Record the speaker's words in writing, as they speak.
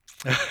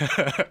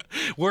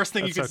Worst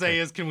thing you could say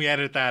is, can we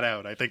edit that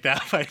out? I think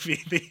that might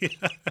be the...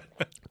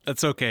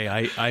 That's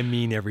okay. I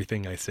mean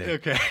everything I say.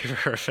 Okay,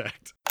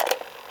 perfect.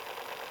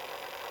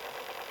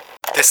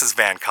 This is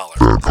Van Color.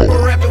 We're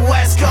repping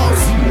West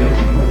Coast.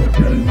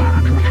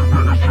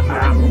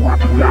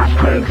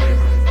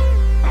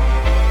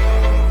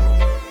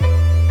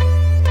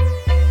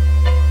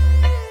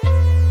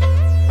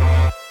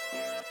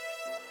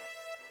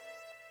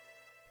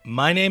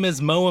 My name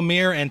is Mo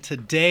Amir, and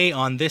today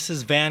on This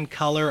is Van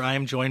Color, I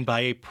am joined by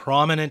a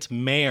prominent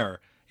mayor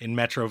in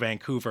Metro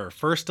Vancouver,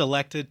 first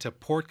elected to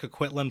Port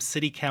Coquitlam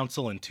City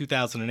Council in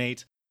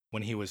 2008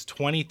 when he was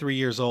 23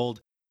 years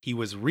old. He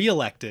was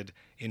re-elected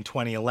in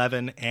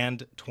 2011 and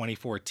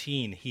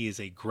 2014. He is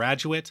a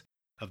graduate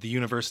of the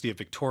University of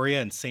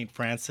Victoria and St.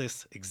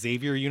 Francis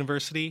Xavier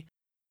University,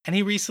 and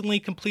he recently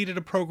completed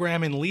a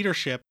program in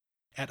leadership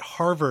at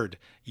Harvard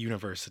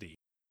University.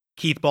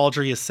 Keith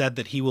Baldrey has said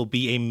that he will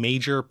be a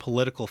major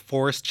political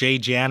force. Jay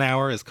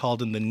Janower has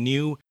called him the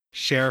new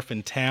sheriff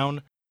in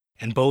town,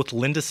 and both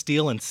Lynda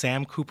Steele and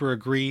Sam Cooper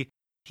agree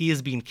he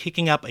has been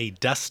kicking up a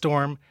dust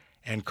storm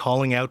and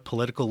calling out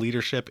political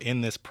leadership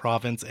in this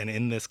province and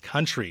in this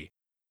country.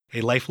 A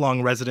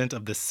lifelong resident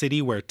of the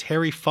city where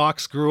Terry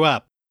Fox grew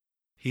up,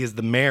 he is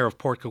the mayor of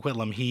Port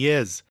Coquitlam. He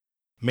is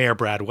Mayor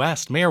Brad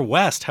West. Mayor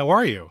West, how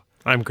are you?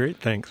 I'm great,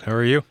 thanks. How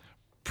are you?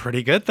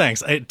 Pretty good,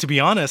 thanks. To be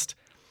honest,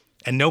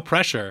 and no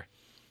pressure,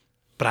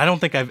 but I don't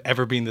think I've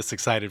ever been this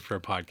excited for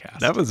a podcast.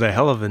 That was a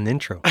hell of an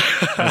intro.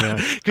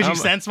 Could you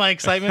sense my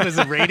excitement? Is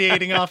it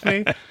radiating off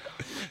me?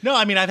 No,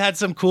 I mean, I've had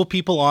some cool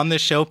people on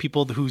this show,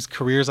 people whose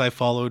careers I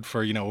followed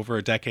for, over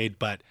a decade,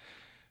 but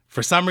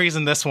for some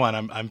reason this one,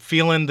 I'm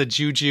feeling the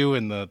juju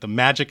and the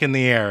magic in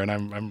the air, and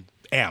I'm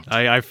amped.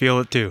 I feel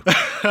it too.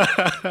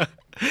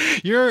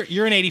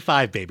 You're an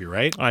 85 baby,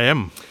 right? I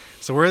am.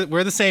 So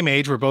we're the same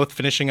age. We're both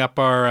finishing up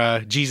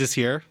our Jesus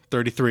year,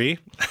 33.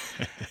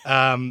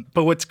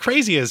 But what's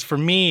crazy is, for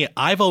me,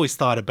 I've always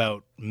thought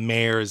about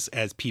mayors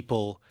as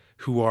people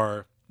who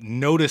are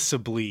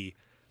noticeably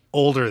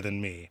older than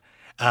me.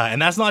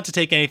 And that's not to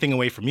take anything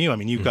away from you. I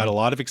mean, you've got a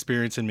lot of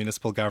experience in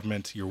municipal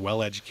government. You're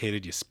well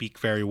educated. You speak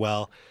very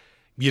well.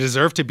 You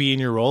deserve to be in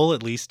your role.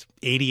 At least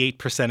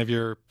 88% of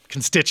your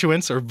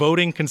constituents or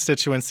voting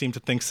constituents seem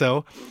to think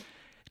so.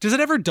 Does it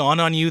ever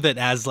dawn on you that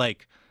as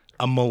like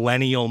a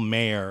millennial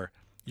mayor,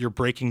 you're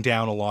breaking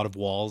down a lot of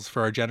walls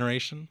for our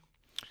generation?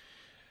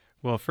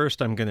 Well,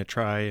 first I'm going to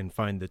try and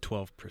find the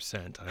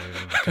 12%.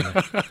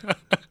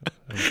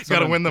 Got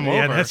to win them over.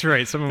 Yeah, that's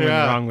right. Someone went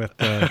wrong with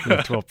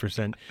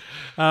 12%.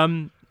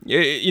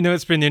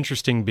 It's been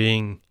interesting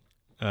being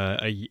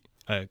a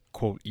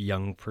quote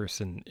young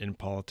person in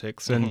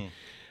politics, and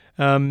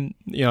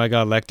I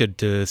got elected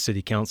to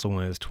city council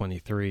when I was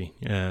 23,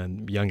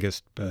 and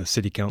youngest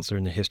city councilor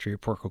in the history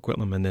of Port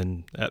Coquitlam, and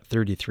then at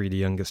 33, the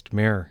youngest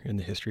mayor in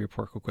the history of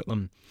Port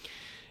Coquitlam.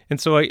 And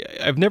so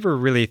I've never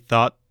really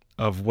thought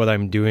of what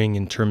I'm doing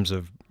in terms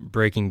of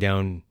breaking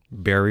down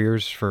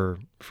barriers for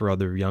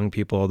other young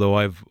people, although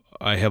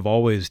I have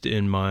always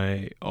in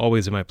my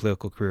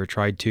political career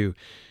tried to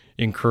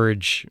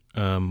encourage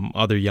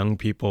other young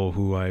people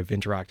who I've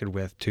interacted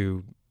with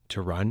to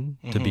run,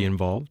 to be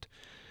involved.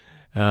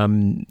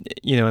 And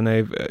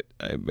I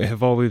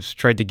have always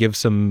tried to give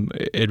some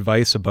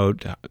advice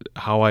about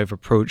how I've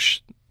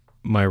approached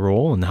my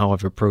role and how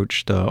I've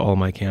approached all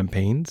my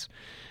campaigns,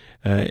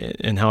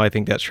 and how I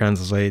think that's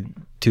translated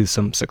to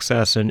some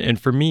success. And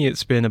for me,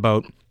 it's been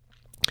about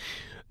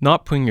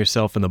not putting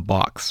yourself in a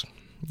box.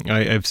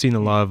 I've seen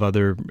a lot of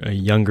other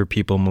younger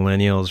people,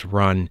 millennials,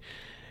 run,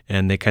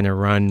 and they kind of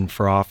run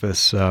for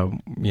office,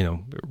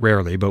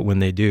 rarely, but when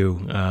they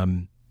do,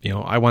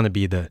 I want to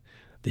be the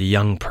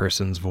young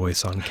person's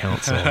voice on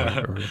council,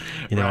 or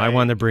right. I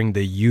want to bring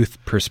the youth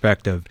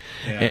perspective.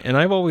 Yeah. And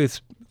I've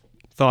always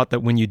thought that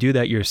when you do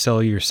that, you're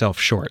selling yourself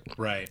short.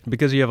 Right.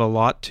 Because you have a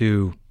lot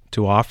to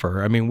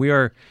offer. I mean, we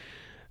are,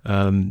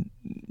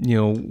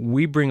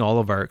 we bring all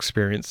of our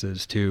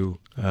experiences to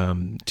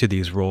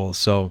these roles.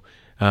 So,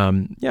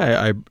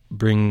 I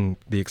bring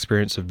the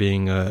experience of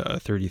being a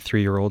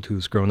 33-year-old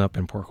who's grown up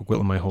in Port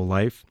Coquitlam my whole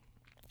life.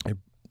 I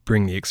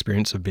bring the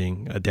experience of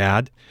being a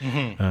dad.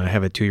 I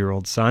have a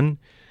 2-year-old son.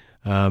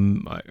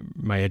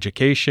 My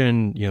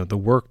education, the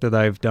work that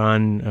I've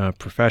done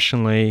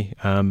professionally,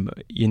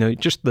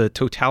 just the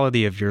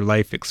totality of your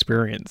life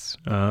experience.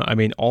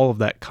 All of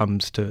that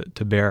comes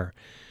to bear.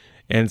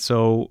 And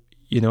so,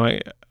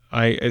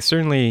 I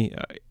certainly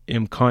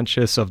am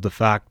conscious of the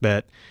fact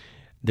that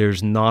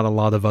there's not a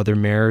lot of other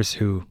mayors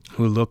who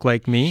look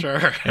like me.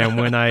 Sure. And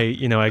when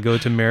I go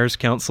to mayor's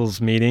council's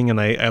meeting and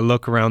I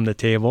look around the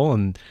table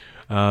and,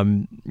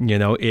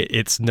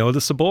 it's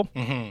noticeable.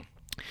 Mm-hmm.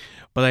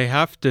 But I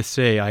have to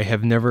say, I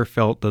have never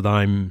felt that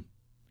I'm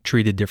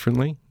treated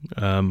differently.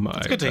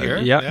 That's good to hear.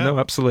 Yeah, no,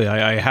 absolutely.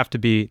 I have to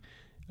be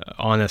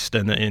honest,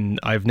 and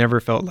I've never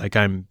felt like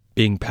I'm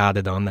being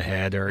patted on the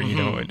head or,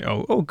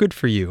 oh, good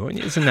for you.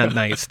 Isn't that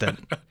nice that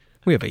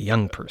we have a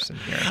young person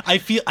here? I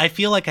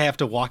feel like I have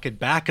to walk it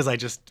back because I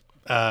just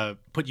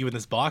put you in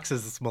this box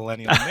as this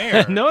millennial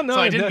mayor. No. So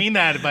I didn't mean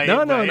that by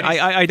No.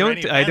 I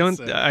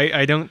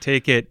don't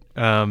take it.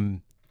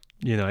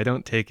 I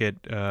don't take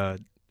it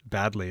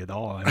badly at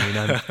all. I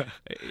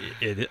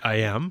mean, I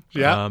am.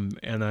 Yeah.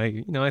 And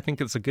I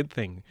think it's a good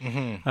thing.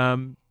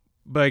 Mm-hmm.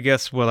 But I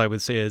guess what I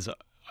would say is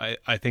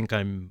I think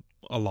I'm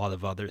a lot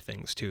of other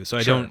things too. So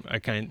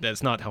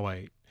that's not how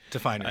I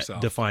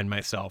define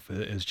myself,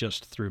 is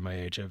just through my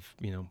age. I've,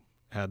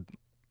 had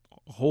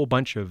a whole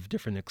bunch of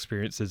different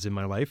experiences in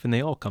my life, and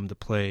they all come to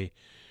play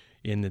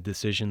in the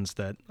decisions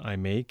that I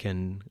make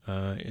and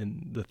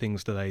in the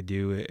things that I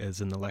do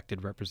as an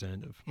elected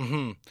representative.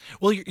 Mm-hmm.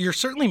 Well, you're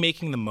certainly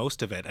making the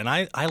most of it. And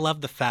I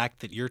love the fact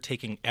that you're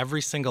taking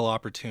every single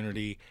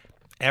opportunity,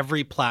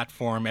 every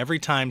platform, every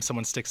time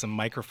someone sticks a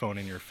microphone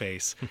in your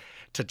face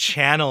to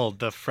channel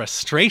the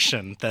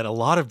frustration that a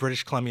lot of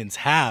British Columbians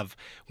have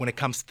when it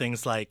comes to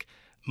things like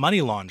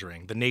money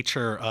laundering, the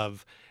nature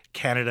of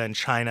Canada and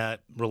China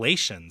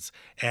relations,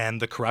 and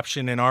the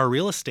corruption in our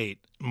real estate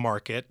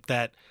market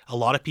that a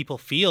lot of people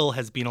feel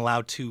has been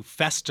allowed to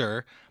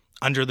fester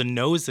under the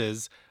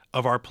noses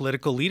of our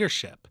political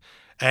leadership.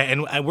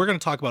 And we're going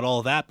to talk about all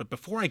of that. But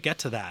before I get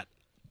to that,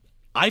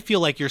 I feel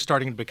like you're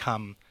starting to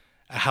become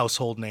a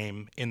household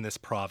name in this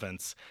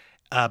province.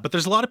 But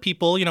there's a lot of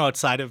people,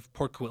 outside of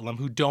Port Coquitlam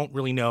who don't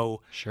really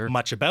know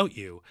much about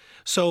you.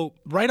 So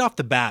right off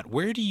the bat,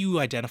 where do you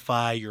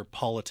identify your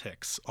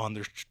politics on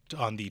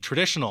the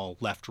traditional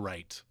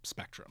left-right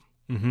spectrum?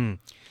 Mm-hmm.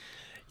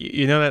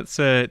 That's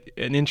an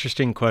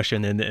interesting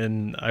question,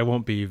 and I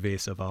won't be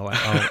evasive.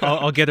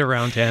 I'll get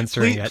around to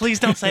answering it. Please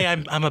don't say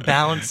I'm a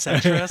balanced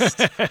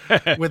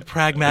centrist with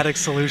pragmatic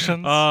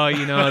solutions. Oh,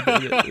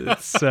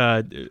 it's,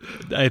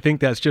 I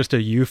think that's just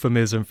a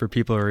euphemism for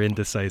people who are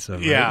indecisive.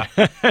 Right?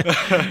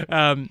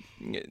 Yeah.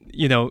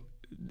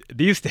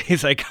 These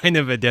days I kind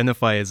of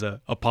identify as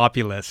a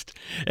populist,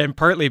 and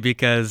partly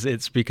because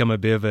it's become a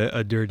bit of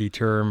a dirty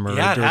term or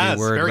a dirty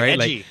word, very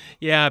right?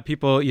 edgy.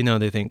 People,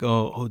 they think,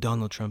 oh,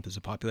 Donald Trump is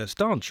a populist.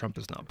 Donald Trump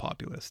is not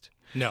populist.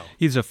 No.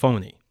 He's a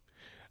phony.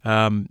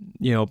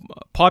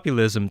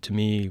 Populism to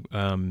me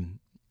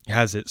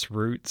has its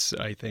roots,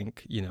 I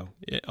think,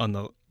 on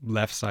the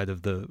left side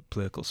of the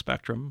political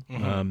spectrum.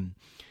 Mm-hmm.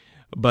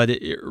 But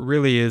it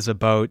really is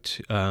about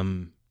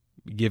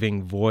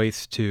giving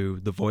voice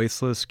to the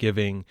voiceless,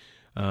 giving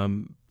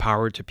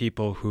power to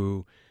people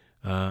who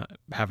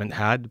haven't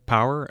had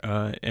power,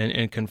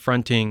 and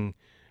confronting,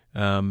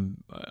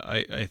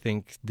 I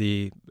think,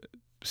 the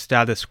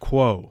status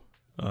quo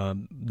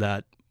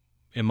that,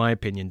 in my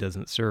opinion,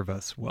 doesn't serve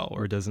us well,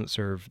 or doesn't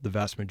serve the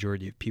vast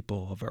majority of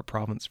people of our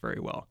province very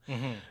well.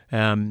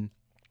 Mm-hmm.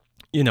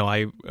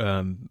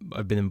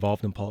 I've been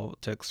involved in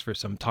politics for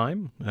some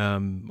time.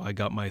 I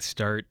got my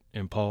start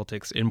in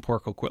politics in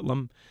Port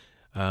Coquitlam,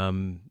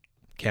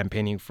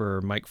 campaigning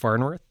for Mike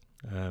Farnworth,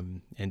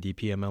 NDP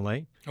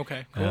MLA.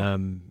 Okay, cool.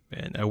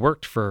 And I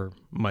worked for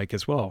Mike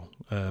as well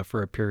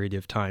for a period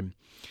of time.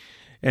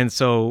 And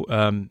so,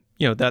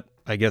 that,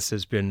 I guess,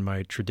 has been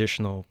my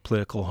traditional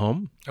political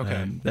home.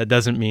 Okay. That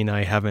doesn't mean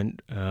I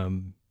haven't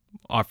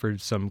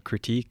offered some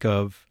critique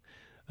of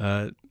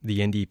the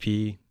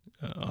NDP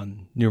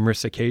on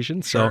numerous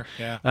occasions. Sure,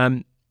 so, yeah.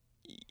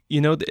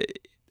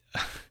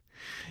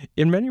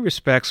 In many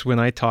respects, when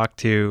I talk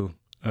to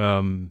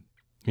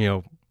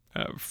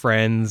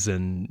friends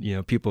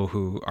and, people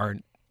who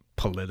aren't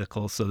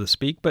political, so to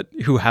speak, but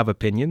who have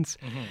opinions,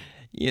 Mm-hmm.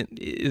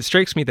 it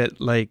strikes me that,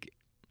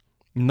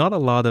 not a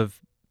lot of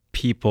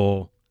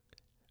people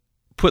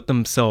put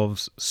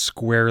themselves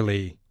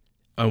squarely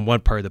on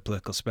one part of the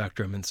political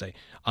spectrum and say,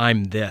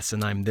 I'm this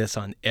and I'm this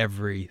on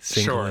every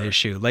single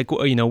issue.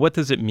 What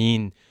does it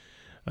mean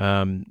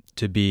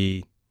to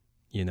be,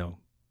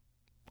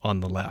 on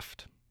the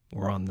left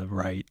or on the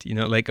right?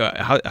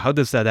 How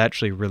does that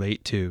actually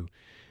relate to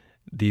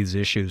these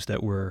issues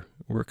that we're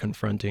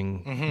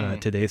confronting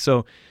today?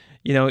 So,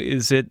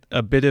 is it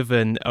a bit of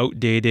an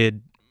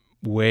outdated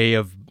way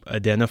of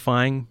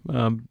identifying,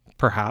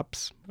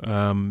 perhaps?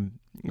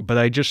 But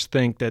I just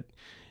think that,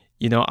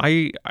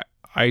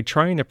 I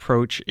try and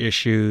approach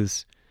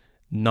issues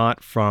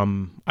not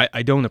from,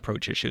 I don't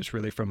approach issues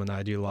really from an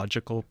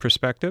ideological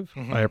perspective.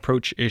 Mm-hmm. I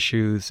approach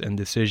issues and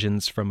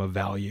decisions from a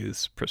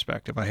values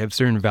perspective. I have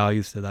certain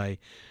values that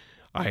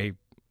I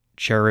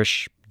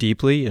cherish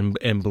deeply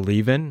and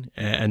believe in,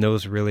 and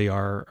those really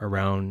are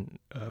around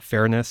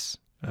fairness,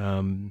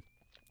 and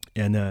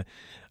a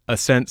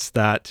sense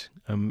that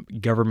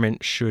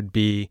government should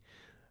be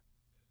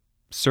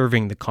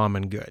serving the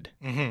common good,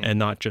 Mm-hmm. and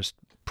not just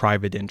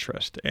private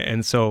interest.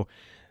 And so,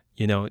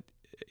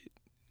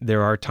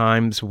 there are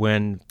times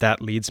when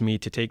that leads me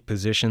to take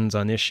positions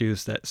on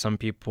issues that some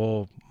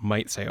people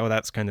might say, oh,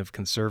 that's kind of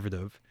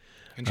conservative.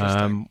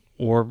 Interesting.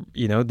 Or,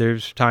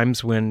 there's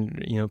times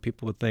when,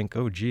 people would think,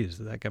 oh, geez,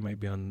 that guy might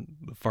be on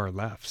the far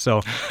left.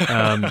 So,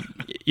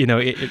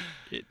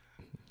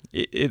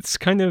 it's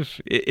kind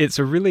of, it's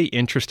a really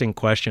interesting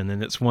question,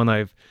 and it's one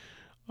I've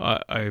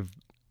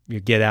you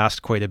get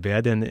asked quite a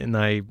bit, and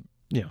I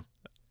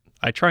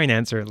try and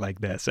answer it like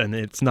this, and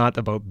it's not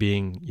about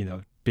being,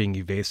 being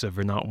evasive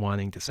or not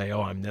wanting to say,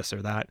 oh, I'm this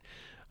or that.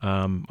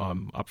 I'm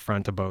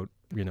upfront about,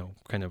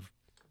 kind of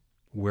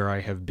where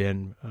I have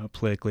been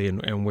politically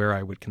and where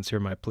I would consider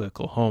my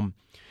political home.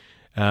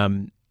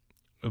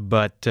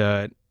 But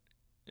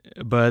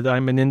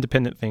I'm an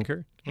independent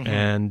thinker,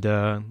 and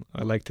I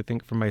like to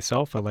think for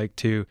myself. I like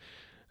to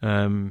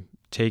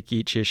take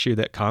each issue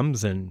that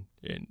comes and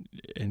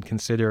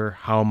consider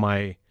how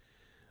my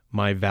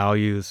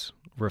values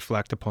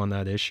reflect upon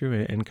that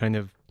issue and kind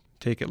of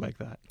take it like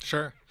that.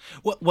 Sure.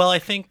 Well, I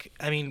think,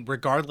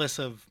 regardless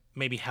of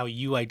maybe how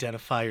you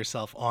identify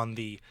yourself on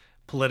the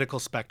political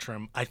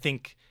spectrum, I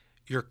think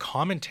your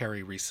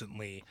commentary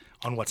recently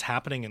on what's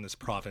happening in this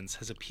province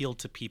has appealed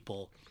to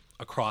people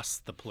across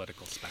the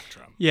political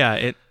spectrum.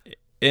 Yeah,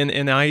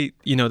 and I,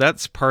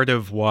 that's part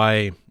of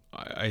why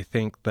I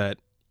think that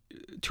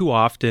too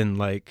often,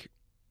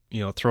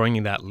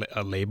 throwing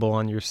a label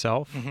on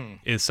yourself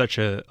is such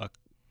a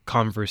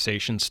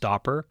conversation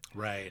stopper.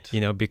 Right.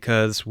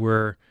 Because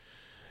we're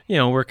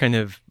kind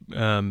of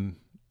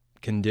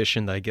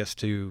conditioned, I guess,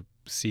 to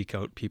seek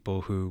out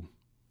people who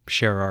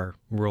share our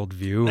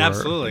worldview.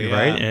 Absolutely,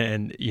 right? Yeah.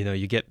 And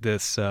you get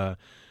this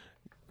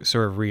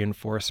sort of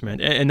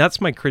reinforcement. And that's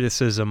my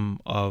criticism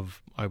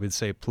of, I would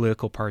say,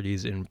 political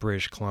parties in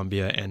British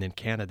Columbia and in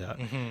Canada.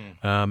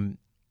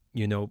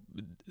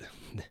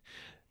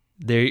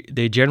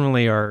 They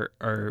generally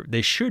are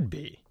they should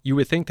be. You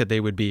would think that they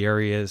would be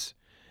areas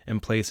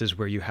and places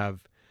where you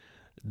have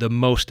the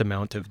most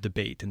amount of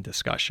debate and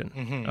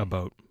discussion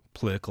about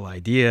political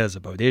ideas,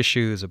 about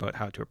issues, about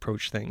how to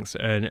approach things.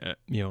 And,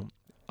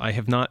 I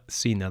have not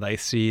seen that. I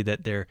see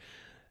that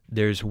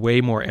there's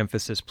way more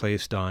emphasis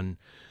placed on,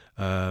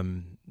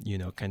 kind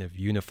of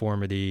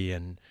uniformity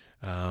and,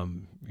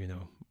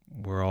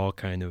 we're all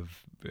kind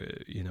of,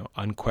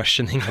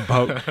 unquestioning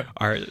about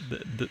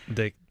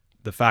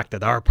the fact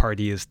that our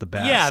party is the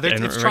best. Yeah,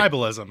 it's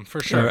tribalism, for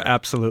sure.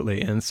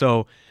 Absolutely. And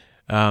so,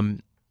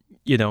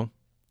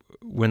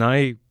 when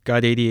I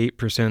got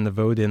 88% of the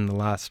vote in the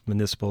last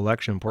municipal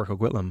election in Port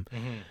Coquitlam,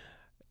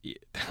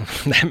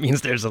 that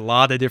means there's a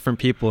lot of different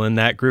people in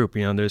that group.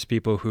 There's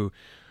people who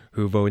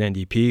vote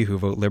NDP, who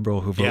vote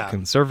Liberal, who vote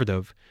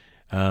Conservative.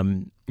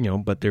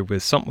 But there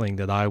was something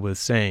that I was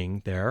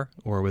saying there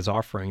or was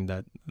offering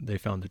that they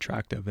found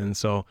attractive. And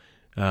so,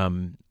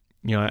 I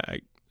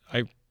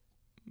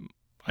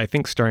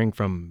think starting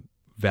from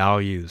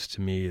values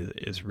to me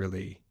is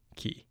really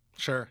key.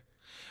 Sure.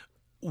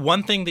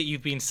 One thing that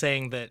you've been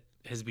saying that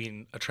has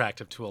been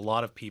attractive to a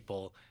lot of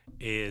people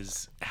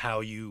is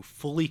how you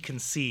fully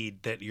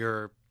concede that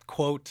you're,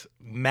 quote,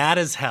 mad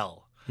as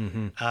hell,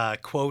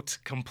 quote,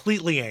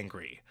 completely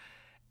angry.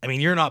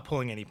 You're not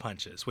pulling any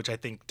punches, which I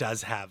think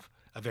does have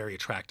a very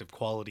attractive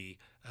quality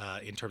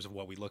in terms of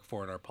what we look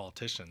for in our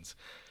politicians.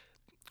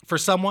 For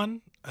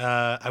someone,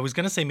 I was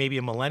going to say maybe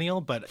a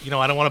millennial, but,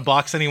 I don't want to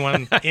box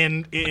anyone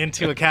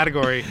into a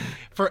category.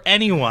 For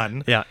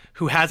anyone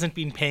who hasn't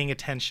been paying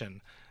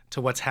attention to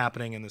what's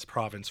happening in this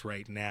province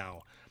right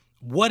now,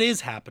 what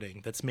is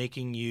happening that's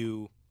making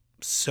you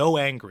so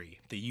angry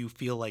that you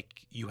feel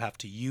like you have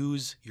to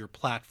use your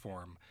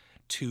platform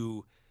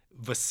to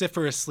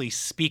vociferously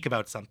speak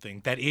about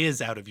something that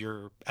is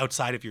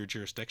outside of your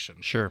jurisdiction?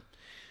 Sure.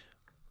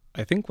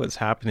 I think what's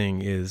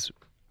happening is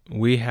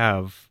we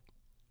have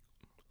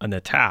an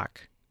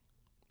attack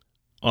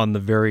on the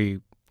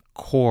very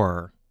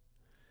core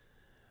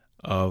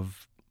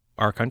of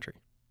our country,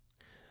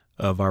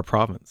 of our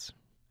province.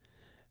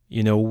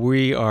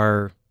 We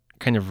are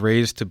kind of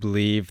raised to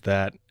believe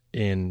that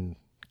in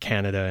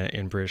Canada,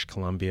 in British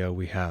Columbia,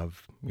 we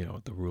have,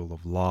 the rule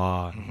of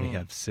law, we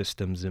have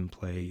systems in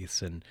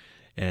place, and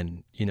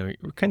we're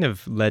kind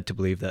of led to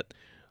believe that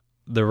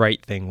the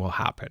right thing will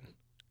happen.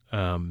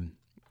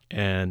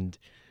 And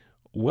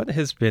what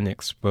has been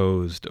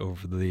exposed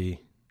over the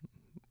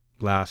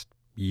last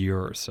year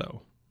or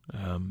so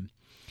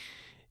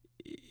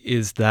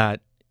is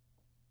that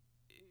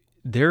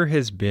there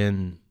has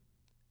been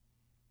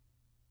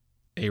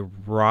a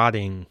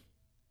rotting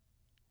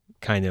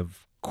kind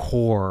of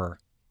core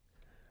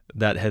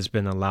that has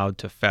been allowed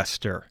to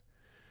fester.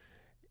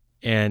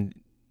 And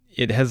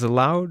it has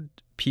allowed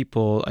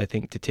people, I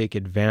think, to take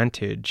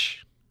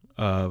advantage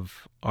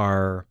of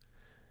our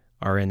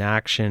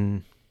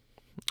inaction,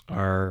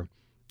 our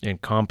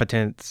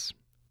incompetence,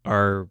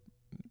 our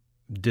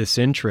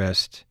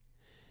disinterest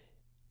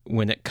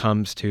when it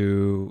comes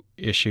to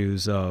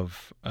issues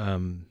of,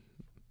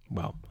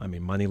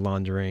 money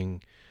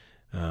laundering,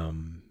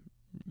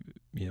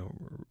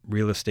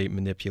 real estate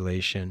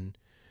manipulation,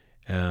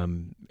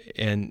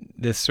 and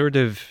this sort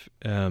of,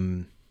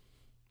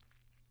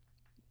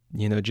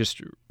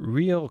 just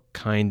real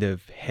kind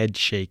of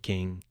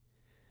head-shaking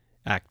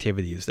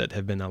activities that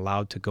have been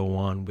allowed to go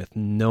on with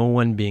no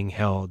one being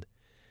held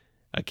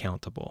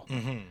accountable.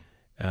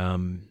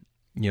 And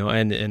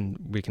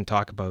we can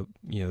talk about,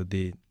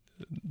 the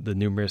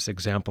numerous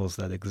examples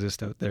that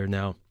exist out there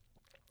now.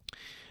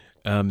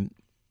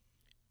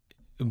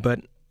 But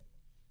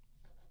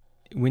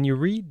when you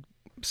read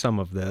some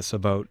of this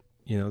about,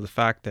 the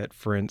fact that,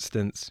 for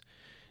instance,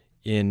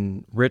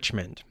 in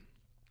Richmond,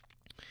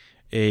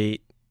 out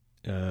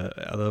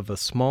of a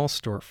small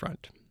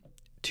storefront,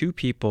 2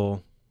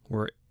 people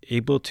were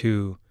able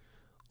to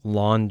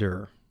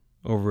launder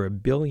over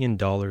 $1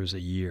 billion a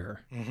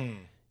year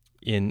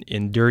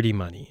in dirty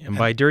money. And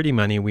by dirty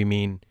money, we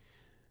mean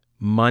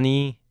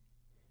money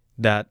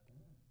that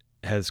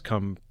has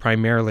come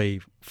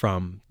primarily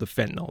from the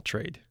fentanyl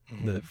trade,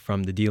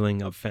 from the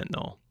dealing of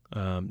fentanyl,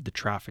 the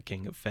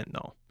trafficking of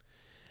fentanyl,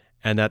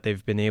 and that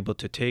they've been able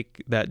to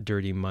take that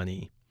dirty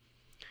money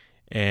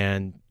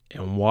and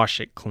wash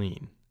it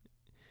clean.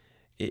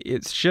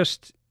 It's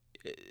just,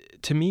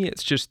 to me,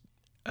 it's just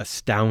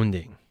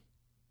astounding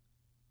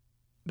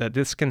that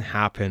this can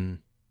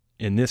happen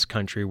in this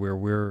country where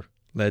we're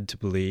led to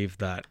believe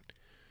that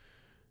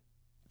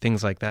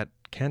things like that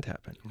can't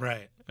happen.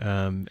 Right.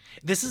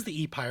 This is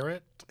the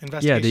e-pirate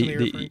investigation. Yeah,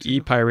 the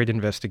e-pirate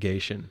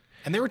investigation.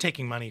 And they were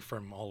taking money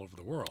from all over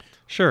the world.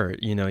 Sure.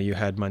 You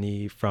had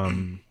money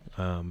from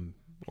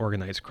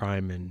organized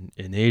crime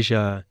in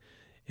Asia,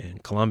 in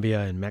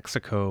Colombia, in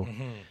Mexico.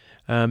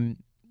 And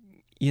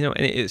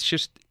it's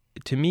just,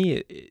 to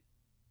me,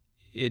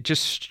 it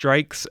just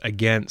strikes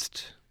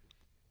against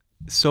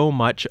so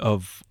much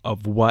of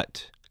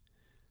what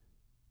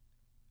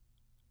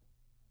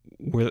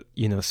we're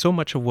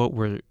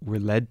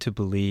led to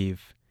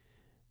believe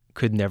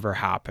could never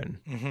happen.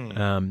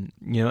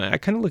 I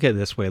kind of look at it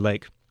this way,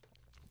 like,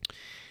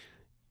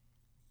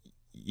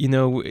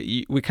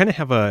 we kind of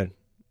have an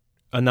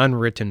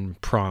unwritten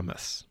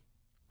promise,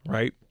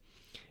 right?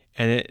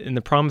 And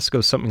the promise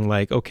goes something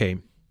like, okay,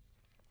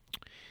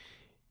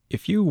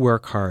 if you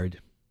work hard,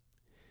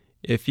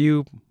 if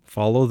you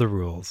follow the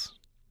rules,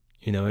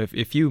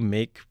 if you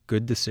make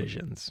good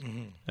decisions,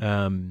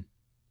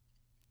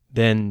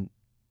 then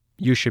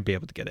you should be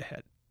able to get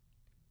ahead.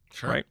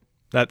 Sure. Right?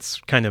 That's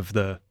kind of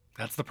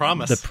that's the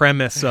promise. The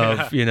premise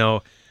of,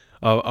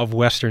 of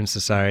Western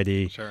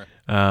society. Sure.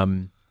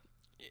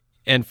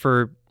 And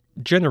for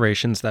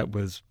generations, that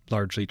was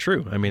largely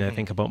true. I mean, I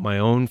think about my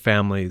own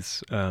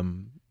family's,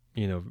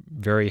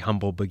 very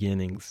humble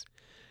beginnings.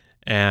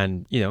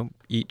 And,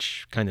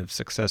 each kind of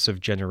successive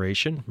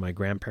generation, my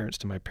grandparents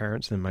to my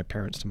parents, then my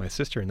parents to my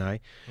sister and I,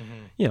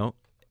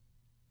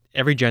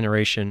 every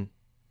generation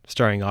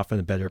starting off in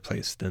a better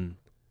place than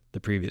the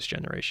previous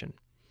generation.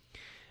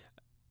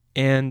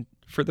 And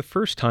for the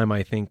first time,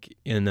 I think,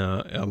 in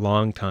a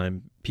long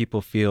time,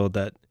 people feel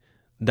that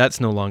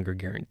that's no longer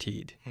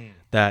guaranteed,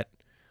 that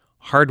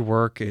hard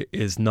work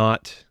is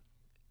not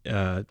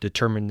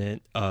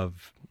determinant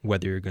of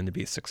whether you're going to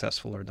be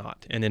successful or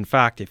not. And in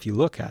fact, if you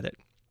look at it,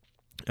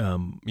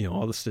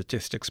 all the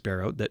statistics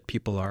bear out that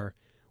people are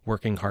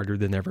working harder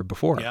than ever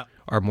before,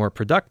 are more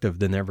productive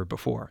than ever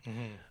before,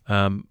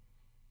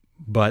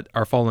 but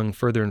are falling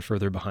further and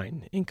further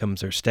behind.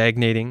 Incomes are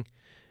stagnating,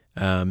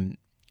 and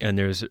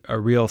there's a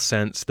real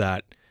sense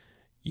that,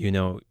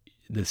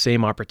 the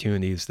same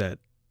opportunities that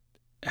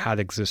had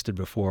existed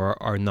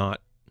before are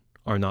not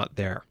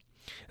there.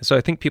 And so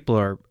I think people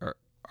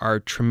are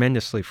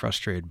tremendously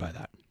frustrated by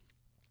that.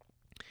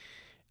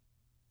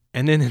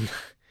 And then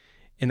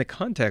in the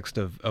context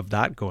of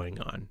that going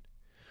on,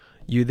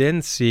 you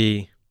then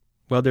see,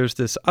 well, there's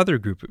this other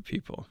group of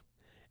people,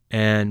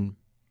 and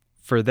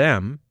for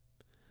them,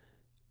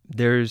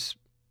 there's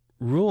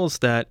rules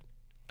that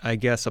I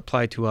guess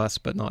apply to us,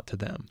 but not to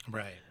them.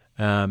 Right.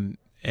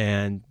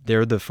 And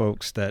they're the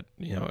folks that,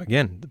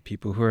 again, the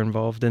people who are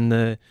involved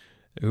who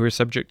are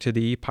subject to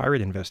the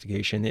pirate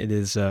investigation. It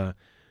is a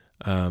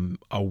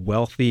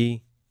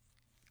wealthy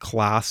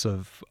class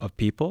of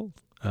people,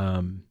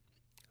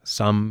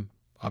 some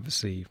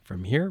obviously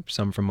from here,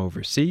 some from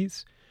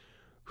overseas,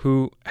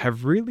 who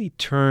have really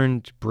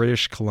turned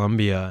British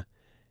Columbia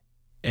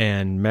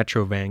and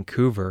Metro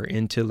Vancouver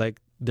into like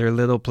their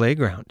little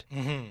playground.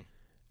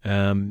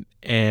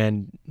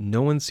 And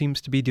no one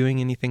seems to be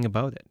doing anything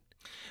about it.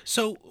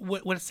 So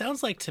what it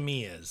sounds like to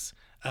me is,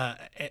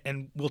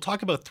 and we'll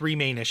talk about 3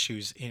 main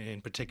issues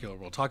in particular.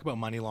 We'll talk about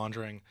money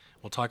laundering,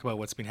 we'll talk about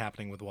what's been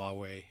happening with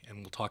Huawei, and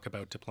we'll talk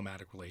about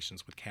diplomatic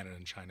relations with Canada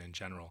and China in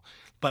general.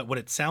 But what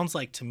it sounds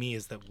like to me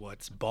is that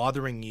what's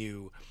bothering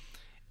you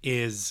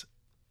is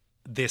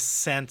this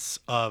sense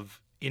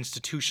of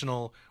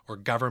institutional or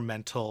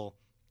governmental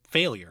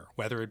failure,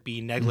 whether it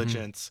be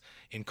negligence,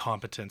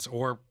 incompetence,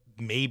 or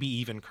maybe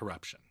even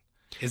corruption.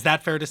 Is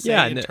that fair to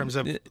say in terms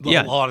of a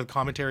lot of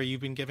commentary you've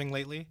been giving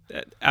lately?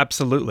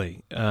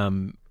 Absolutely.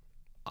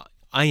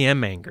 I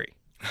am angry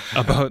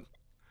about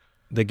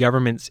the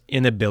government's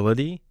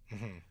inability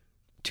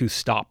to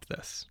stop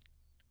this,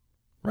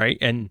 right?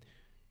 And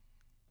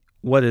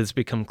what has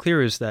become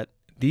clear is that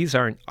these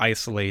aren't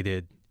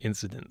isolated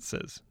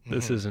incidences.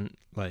 This isn't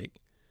like,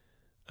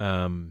 we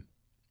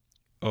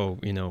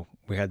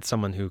had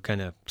someone who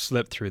kind of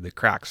slipped through the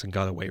cracks and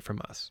got away from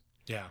us.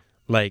 Yeah.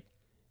 Like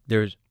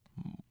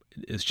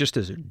it's just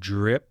as a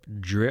drip,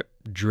 drip,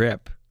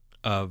 drip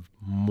of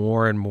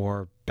more and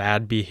more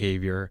bad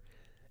behavior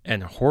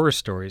and horror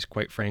stories,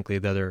 quite frankly,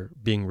 that are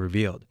being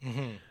revealed.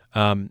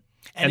 And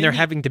they're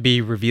having to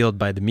be revealed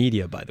by the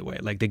media, by the way.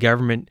 Like the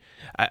government,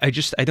 I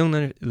don't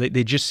know,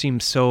 they just seem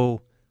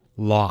so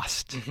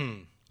lost.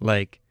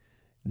 like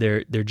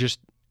they're just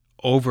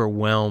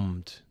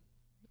overwhelmed,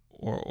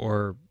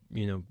 or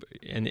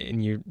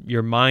and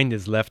your mind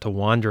is left to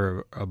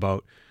wander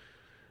about,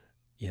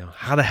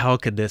 how the hell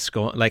could this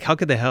go? Like, how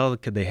could they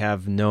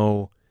have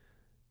no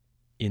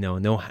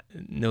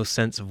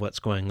sense of what's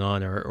going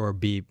on, or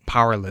be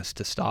powerless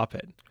to stop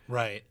it?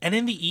 Right. And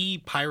in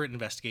the pirate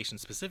investigation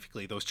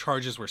specifically, those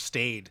charges were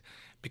stayed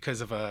because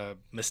of a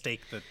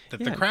mistake that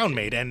the Crown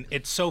made. And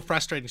it's so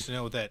frustrating to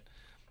know that,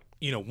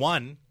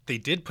 one, they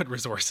did put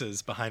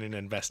resources behind an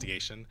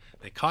investigation.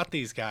 They caught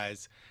these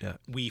guys. Yeah.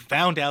 We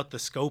found out the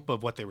scope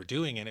of what they were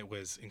doing, and it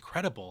was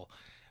incredible.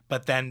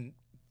 But then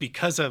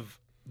because of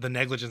the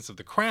negligence of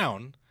the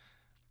Crown,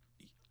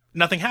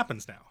 nothing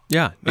happens now.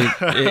 Yeah.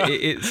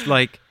 It's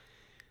like,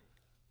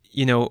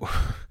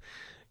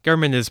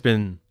 government has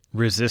been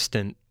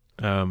resistant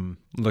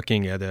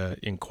looking at an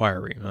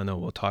inquiry. I know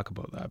we'll talk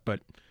about that, but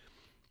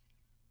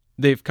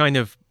they've kind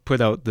of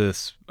put out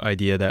this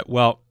idea that,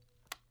 well,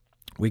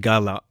 we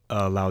gotta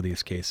allow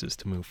these cases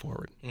to move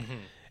forward. Mm-hmm.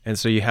 And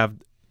so you have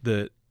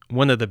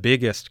one of the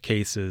biggest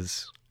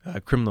cases,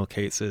 criminal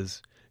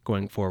cases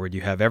going forward.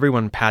 You have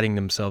everyone patting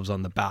themselves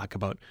on the back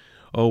about,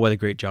 oh, what a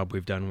great job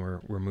we've done.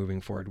 We're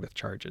moving forward with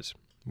charges.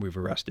 We've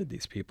arrested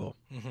these people.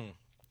 Mm-hmm.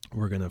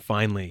 We're going to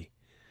finally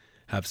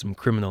have some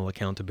criminal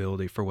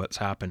accountability for what's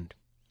happened.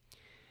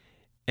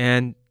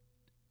 And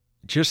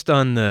just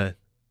when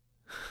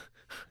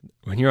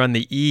you're on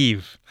the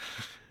eve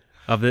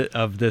of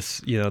this,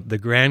 the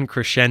grand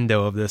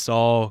crescendo of this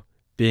all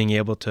being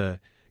able to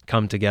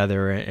come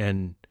together,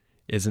 and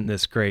isn't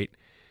this great?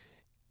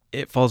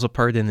 It falls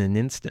apart in an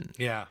instant.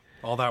 Yeah,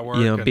 all that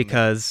work,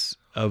 because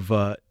of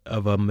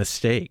a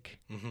mistake.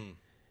 Mm-hmm.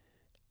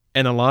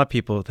 And a lot of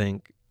people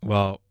think,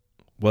 well,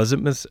 was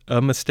it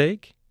a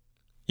mistake?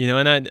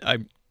 And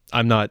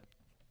I'm not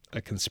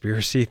a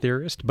conspiracy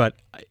theorist, but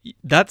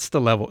that's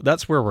the level.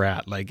 That's where we're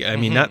at. Like, I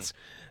mean,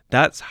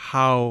 that's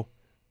how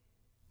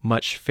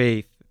much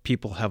faith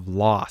people have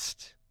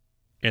lost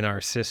in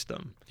our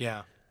system.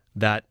 Yeah.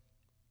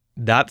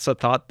 That's a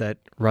thought that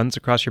runs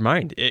across your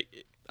mind.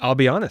 I'll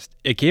be honest.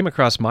 It came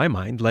across my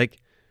mind. Like,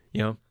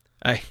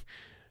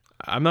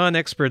 I'm not an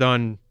expert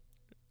on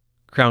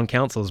Crown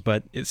councils,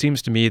 but it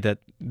seems to me that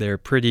they're a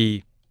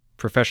pretty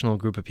professional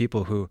group of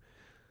people who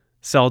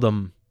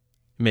seldom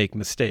make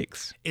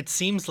mistakes. It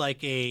seems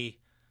like a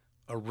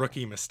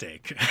rookie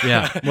mistake.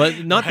 Yeah. Well,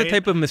 not right? The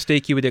type of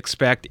mistake you would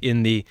expect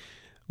in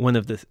one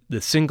of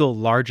the single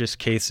largest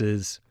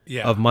cases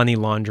of money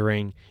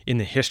laundering in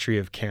the history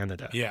of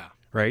Canada. Yeah.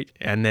 Right?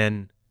 And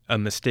then a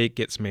mistake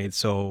gets made,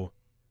 so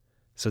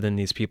then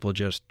these people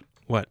just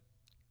what?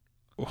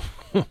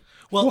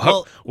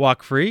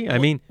 Walk free? I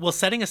mean,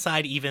 setting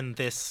aside even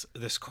this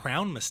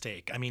Crown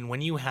mistake, I mean,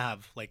 when you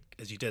have, like,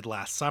 as you did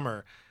last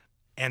summer,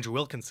 Andrew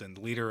Wilkinson,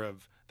 the leader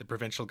of the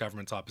provincial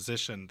government's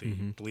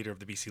opposition, the leader of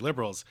the BC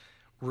Liberals,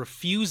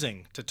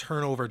 refusing to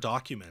turn over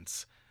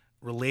documents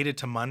related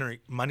to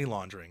money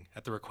laundering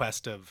at the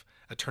request of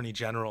Attorney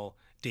General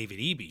David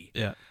Eby.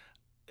 Yeah.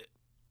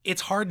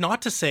 It's hard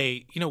not to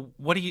say,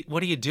 what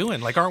are you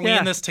doing? Like, aren't we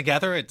in this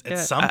together at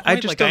some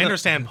point? I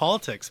understand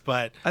politics,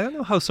 but I don't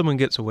know how someone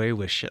gets away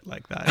with shit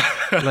like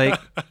that. Like,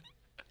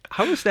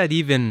 how is that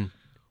even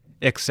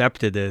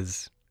accepted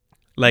as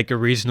like a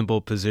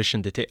reasonable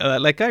position to take?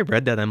 Like, I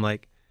read that, I'm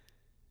like,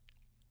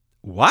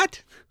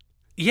 what?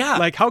 Yeah.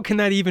 Like, how can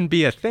that even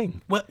be a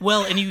thing?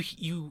 Well, and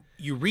you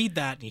read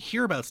that and you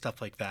hear about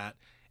stuff like that,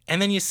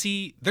 and then you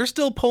see they're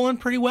still polling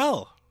pretty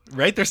well.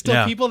 Right? There's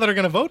still people that are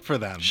going to vote for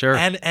them. Sure.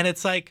 And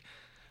it's like,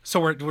 so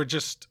we're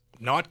just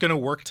not going to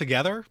work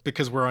together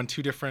because we're on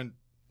two different,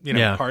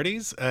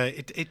 parties.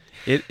 It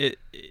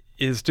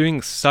is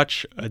doing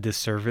such a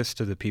disservice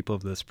to the people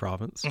of this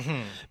province.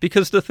 Mm-hmm.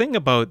 Because the thing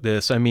about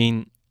this, I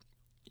mean,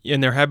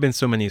 and there have been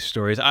so many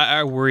stories,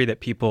 I worry that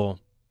people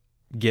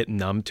get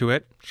numb to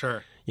it.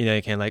 Sure.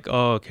 You can like,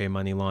 oh, okay,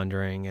 money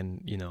laundering,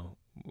 and,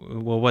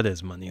 well, what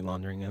is money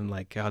laundering, and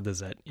like, how does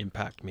that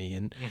impact me?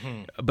 And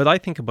but I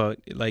think about,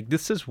 like,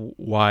 this is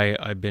why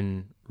I've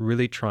been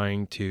really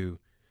trying to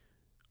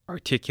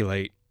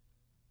articulate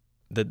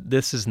that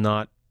these are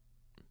not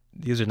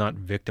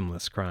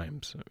victimless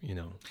crimes.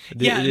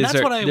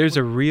 There's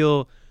a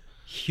real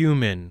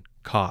human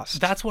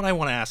cost. That's what I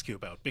want to ask you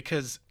about,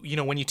 because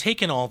when you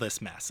take in all this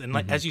mess, and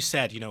like, as you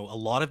said, a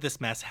lot of this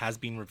mess has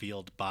been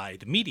revealed by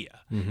the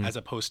media as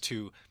opposed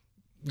to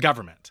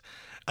government.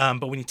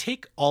 But when you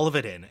take all of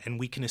it in, and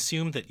we can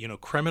assume that,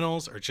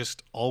 criminals are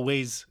just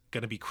always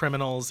going to be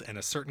criminals, and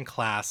a certain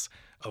class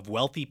of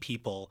wealthy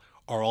people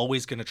are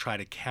always going to try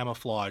to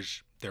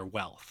camouflage their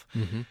wealth.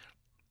 Mm-hmm.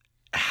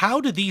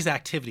 How do these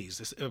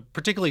activities,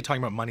 particularly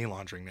talking about money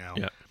laundering now,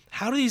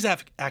 how do these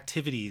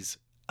activities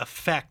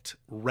affect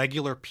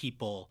regular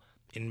people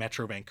in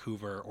Metro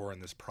Vancouver or in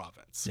this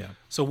province? Yeah.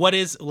 So what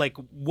is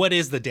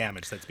the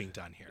damage that's being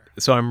done here?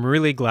 So I'm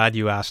really glad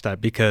you asked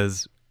that,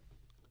 because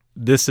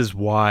this is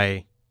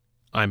why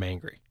I'm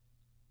angry,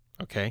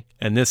 okay?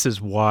 And this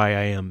is why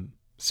I am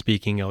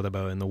speaking out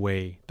about it in the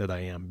way that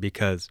I am,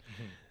 because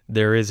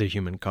there is a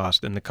human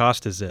cost, and the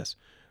cost is this.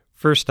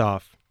 First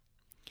off,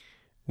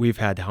 we've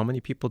had how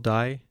many people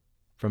die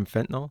from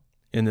fentanyl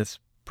in this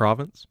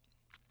province?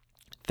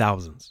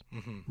 Thousands,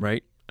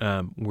 right?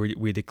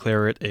 We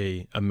declare it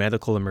a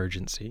medical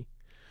emergency.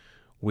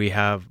 We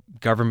have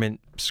government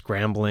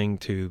scrambling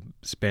to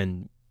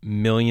spend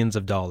millions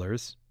of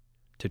dollars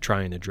to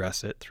try and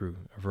address it through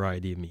a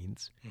variety of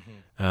means.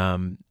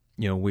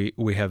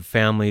 We have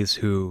families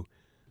who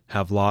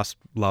have lost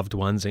loved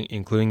ones,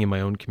 including in my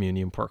own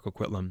community in Port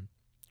Coquitlam,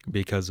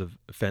 because of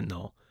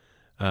fentanyl,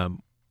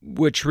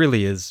 which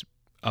really is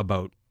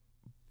about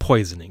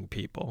poisoning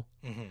people.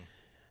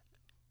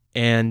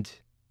 And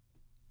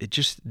it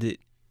just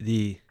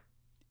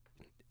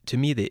to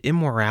me, the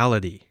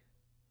immorality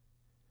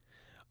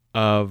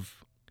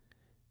of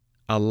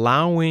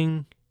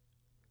allowing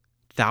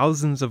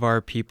thousands of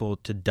our people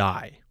to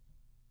die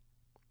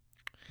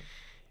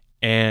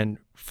and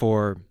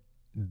for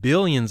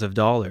billions of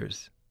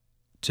dollars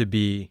to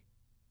be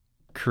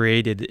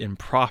created in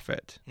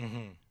profit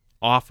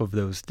off of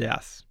those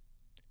deaths,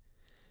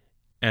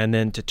 and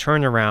then to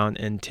turn around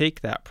and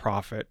take that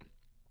profit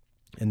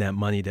and that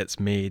money that's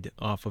made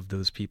off of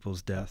those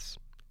people's deaths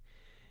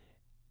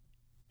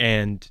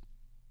and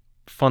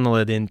funnel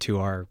it into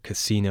our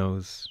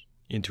casinos,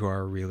 into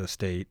our real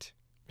estate,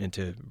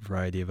 into a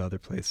variety of other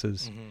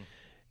places,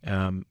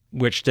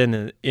 which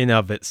then in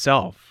of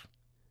itself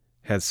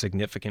has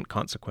significant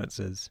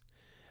consequences,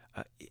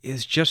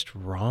 is just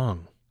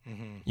wrong.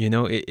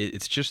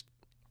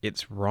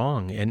 It's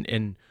wrong.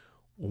 And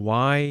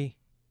why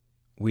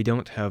we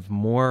don't have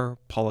more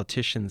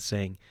politicians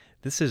saying,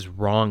 this is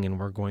wrong and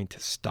we're going to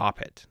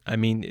stop it. I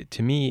mean,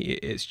 to me,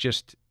 it's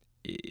just,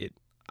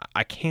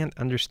 I can't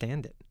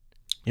understand it.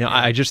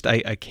 I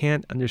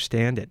can't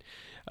understand it.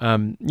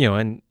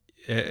 And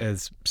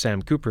as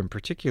Sam Cooper in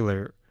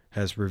particular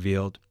has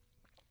revealed,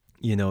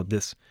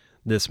 this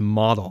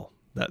model,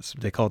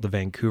 they call it the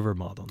Vancouver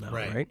model now,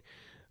 right?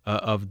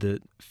 Of the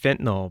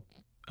fentanyl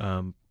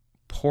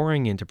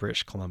pouring into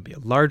British Columbia,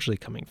 largely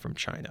coming from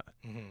China,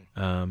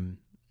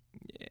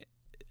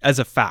 as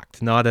a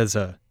fact, not as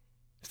a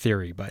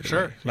theory, by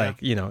the way.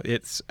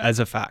 It's as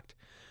a fact.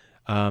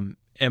 And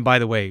by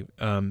the way,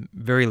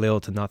 very little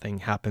to nothing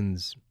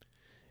happens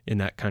in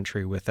that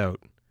country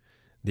without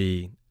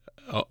the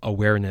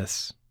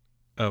awareness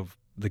of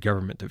the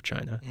government of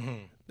China,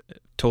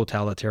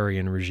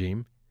 totalitarian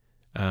regime,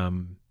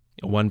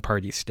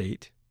 one-party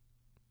state.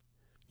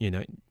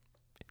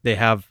 They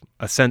have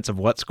a sense of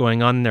what's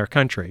going on in their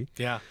country.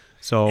 Yeah.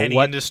 So any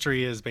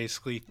industry is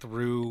basically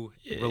through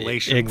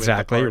relation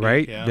exactly with the party.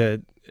 Right. Yeah.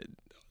 The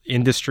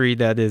industry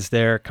that is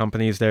there,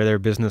 companies there, their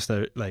business,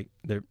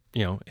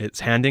 it's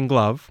hand in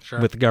glove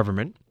with the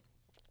government.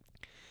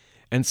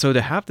 And so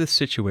to have this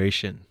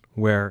situation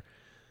where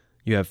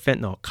you have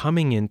fentanyl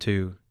coming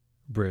into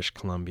British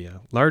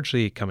Columbia,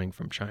 largely coming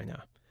from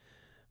China,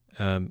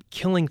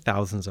 killing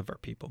thousands of our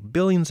people,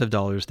 billions of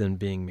dollars then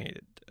being made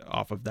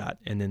off of that,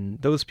 and then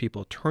those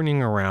people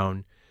turning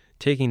around,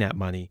 taking that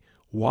money,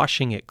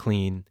 washing it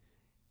clean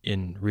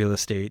in real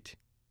estate,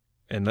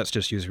 and let's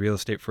just use real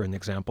estate for an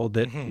example,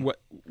 that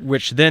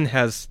which then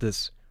has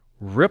this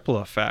ripple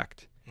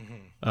effect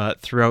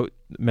throughout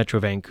Metro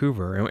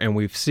Vancouver, and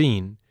we've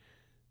seen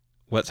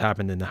what's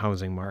happened in the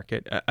housing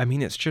market. I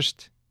mean, it's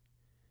just,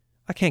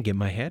 I can't get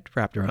my head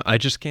wrapped around.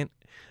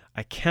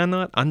 I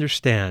cannot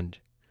understand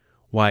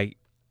why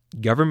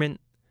government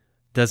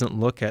doesn't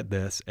look at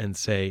this and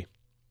say,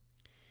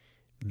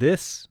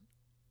 this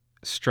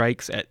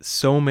strikes at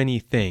so many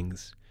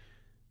things.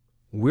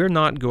 We're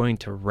not going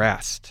to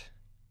rest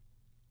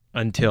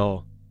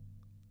until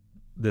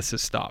this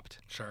is stopped.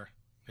 Sure.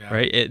 Yeah.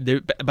 Right?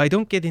 But I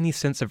don't get any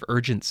sense of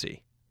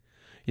urgency.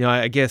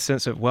 I get a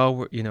sense of,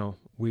 well,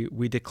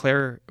 we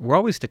declare, we're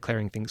always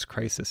declaring things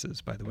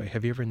crises, by the way.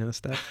 Have you ever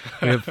noticed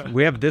that?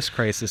 We have this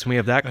crisis and we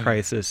have that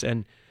crisis,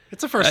 and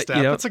it's a first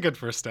step. It's a good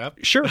first step.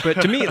 Sure,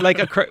 but to me,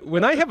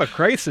 when I have a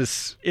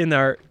crisis in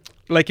our,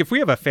 if we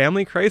have a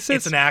family crisis,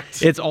 it's an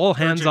act. It's all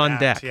hands on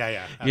deck.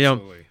 Yeah,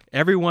 absolutely.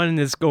 Everyone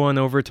is going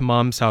over to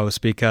mom's house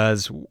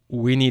because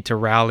we need to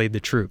rally the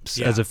troops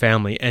as a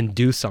family and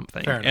do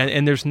something. Fair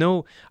enough.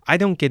 And I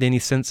don't get any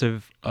sense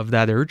of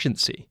that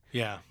urgency.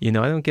 Yeah. I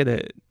don't get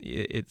it.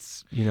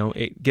 It's,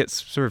 it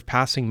gets sort of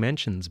passing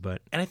mentions,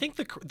 but. And I think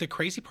the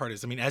crazy part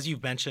is, as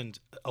you've mentioned,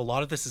 a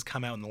lot of this has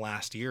come out in the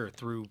last year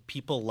through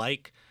people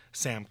like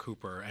Sam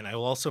Cooper. And I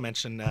will also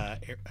mention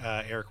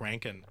Eric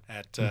Rankin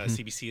at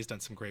CBC has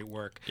done some great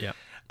work. Yeah.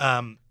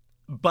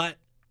 But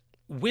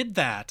with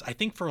that, I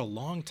think for a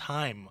long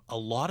time, a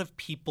lot of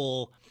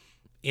people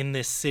in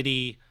this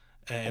city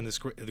and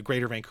the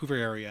greater Vancouver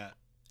area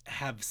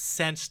have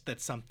sensed that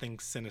something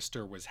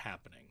sinister was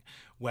happening,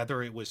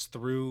 whether it was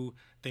through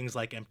things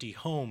like empty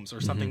homes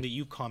or something that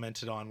you've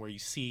commented on, where you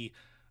see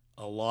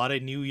a lot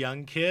of new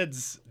young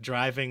kids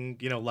driving,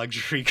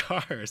 luxury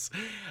cars.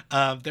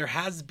 There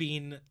has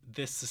been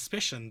this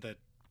suspicion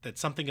that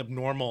something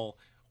abnormal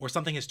or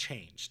something has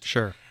changed.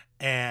 Sure.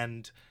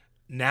 And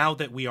now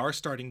that we are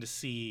starting to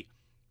see,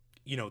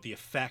 the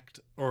effect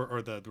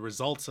or the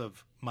results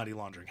of money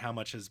laundering, how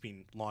much has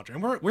been laundered,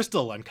 and we're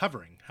still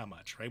uncovering how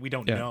much, right? We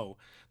don't know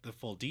the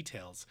full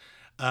details.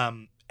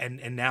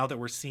 And now that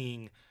we're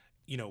seeing,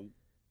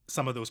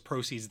 some of those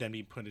proceeds then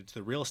being put into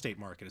the real estate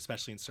market,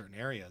 especially in certain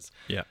areas.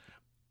 Yeah.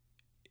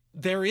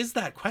 There is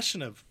that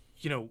question of,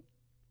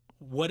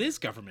 what is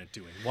government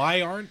doing?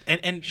 Why aren't,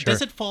 and Sure.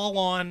 does it fall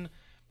on,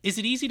 is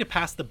it easy to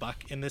pass the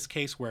buck in this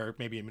case where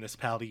maybe a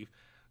municipality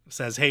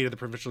says, hey, to the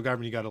provincial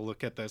government, you got to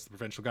look at this. The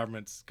provincial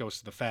government goes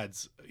to the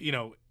feds.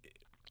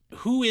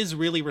 Who is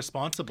really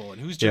responsible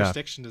and whose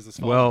jurisdiction does this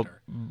fall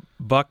under?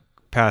 Buck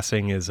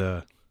passing is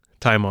a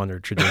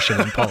time-honored tradition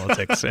in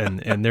politics,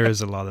 and there is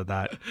a lot of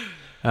that.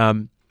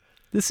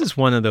 This is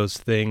one of those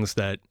things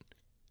that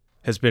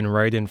has been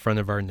right in front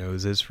of our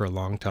noses for a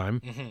long time.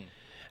 Mm-hmm.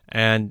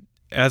 And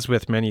as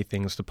with many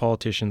things, the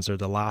politicians are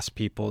the last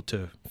people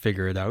to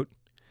figure it out.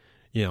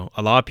 A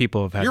lot of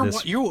people have had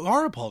this. You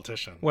are a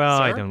politician. Well,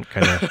 sir. I don't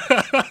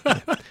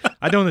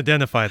I don't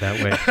identify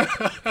that way.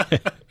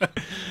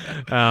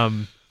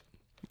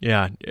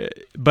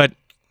 But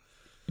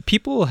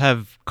people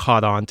have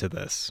caught on to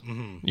this,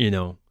 and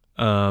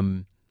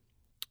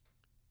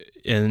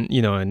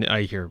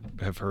I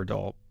have heard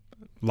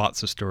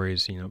lots of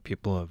stories.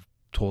 People have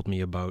told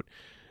me about,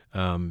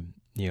 how,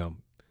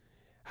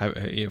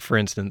 for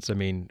instance,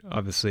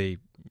 obviously,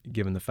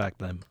 given the fact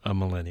that I'm a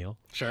millennial,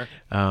 sure,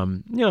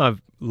 I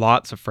have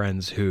lots of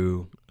friends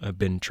who have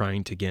been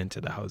trying to get into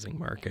the housing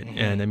market, mm-hmm.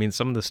 and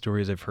some of the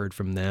stories I've heard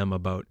from them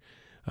about,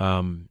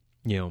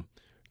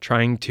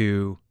 trying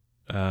to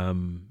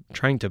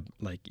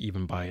like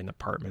even buy an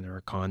apartment or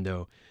a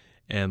condo,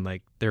 and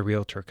like their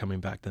realtor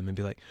coming back to them and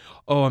be like,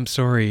 "Oh, I'm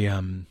sorry,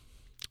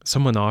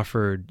 someone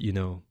offered,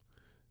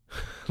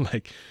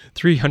 like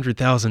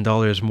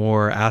 $300,000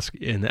 more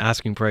in the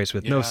asking price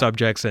with no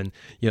subjects, and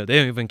they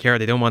don't even care.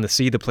 They don't want to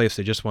see the place.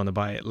 They just want to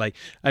buy it." Like,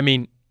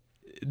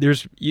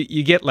 there's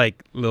you get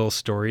like little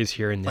stories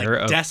here and there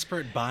like of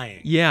desperate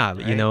buying. Yeah,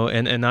 right?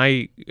 And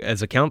I,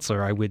 as a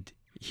counselor, I would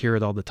hear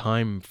it all the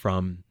time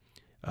from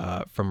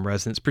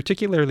residents,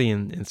 particularly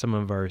in some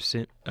of our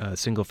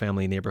single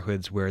family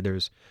neighborhoods where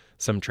there's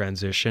some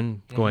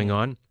transition going mm-hmm.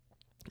 on.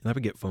 And I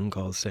would get phone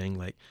calls saying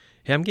like,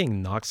 "Hey, I'm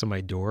getting knocks on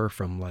my door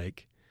from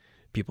like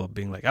people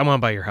being like, I want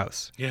to buy your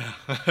house." Yeah.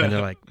 And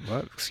they're like,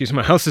 "What? Excuse me,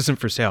 my house isn't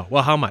for sale."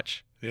 "Well, how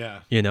much?" Yeah.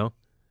 And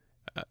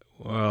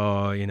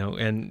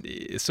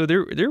so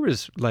there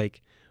was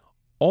like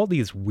all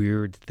these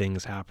weird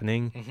things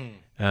happening.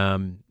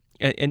 Mm-hmm.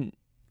 And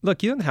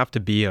look, you don't have to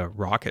be a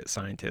rocket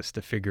scientist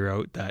to figure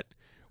out that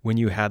when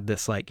you had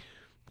this like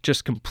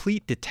just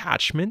complete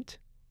detachment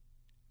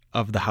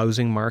of the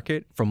housing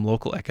market from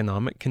local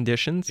economic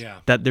conditions,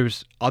 that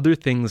there's other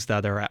things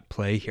that are at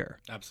play here.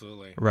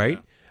 Absolutely. Right?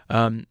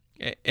 Yeah.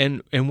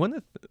 And one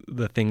of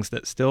the things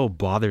that still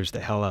bothers the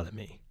hell out of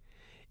me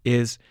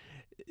is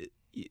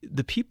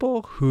the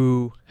people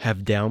who have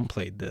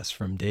downplayed this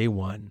from day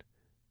one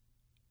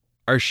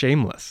are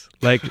shameless.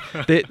 Like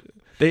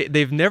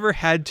they've never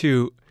had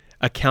to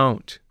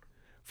account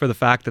for the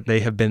fact that they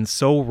have been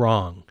so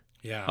wrong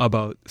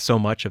about so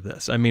much of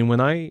this.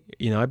 When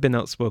I've been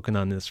outspoken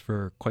on this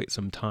for quite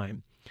some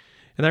time,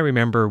 and I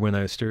remember when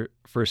I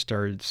first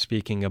started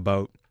speaking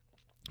about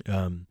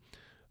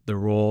the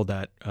role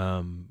that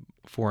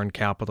foreign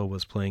capital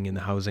was playing in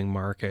the housing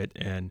market,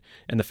 and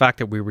the fact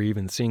that we were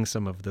even seeing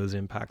some of those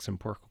impacts in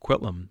Port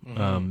Coquitlam,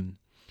 mm-hmm.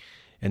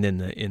 And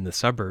in the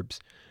suburbs.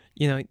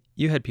 You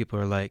had people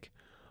who are like,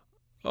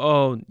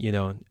 "Oh,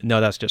 no,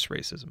 that's just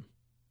racism."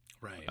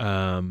 Right.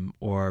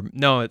 Or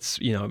no, it's,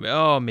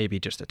 maybe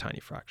just a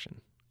tiny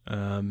fraction.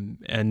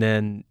 And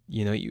then,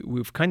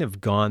 we've kind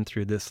of gone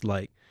through this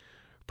like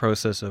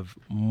process of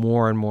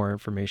more and more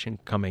information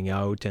coming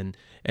out. And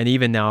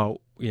even now,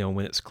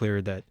 when it's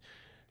clear that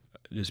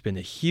there's been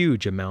a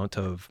huge amount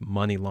of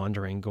money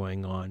laundering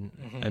going on.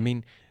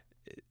 Mm-hmm.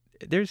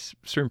 There's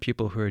certain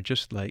people who are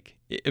just like,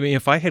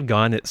 if I had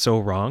gone it so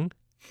wrong,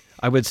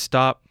 I would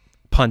stop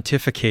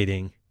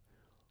pontificating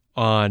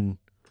on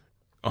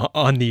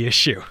the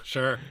issue.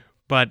 Sure.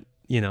 But,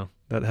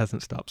 that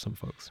hasn't stopped some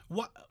folks.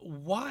 What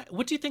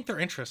do you think their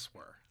interests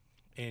were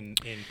in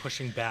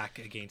pushing back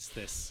against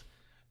this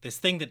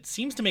thing that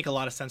seems to make a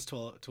lot of sense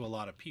to a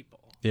lot of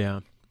people? Yeah.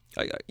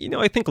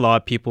 I think a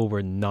lot of people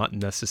were not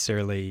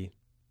necessarily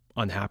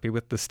unhappy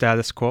with the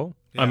status quo.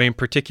 Yeah.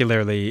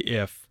 Particularly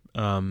if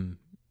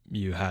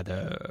you had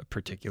a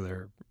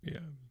particular,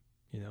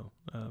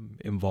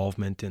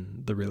 involvement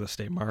in the real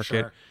estate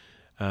market.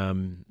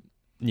 Sure.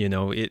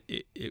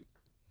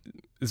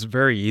 It's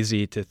very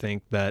easy to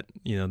think that,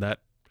 that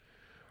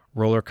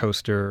roller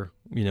coaster,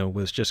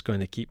 was just going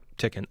to keep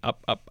ticking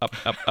up,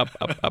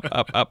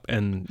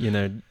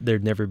 and,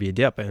 there'd never be a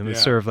dip. And it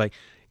was sort of like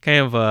kind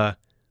of a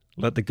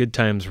let the good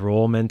times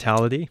roll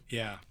mentality.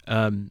 Yeah.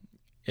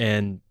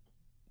 And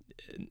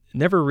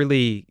never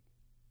really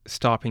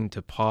stopping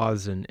to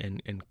pause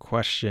and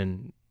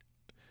question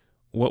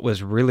what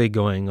was really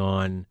going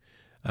on.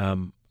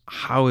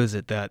 How is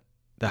it that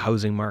the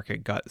housing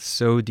market got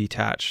so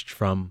detached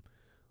from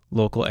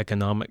local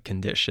economic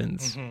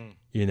conditions, mm-hmm.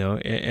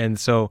 And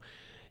so,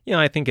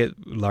 I think it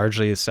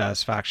largely is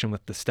satisfaction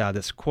with the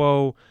status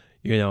quo,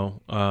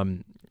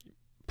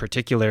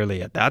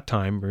 particularly at that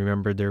time,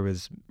 remember there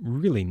was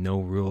really no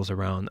rules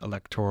around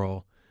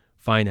electoral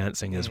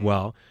financing as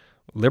well.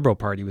 Liberal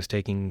Party was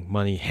taking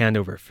money hand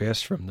over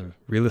fist from the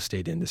real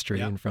estate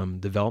industry and from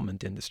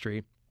development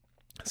industry.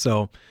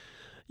 So,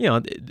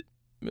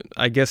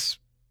 I guess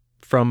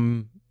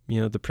from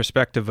the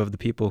perspective of the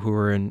people who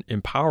were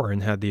in power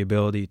and had the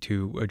ability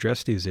to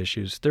address these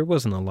issues, there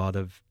wasn't a lot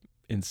of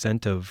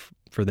incentive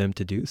for them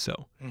to do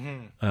so.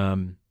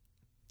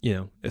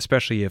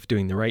 Especially if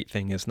doing the right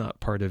thing is not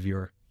part of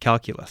your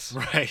calculus.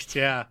 Right,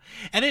 yeah.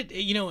 And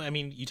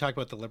you talk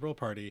about the Liberal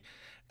Party.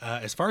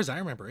 As far as I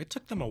remember, it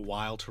took them a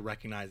while to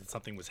recognize that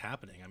something was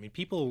happening. I mean,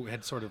 people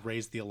had sort of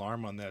raised the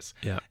alarm on this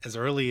as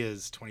early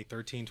as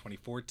 2013,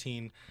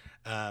 2014.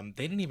 They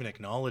didn't even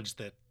acknowledge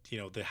that,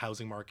 the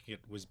housing market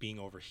was being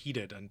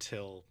overheated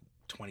until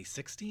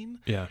 2016.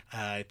 Yeah.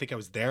 I think I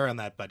was there on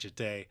that budget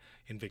day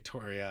in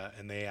Victoria,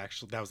 and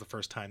that was the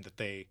first time that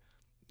they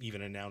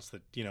even announced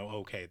that,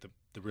 okay,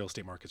 the real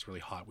estate market's really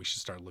hot. We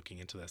should start looking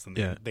into this. And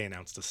they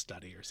announced a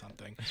study or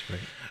something. That's right.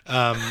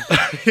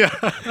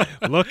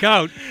 Look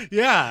out.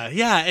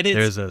 Yeah. And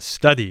there's a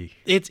study.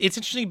 It's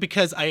interesting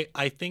because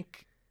I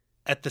think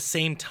at the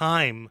same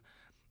time,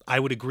 I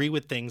would agree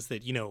with things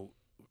that,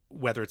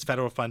 whether it's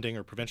federal funding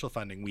or provincial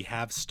funding, we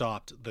have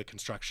stopped the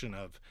construction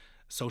of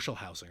social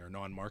housing or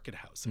non-market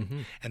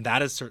housing. And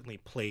that has certainly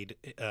played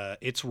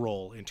its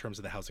role in terms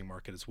of the housing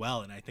market as well.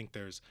 And I think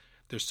there's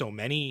so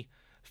many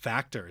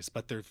factors,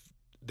 but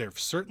there've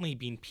certainly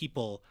been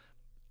people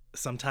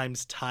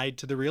sometimes tied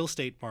to the real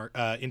estate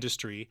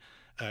industry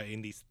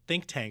in these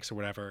think tanks or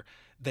whatever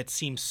that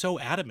seem so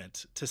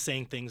adamant to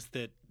saying things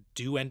that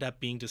do end up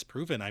being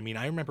disproven. I mean,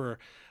 I remember,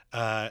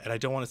 and I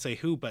don't want to say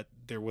who, but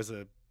there was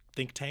a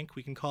think tank,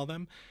 we can call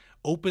them,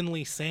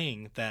 openly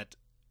saying that,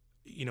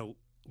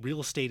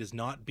 real estate is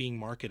not being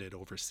marketed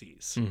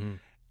overseas.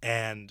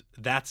 And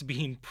that's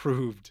being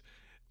proved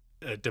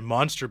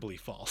demonstrably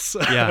false.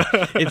 Yeah.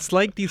 It's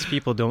like these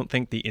people don't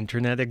think the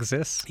internet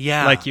exists.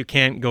 Yeah. Like you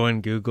can't go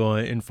and Google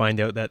and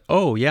find out that,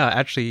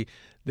 actually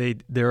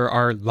there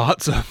are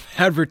lots of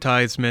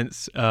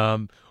advertisements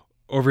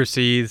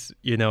overseas,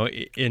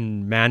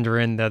 in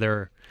Mandarin that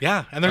are...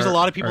 Yeah, and there's a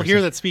lot of people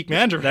here that speak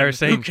Mandarin that are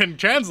saying, who can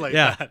translate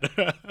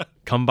that.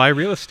 Come buy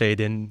real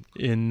estate in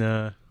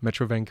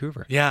Metro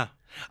Vancouver. Yeah.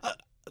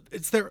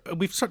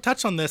 We've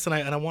touched on this, and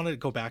I wanted to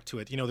go back to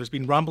it. There's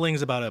been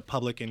rumblings about a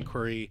public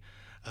inquiry.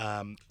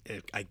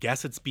 I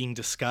guess it's being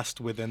discussed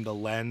within the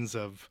lens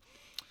of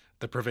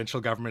the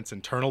provincial government's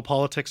internal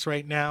politics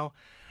right now.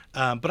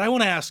 But I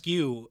want to ask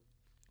you,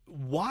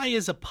 why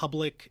is a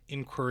public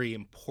inquiry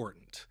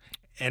important?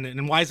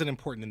 And why is it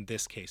important in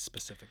this case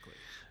specifically?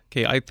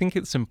 Okay, I think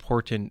it's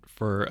important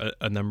for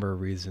a number of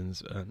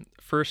reasons.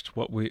 First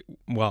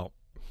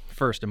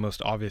and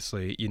most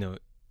obviously,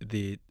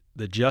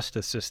 the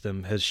justice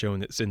system has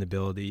shown its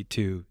inability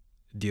to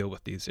deal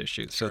with these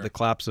issues. Sure. So the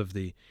collapse of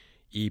the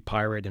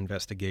e-pirate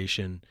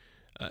investigation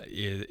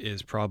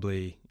is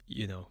probably,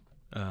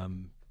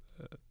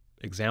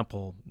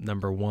 example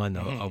number one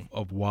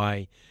of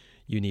why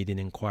you need an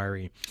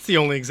inquiry. It's the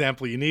only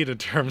example you need in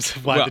terms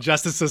of why the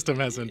justice system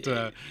hasn't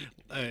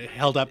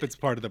held up its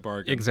part of the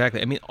bargain.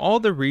 Exactly. I mean, all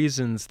the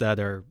reasons that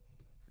are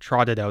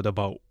trotted out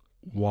about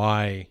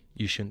why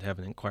you shouldn't have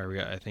an inquiry,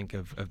 I think,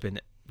 have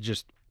been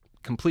just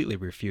completely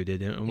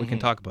refuted, and we can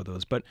talk about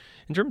those. But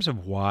in terms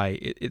of why,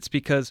 it's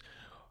because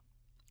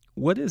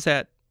what is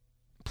at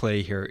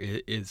play here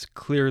is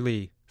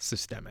clearly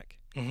systemic.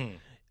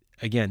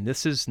 Again,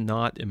 this is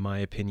not, in my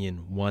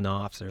opinion,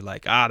 one-offs. They're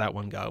like, that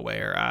one got away,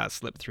 or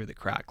slipped through the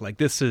crack. Like,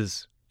 this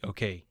is,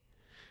 okay,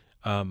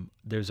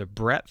 there's a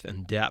breadth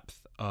and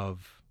depth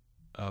of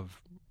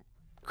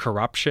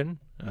corruption,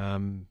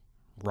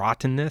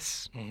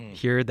 rottenness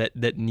here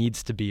that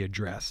needs to be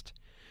addressed.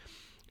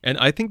 And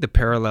I think the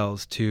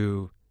parallels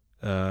to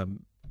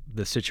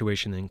the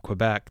situation in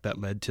Quebec that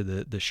led to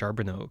the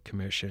Charbonneau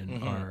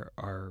Commission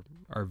are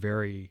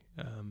very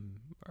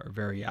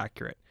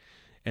accurate.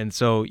 And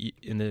so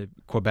in the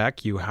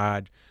Quebec, you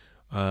had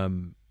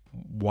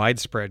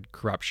widespread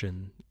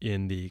corruption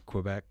in the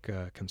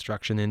Quebec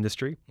construction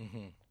industry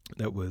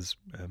that was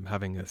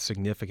having a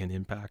significant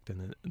impact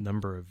and a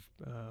number of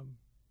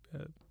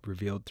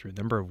revealed through a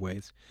number of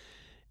ways.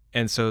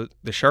 And so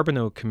the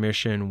Charbonneau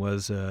Commission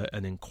was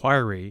an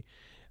inquiry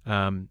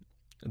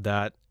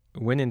that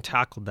went and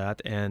tackled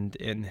that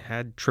and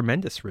had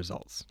tremendous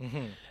results.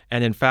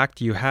 And in fact,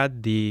 you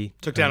had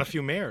took down a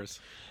few mayors.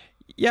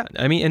 Yeah,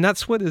 I mean, and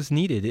that's what is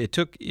needed.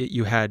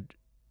 You had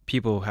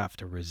people have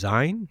to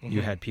resign.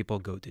 You had people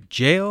go to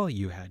jail.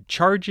 You had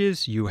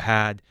charges. You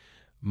had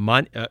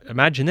money.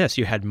 Imagine this: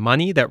 you had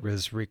money that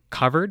was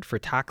recovered for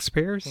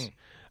taxpayers.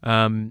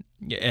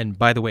 And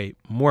by the way,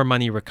 more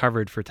money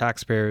recovered for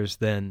taxpayers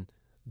than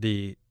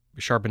the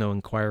Charbonneau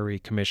Inquiry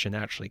Commission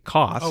actually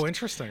cost. Oh,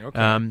 interesting.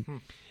 Okay.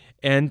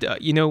 And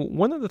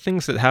one of the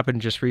things that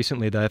happened just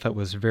recently that I thought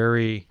was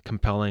very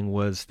compelling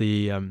was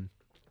the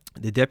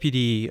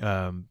deputy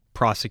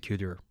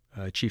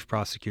chief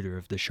prosecutor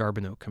of the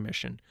Charbonneau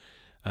Commission,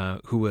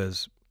 who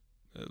was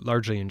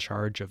largely in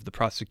charge of the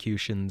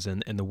prosecutions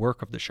and the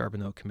work of the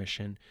Charbonneau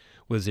Commission,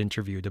 was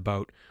interviewed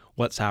about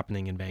what's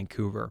happening in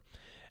Vancouver.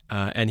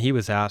 And he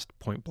was asked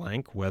point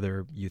blank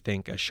whether you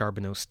think a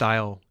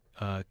Charbonneau-style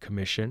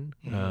commission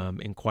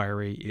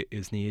inquiry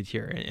is needed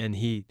here. And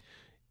he,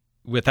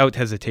 without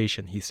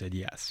hesitation, he said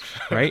yes,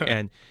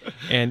 right?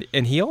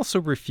 and he also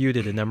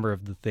refuted a number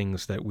of the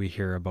things that we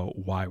hear about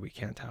why we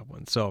can't have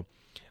one. So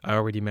I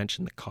already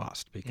mentioned the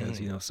cost because,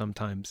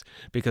 sometimes,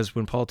 because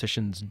when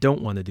politicians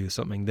don't want to do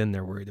something, then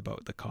they're worried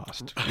about the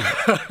cost,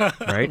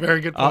 right?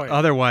 Very good point.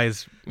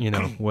 Otherwise,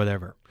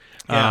 whatever.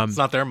 Yeah, it's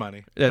not their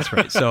money. That's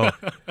right.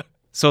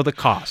 So the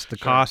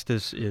cost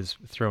is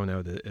thrown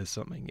out as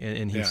something.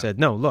 And he said,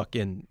 no, look,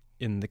 in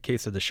the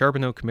case of the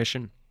Charbonneau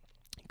Commission,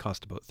 it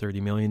cost about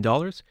 $30 million.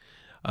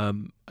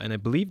 And I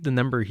believe the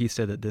number he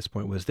said at this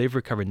point was they've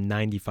recovered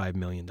 $95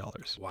 million.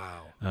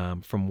 Wow.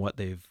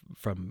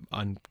 From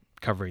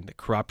uncovering the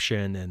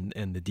corruption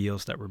and the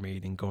deals that were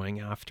made and going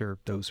after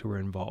those who were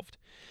involved.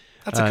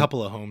 That's a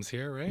couple of homes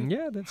here, right?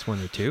 Yeah, that's one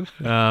or two.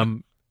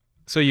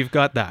 So you've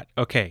got that.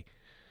 Okay.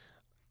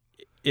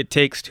 It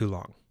takes too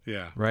long.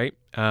 Yeah. Right?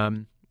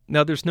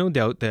 Now, there's no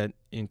doubt that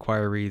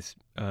inquiries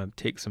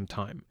take some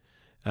time.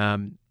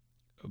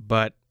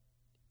 But,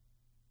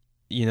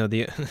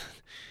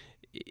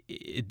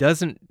 it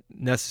doesn't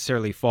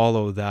necessarily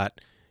follow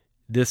that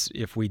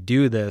if we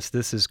do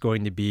this is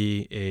going to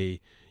be a,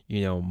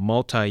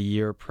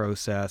 multi-year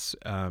process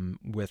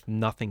with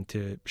nothing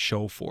to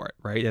show for it,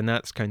 right? And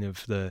that's kind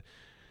of the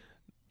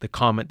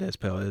comment that's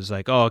put out is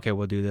like, oh, okay,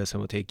 we'll do this and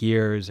we'll take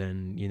years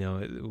and,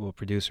 we'll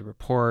produce a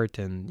report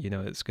and,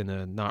 it's going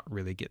to not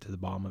really get to the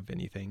bottom of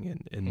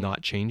anything and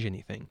not change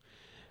anything.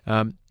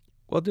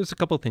 Well, there's a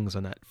couple of things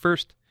on that.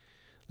 First,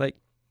 like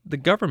the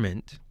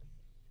government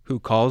who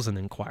calls an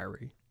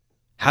inquiry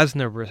has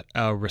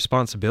a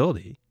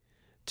responsibility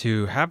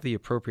to have the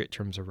appropriate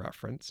terms of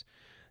reference,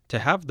 to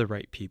have the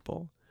right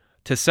people,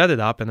 to set it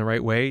up in the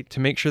right way to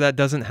make sure that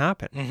doesn't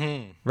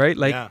happen, right?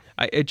 Like,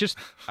 it just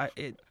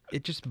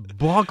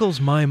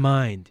boggles my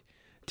mind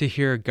to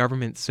hear a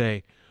government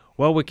say,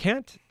 well, we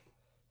can't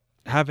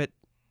have it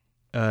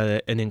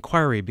an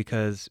inquiry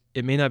because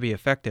it may not be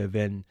effective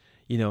and,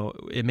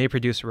 it may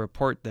produce a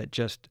report that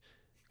just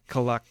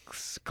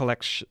collects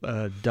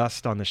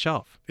dust on the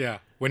shelf. Yeah,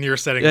 when you're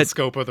setting the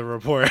scope of the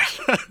report.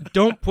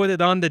 Don't put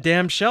it on the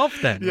damn shelf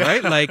then,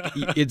 right? Like,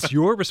 it's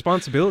your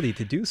responsibility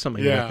to do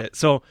something with it.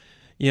 So,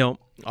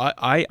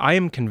 I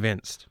am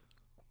convinced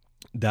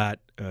that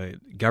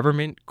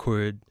government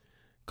could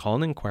call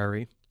an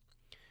inquiry,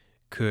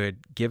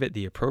 could give it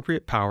the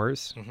appropriate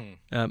powers.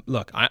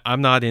 Look,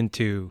 I'm not a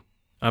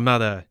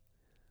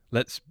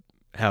let's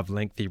have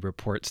lengthy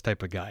reports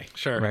type of guy.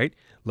 Sure. Right?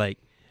 Like,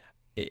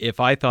 if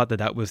I thought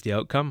that was the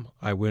outcome,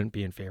 I wouldn't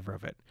be in favor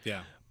of it.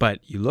 Yeah. But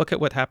you look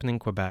at what happened in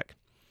Quebec,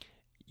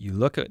 you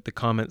look at the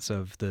comments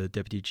of the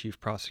deputy chief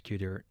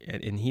prosecutor,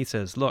 and he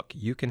says, look,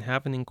 you can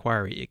have an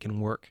inquiry. It can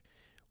work.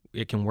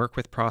 It can work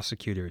with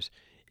prosecutors.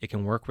 It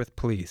can work with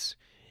police.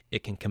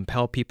 It can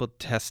compel people to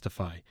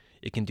testify.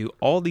 It can do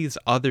all these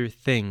other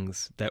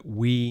things that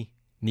we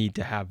need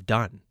to have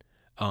done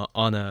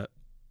on a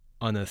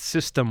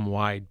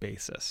system-wide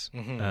basis.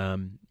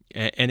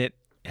 And it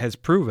has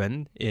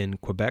proven, in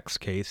Quebec's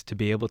case, to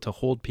be able to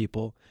hold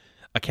people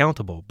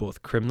accountable,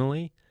 both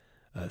criminally,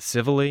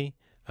 civilly,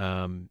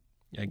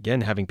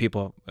 again, having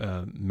people,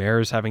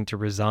 mayors having to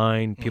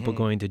resign, people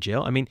going to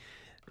jail. I mean,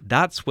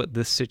 that's what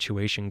this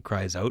situation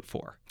cries out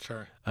for.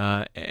 Sure.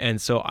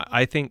 And so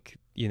I think,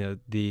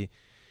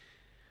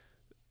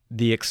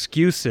 the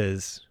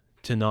excuses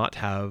to not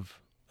have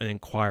an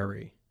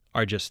inquiry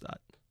are just that.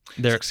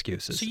 They're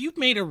excuses. So you've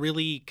made a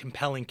really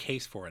compelling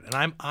case for it,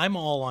 and I'm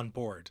all on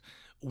board.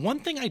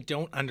 One thing I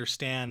don't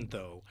understand,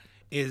 though,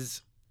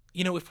 is,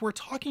 if we're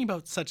talking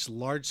about such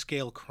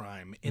large-scale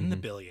crime in the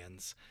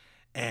billions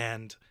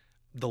and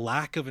the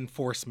lack of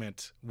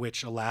enforcement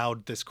which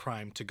allowed this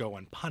crime to go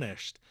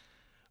unpunished,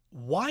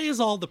 why is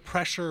all the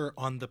pressure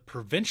on the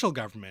provincial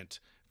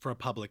government for a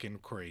public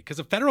inquiry? Because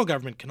the federal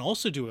government can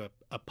also do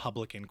a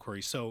public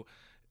inquiry. So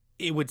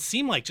it would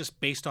seem like,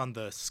 just based on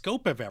the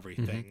scope of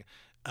everything,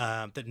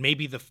 that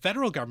maybe the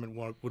federal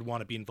government would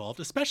want to be involved,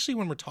 especially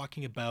when we're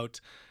talking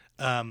about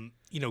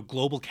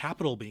global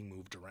capital being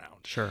moved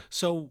around. Sure.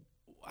 So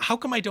how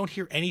come I don't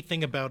hear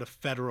anything about a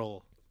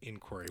federal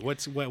inquiry?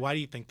 Why do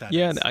you think that is?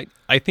 Yeah,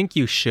 I think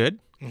you should.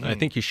 I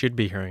think you should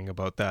be hearing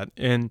about that.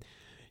 And,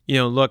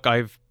 look,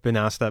 I've been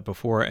asked that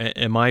before.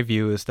 And my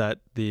view is that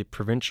the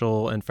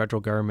provincial and federal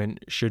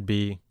government should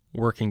be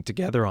working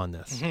together on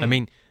this. I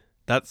mean,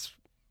 that's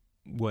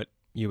what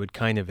you would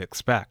kind of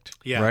expect,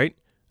 right?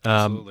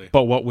 Absolutely.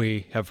 But what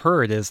we have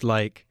heard is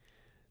like,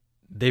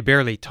 they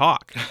barely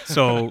talk.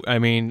 So, I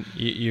mean,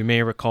 you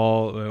may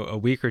recall a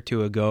week or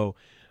two ago,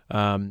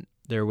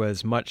 there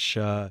was much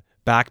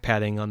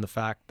backpatting on the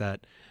fact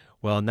that,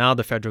 well, now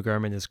the federal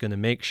government is going to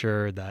make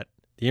sure that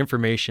the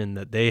information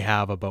that they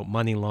have about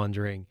money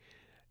laundering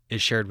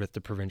is shared with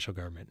the provincial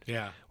government.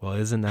 Yeah. Well,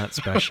 isn't that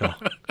special?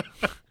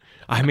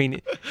 I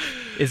mean,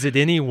 is it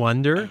any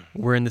wonder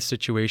we're in the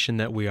situation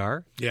that we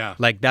are? Yeah.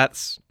 Like,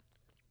 that's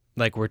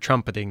like we're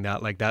trumpeting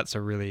that, like that's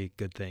a really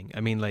good thing.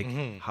 I mean, like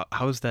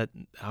how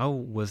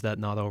was that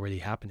not already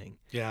happening?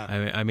 Yeah.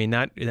 I mean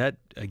that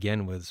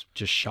again was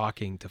just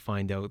shocking to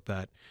find out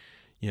that,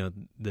 you know,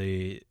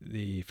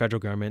 the federal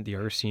government, the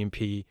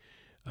RCMP,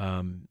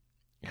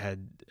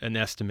 had an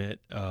estimate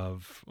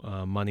of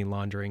money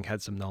laundering,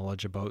 had some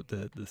knowledge about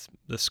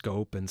the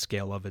scope and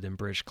scale of it in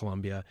British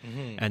Columbia,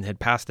 and had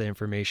passed the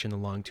information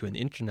along to an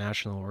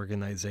international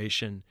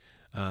organization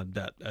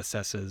that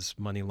assesses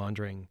money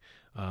laundering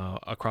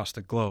across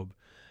the globe,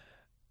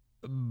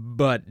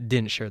 but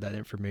didn't share that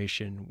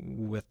information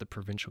with the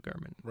provincial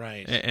government.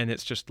 Right. And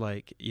it's just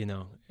like, you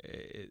know,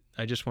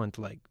 I just want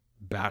to like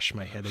bash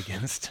my head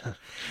against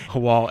a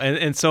wall.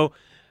 And so,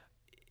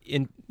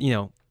 in, you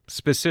know,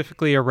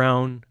 specifically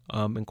around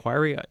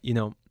inquiry, you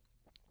know,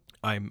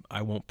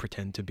 I won't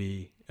pretend to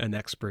be an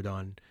expert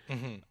on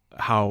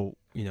how,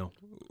 you know,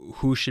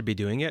 who should be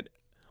doing it.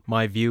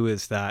 My view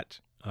is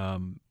that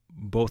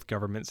both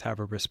governments have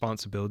a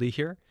responsibility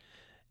here,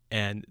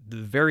 and the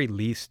very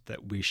least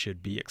that we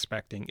should be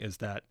expecting is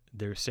that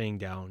they're sitting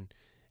down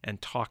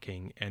and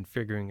talking and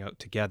figuring out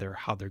together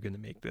how they're going to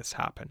make this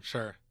happen.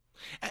 Sure.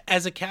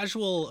 As a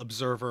casual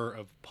observer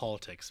of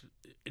politics,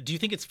 do you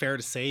think it's fair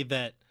to say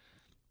that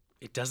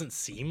it doesn't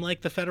seem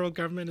like the federal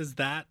government is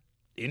that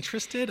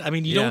interested? I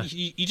mean,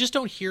 you just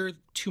don't hear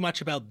too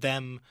much about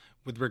them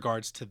with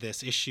regards to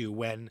this issue,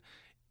 when,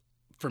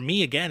 for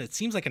me, again, it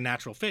seems like a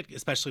natural fit,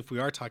 especially if we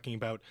are talking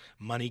about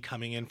money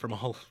coming in from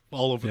all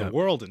over the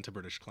world into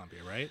British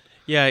Columbia, right?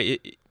 Yeah,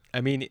 I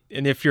mean,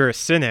 and if you're a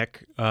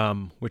cynic,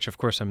 which of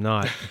course I'm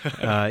not,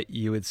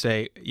 you would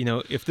say, you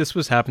know, if this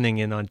was happening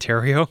in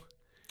Ontario,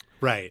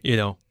 right, you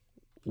know,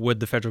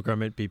 would the federal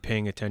government be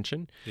paying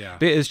attention? Yeah.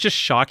 But it's just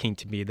shocking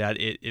to me that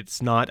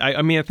it's not.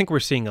 I mean, I think we're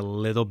seeing a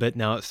little bit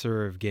now. It's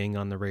sort of getting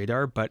on the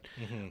radar, but,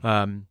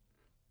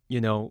 you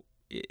know,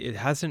 it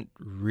hasn't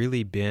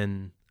really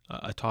been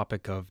a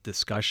topic of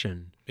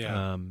discussion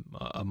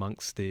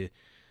amongst the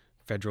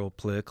federal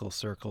political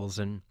circles.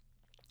 And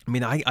I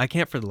mean, I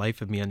can't for the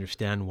life of me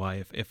understand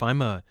why, if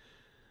I'm a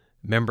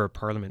member of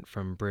parliament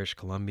from British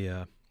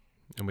Columbia,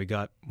 and we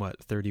got,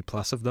 30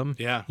 plus of them?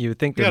 Yeah. You would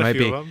think there might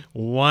be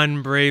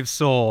one brave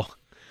soul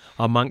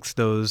amongst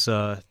those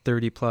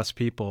 30 plus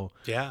people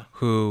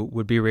who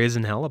would be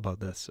raising hell about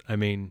this. I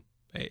mean,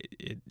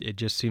 it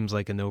just seems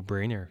like a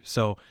no-brainer.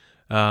 So,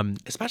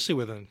 especially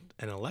with an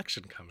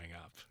election coming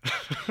up.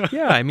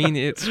 Yeah, I mean,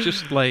 it's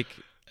just like,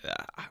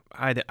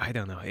 I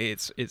don't know.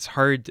 It's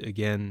hard,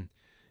 again,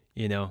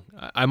 you know.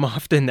 I'm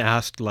often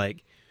asked,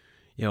 like,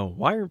 you know,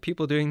 why aren't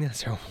people doing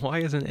this, or why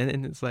isn't,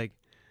 and it's like,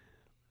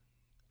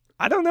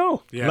 I don't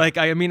know. Yeah. Like,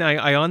 I mean,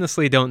 I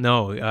honestly don't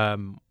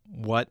know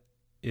what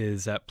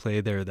is at play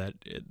there that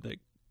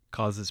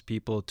causes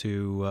people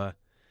to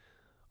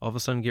all of a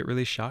sudden get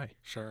really shy.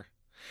 Sure.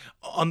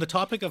 On the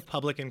topic of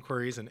public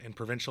inquiries and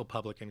provincial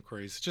public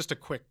inquiries, just a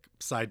quick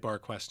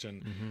sidebar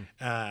question.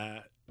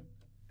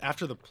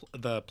 After the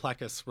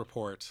Plecas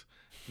report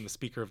from the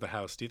Speaker of the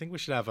House, do you think we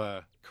should have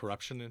a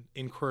corruption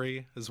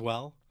inquiry as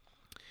well?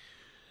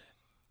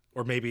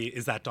 Or maybe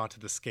is that not to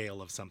the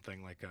scale of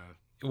something like a...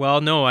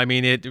 Well, no, I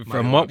mean,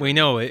 from what we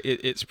know,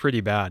 it's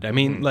pretty bad. I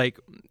mean, like,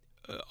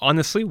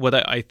 honestly, what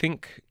I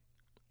think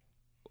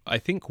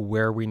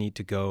where we need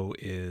to go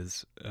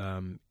is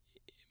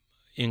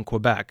in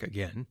Quebec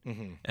again.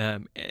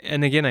 And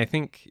again, I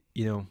think,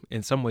 you know,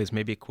 in some ways,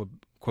 maybe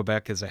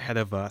Quebec is ahead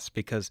of us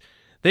because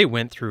they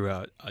went through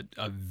a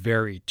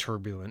very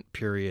turbulent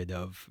period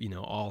of, you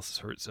know, all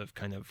sorts of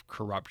kind of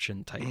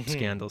corruption type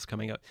scandals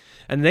coming out.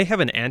 And they have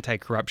an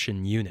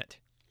anti-corruption unit.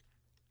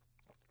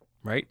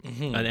 Right?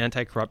 An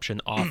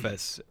anti-corruption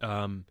office.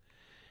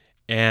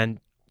 And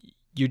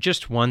you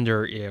just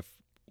wonder if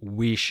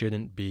we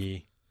shouldn't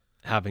be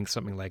having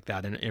something like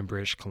that in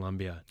British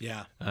Columbia.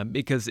 Yeah.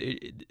 Because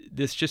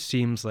this just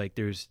seems like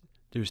there's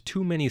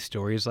too many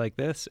stories like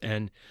this.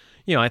 And,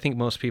 you know, I think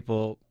most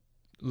people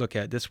look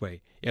at it this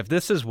way. If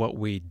this is what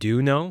we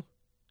do know,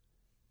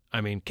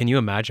 I mean, can you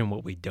imagine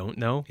what we don't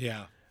know?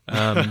 Yeah.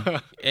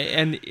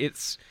 And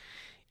it's...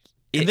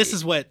 And this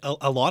is what,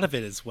 a lot of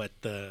it is what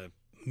the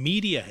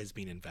media has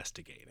been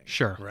investigating.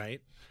 Sure.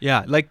 Right?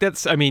 Yeah, like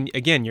that's, I mean,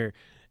 again,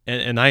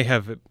 and I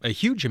have a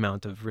huge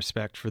amount of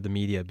respect for the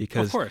media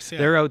because of course,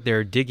 they're out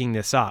there digging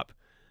this up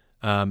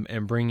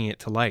and bringing it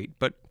to light.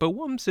 But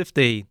what if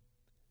they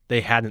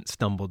hadn't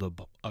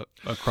stumbled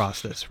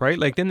across this, right?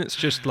 Like, then it's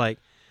just like,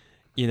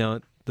 you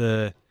know,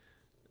 the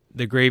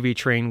gravy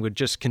train would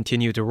just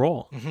continue to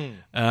roll.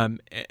 And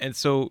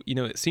so, you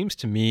know, it seems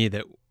to me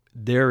that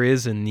there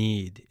is a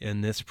need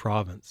in this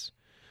province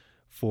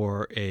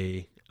for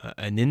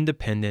an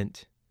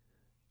independent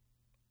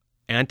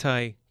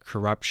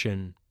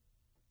anti-corruption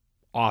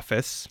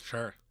office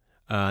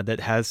that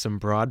has some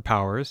broad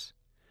powers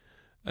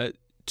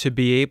to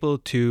be able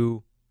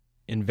to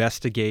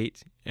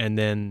investigate and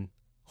then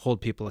hold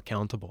people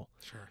accountable.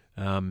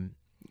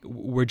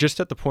 We're just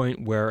at the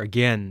point where,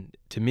 again,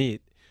 to me,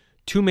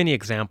 too many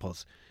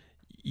examples.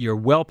 You're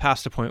well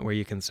past the point where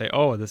you can say,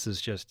 oh, this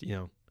is just, you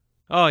know,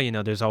 oh, you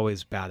know, there's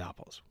always bad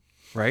apples,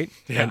 right?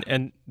 Yeah.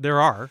 And there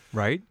are,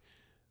 right?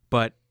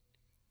 but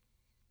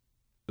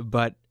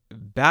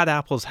bad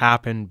apples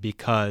happen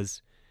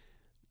because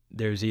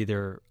there's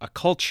either a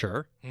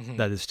culture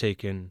that has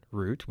taken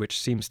root, which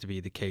seems to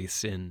be the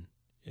case in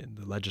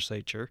the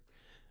legislature,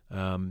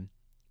 and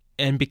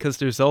because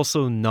there's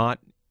also not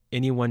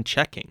anyone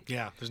checking.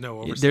 Yeah, there's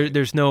no oversight.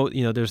 There's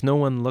no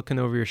one looking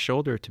over your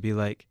shoulder to be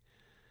like,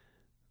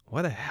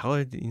 why the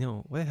hell do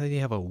you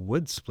have a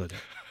wood splitter,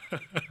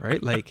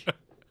 right? Like,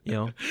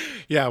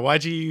 Yeah,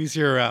 why'd you use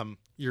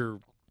your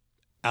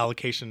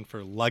allocation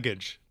for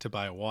luggage to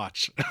buy a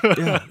watch?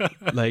 Yeah,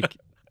 like,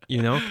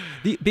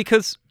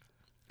 because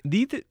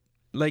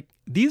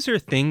these are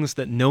things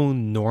that no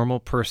normal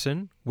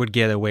person would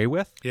get away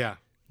with. Yeah.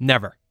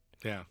 Never.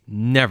 Yeah.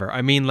 Never.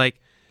 I mean,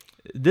 like,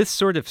 this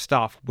sort of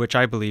stuff, which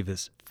I believe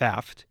is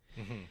theft,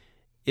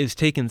 is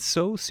taken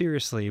so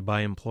seriously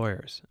by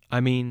employers. I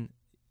mean,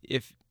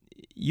 if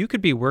you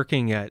could be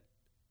working at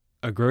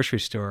a grocery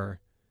store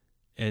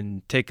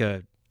and take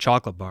a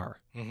chocolate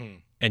bar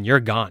and you're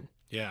gone.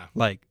 Yeah.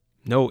 Like,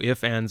 no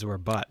ifs, ands, or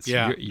buts.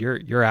 Yeah.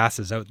 Your ass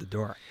is out the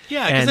door.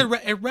 Yeah,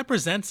 because it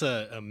represents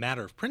a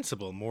matter of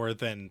principle more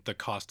than the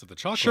cost of the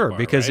chocolate bar. Sure,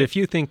 because right? if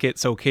you think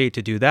it's okay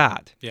to do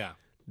that, yeah,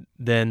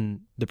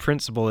 then the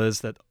principle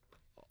is that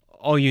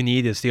all you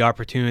need is the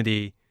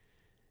opportunity,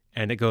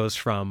 and it goes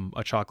from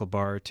a chocolate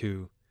bar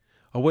to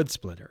a wood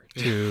splitter,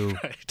 to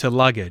right. to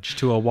luggage,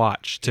 to a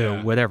watch, to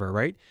Yeah. whatever,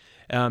 right?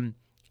 And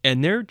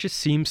there just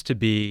seems to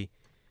be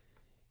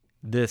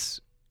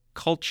this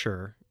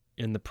culture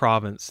in the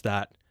province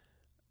that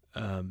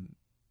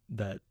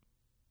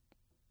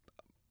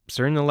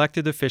certain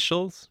elected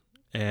officials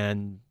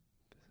and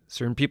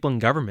certain people in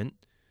government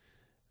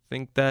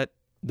think that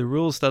the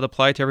rules that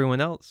apply to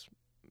everyone else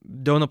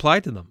don't apply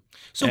to them.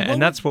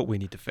 And that's what we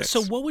need to fix.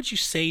 So what would you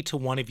say to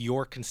one of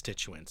your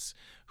constituents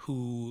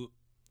who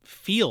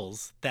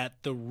feels that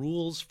the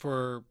rules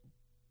for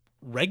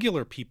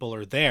regular people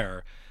are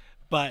there,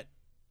 but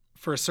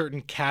for a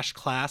certain cash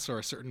class or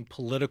a certain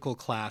political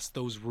class,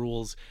 those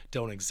rules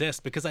don't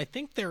exist? Because I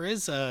think there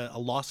is a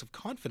loss of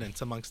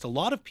confidence amongst a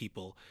lot of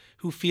people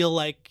who feel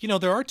like,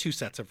 there are two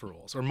sets of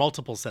rules or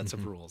multiple sets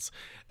of rules.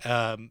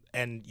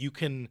 And you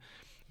can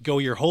go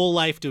your whole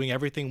life doing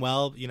everything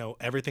well,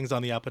 everything's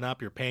on the up and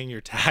up, you're paying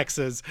your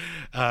taxes,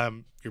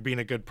 you're being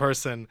a good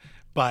person,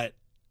 but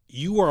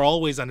you are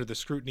always under the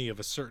scrutiny of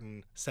a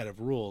certain set of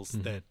rules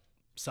that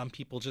some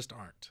people just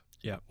aren't.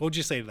 Yeah. What would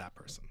you say to that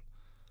person?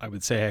 I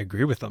would say I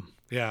agree with them.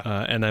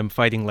 Yeah. And I'm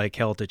fighting like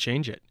hell to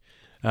change it.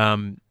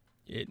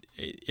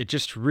 It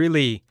just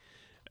really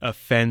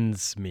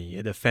offends me.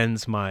 It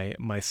offends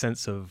my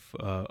sense of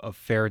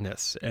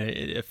fairness.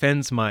 It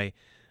offends my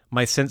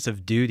sense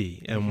of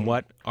duty and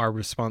what our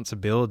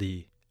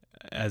responsibility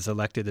as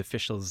elected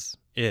officials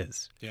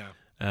is. Yeah.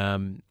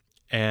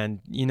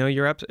 And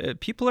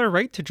people are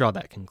right to draw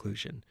that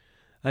conclusion.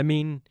 I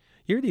mean,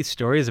 you hear these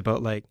stories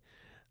about like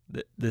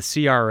the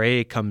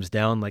CRA comes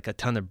down like a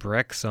ton of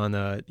bricks on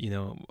a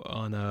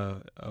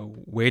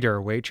waiter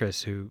or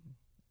waitress who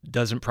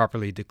doesn't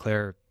properly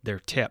declare their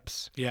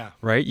tips. Yeah.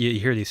 Right? You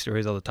hear these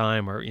stories all the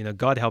time, or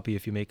God help you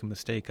if you make a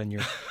mistake on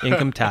your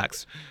income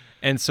tax.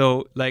 And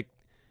so, like,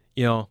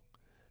 no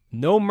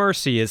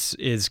mercy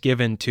is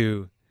given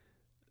to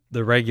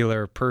the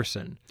regular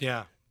person.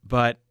 Yeah.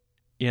 But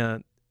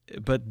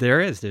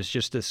there's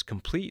just this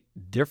complete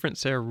different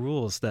set of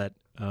rules that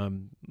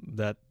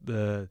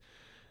the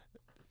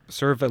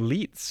sort of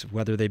elites,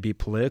 whether they be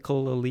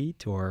political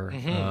elite or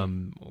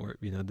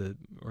the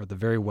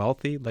very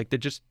wealthy, like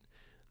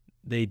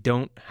they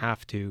don't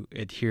have to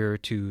adhere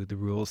to the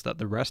rules that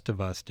the rest of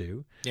us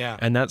do. Yeah.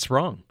 And that's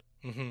wrong.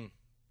 Mm-hmm.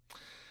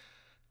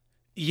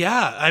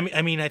 Yeah,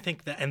 I mean, I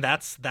think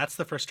that's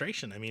the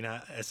frustration. I mean,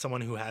 as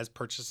someone who has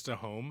purchased a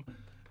home,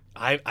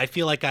 I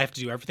feel like I have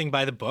to do everything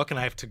by the book, and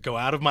I have to go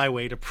out of my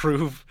way to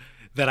prove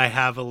that I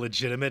have a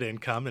legitimate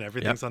income and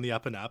everything's on the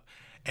up and up.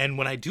 And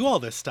when I do all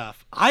this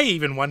stuff, I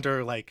even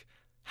wonder, like,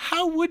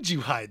 how would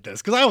you hide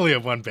this? Because I only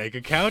have one bank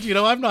account.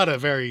 I'm not a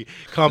very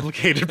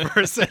complicated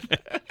person,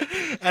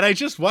 and I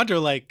just wonder,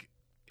 like,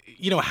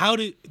 how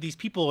do these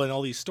people and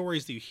all these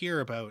stories that you hear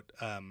about,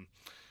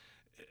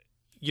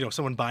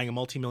 someone buying a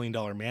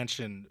multi-million-dollar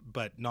mansion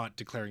but not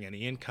declaring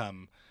any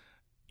income.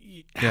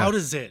 How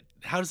does it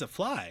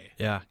fly?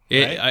 Yeah,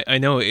 right? I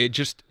know. I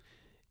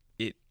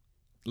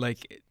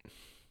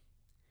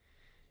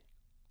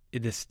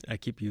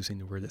keep using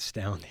the word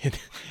astound. It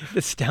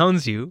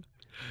astounds you.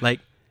 Like,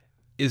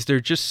 is there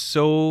just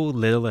so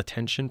little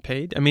attention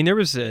paid? I mean, there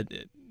was an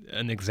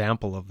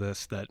example of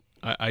this that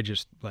I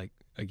just, like,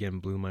 again,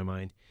 blew my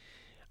mind.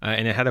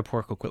 And it had a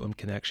Port Coquitlam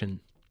connection.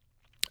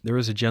 There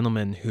was a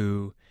gentleman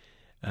who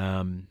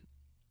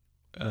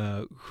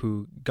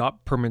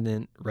got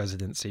permanent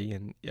residency,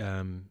 and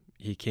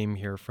he came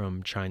here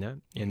from China,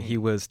 and he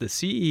was the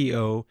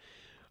CEO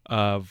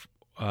of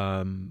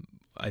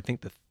I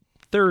think the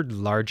third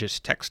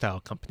largest textile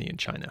company in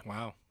China.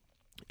 Wow.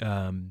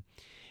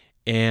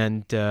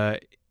 And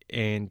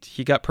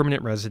he got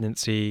permanent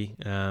residency,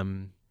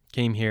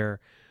 came here,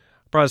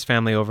 brought his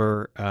family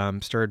over,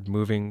 started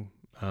moving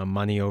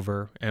money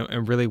over,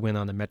 and really went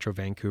on a Metro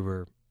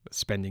Vancouver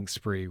spending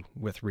spree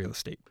with real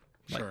estate,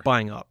 like Sure.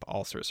 buying up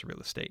all sorts of real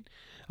estate,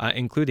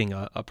 including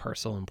a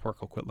parcel in Port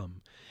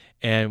Coquitlam.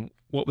 And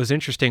what was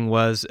interesting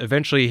was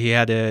eventually he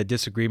had a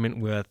disagreement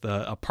with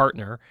a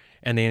partner,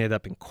 and they ended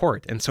up in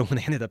court. And so when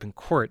they ended up in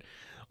court,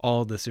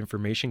 all this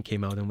information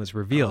came out and was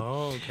revealed.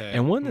 Oh, okay.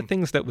 And one of the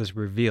things that was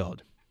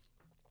revealed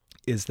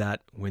is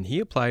that when he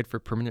applied for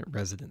permanent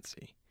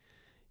residency,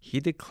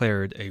 he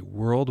declared a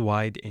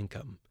worldwide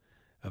income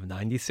of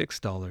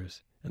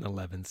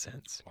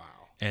 $96.11. Wow.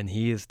 And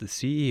he is the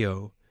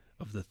CEO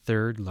of the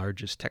third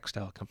largest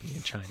textile company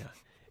in China.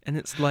 And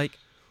it's like,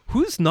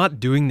 who's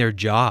not doing their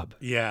job?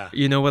 Yeah.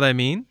 You know what I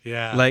mean?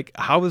 Yeah. Like,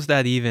 how is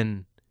that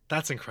even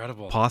That's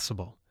incredible.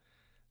 possible?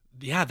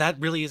 Yeah, that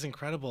really is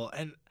incredible.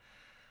 And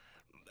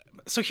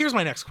so here's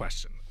my next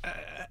question,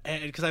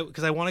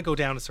 because I want to go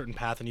down a certain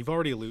path, and you've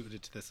already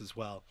alluded to this as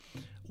well.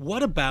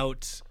 What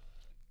about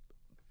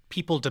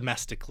people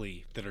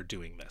domestically that are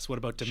doing this? What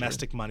about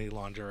domestic money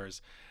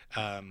launderers,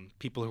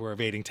 people who are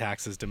evading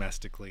taxes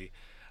domestically?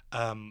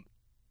 I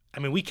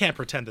mean, we can't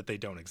pretend that they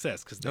don't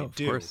exist, because they No, of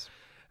do. course.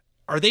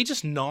 Are they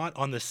just not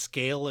on the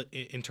scale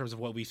in terms of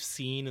what we've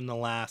seen in the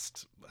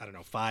last,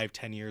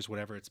 5-10 years,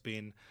 whatever it's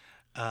been?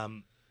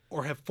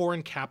 Or have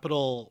foreign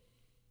capital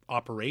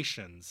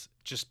operations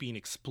just been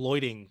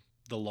exploiting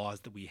the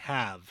laws that we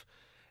have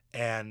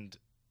and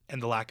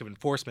the lack of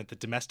enforcement that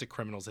domestic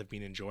criminals have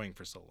been enjoying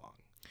for so long?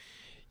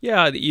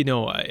 Yeah,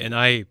 and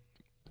I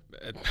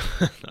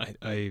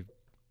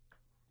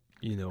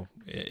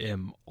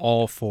am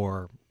all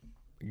for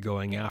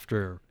going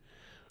after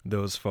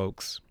those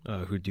folks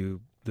who do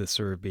this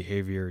sort of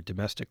behavior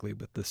domestically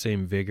with the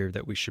same vigor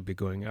that we should be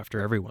going after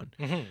everyone,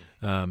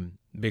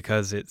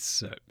 because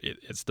it's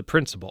the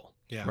principle,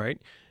 Yeah. right?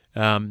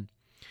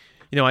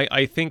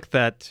 I think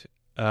that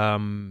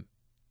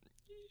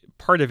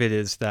part of it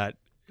is that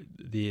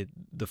the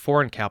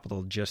foreign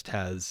capital just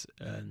has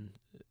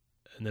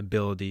an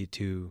ability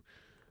to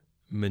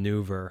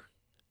maneuver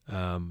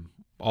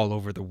all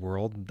over the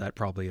world that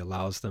probably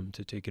allows them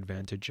to take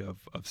advantage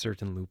of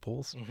certain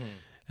loopholes.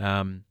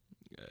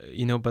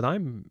 But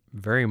I'm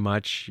very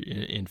much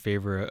in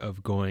favor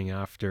of going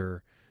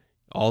after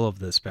all of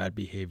this bad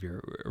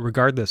behavior,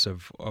 regardless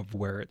of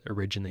where it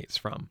originates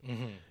from.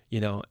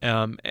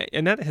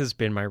 And that has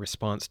been my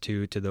response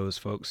to those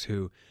folks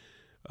who,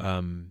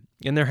 and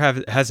there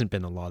hasn't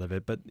been a lot of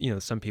it, but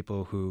some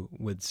people who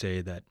would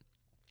say that,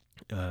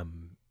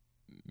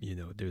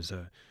 there's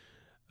a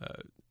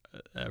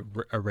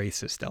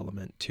racist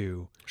element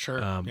to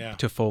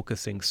to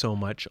focusing so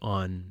much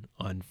on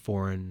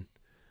foreign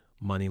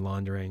money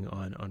laundering,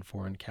 on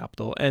foreign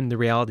capital. And the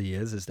reality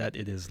is that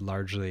it is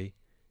largely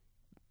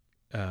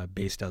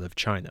based out of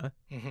China.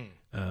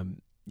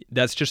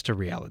 That's just a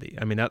reality.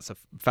 I mean,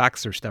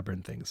 facts are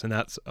stubborn things, and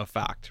that's a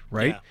fact,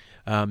 right?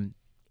 Yeah.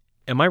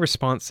 And my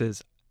response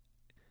is,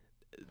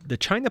 the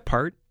China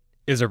part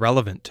is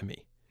irrelevant to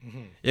me.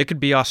 It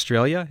could be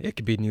Australia, it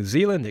could be New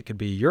Zealand, it could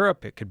be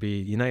Europe, it could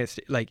be the United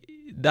States. Like,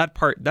 that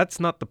part, that's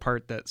not the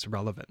part that's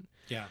relevant.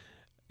 Yeah.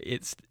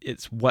 It's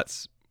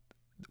what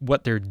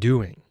they're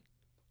doing.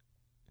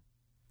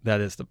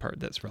 That is the part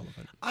that's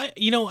relevant.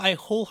 I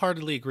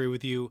wholeheartedly agree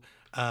with you.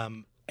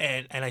 And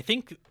I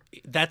think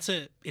it's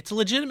a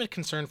legitimate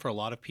concern for a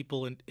lot of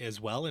people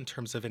as well, in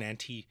terms of an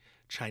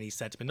anti-Chinese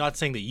sentiment. Not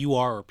saying that you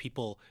are, or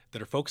people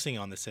that are focusing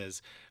on this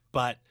is,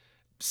 but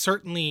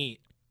certainly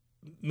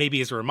maybe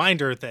as a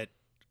reminder that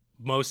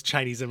most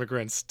Chinese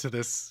immigrants to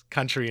this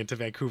country and to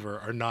Vancouver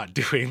are not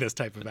doing this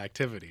type of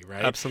activity,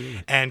 right?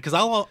 Absolutely. And because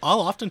I'll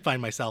often find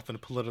myself in a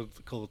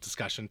political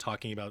discussion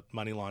talking about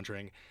money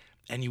laundering,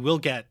 and you will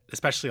get,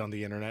 especially on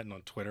the internet and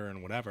on Twitter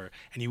and whatever,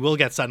 and you will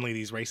get suddenly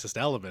these racist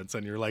elements,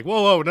 and you're like,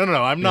 whoa,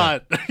 no, I'm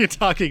not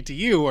talking to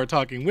you or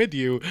talking with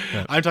you.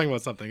 Yeah. I'm talking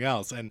about something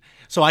else. And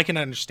so I can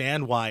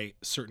understand why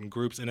certain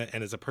groups, and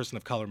as a person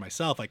of color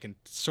myself, I can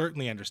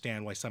certainly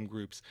understand why some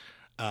groups,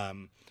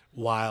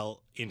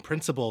 while in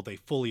principle they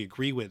fully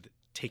agree with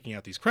taking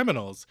out these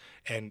criminals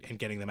and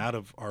getting them out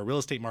of our real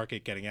estate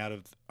market, getting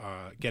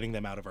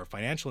them out of our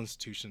financial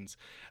institutions,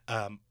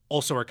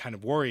 also are kind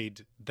of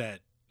worried that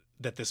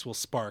this will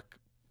spark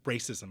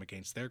racism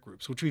against their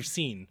groups, which we've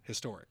seen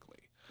historically.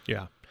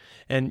 Yeah.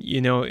 And,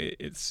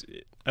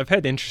 I've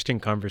had interesting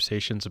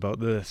conversations about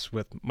this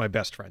with my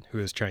best friend who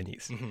is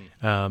Chinese.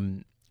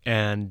 And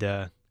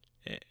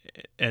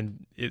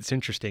it's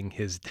interesting.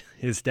 His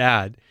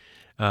dad,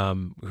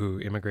 who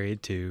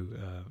immigrated to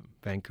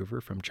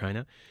Vancouver from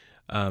China,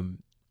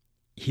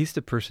 he's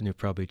the person who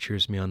probably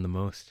cheers me on the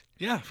most.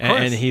 Yeah, of course.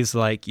 And he's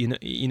like,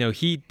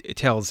 he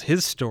tells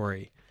his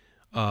story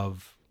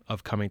of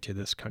coming to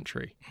this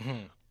country,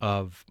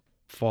 of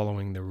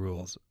following the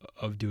rules,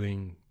 of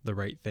doing the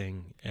right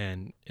thing,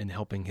 and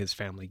helping his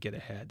family get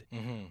ahead.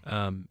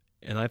 And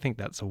I think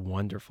that's a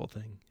wonderful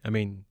thing. I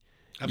mean,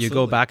 Absolutely. You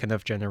go back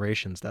enough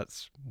generations,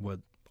 that's what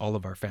all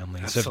of our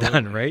families Absolutely. Have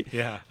done, right?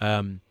 Yeah.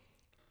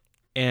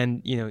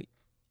 And it's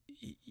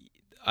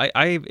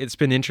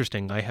been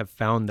interesting. I have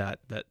found that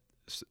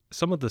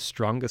some of the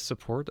strongest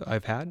support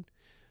I've had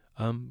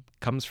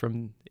comes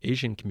from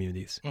Asian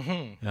communities.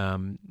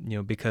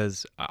 Mm-hmm.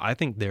 Because I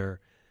think they're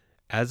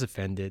as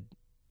offended,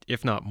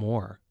 if not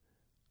more,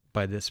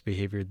 by this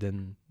behavior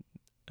than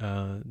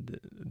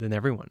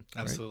everyone.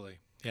 Absolutely. Right?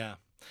 Yeah.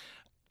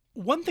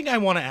 One thing I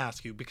want to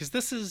ask you, because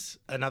this is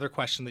another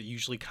question that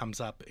usually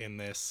comes up in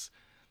this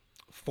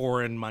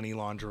foreign money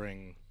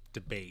laundering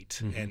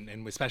debate, and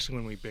especially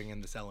when we bring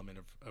in this element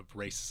of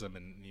racism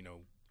and,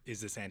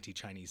 is this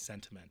anti-Chinese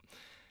sentiment?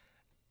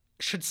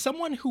 Should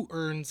someone who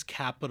earns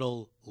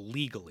capital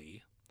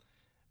legally,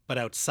 but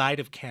outside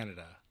of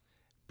Canada,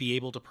 be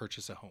able to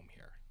purchase a home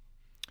here?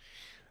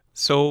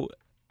 So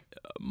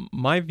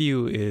my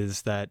view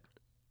is that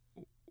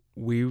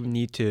we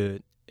need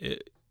to,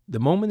 the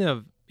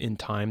moment in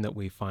time that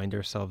we find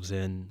ourselves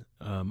in,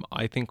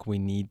 I think we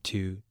need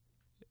to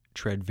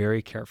tread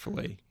very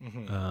carefully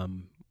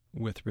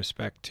with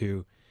respect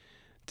to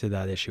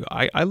that issue.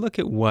 I look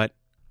at what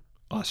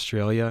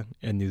Australia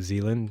and New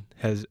Zealand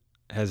has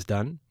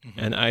done,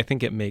 and I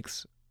think it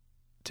makes,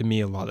 to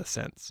me, a lot of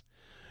sense.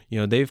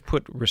 They've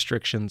put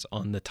restrictions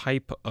on the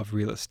type of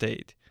real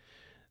estate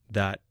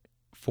that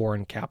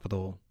foreign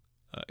capital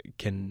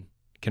can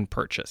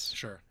purchase.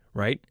 Sure.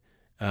 Right?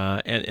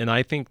 And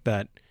I think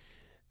that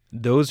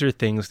those are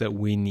things that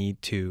we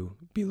need to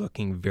be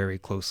looking very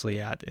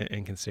closely at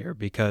and consider,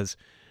 because,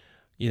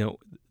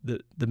 the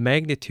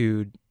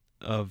magnitude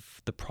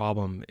of the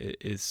problem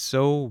is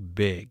so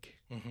big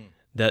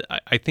that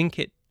I think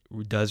it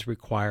does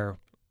require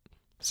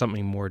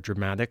something more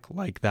dramatic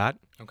like that.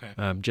 Okay.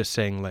 Just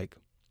saying, like,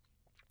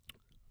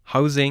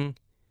 housing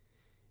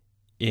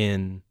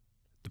in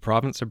the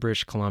province of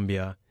British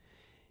Columbia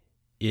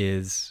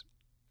is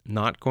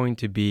not going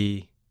to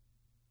be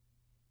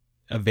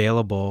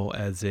available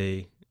as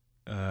a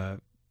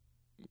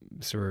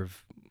sort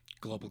of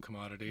global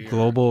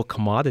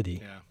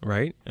commodity. Yeah.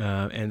 Right?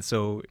 And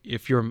so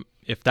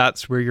if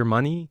that's where your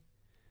money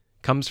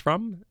comes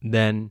from,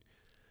 then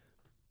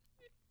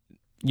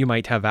you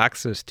might have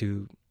access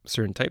to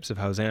certain types of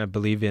housing. I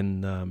believe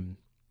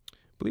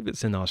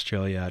it's in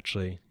Australia,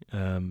 actually.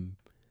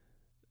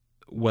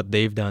 What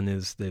they've done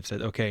is they've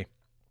said, okay,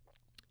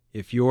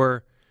 if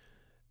you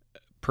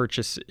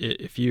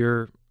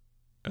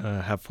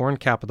have foreign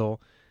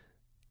capital,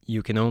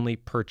 you can only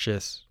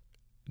purchase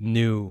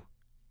new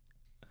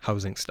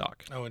housing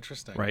stock. Oh,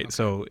 interesting. Right. Okay.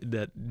 So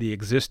that the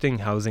existing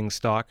housing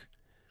stock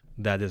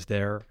that is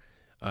there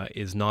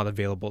is not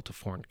available to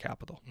foreign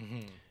capital.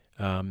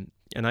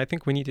 And I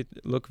think we need to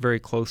look very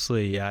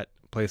closely at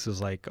places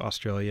like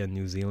Australia and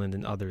New Zealand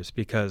and others,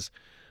 because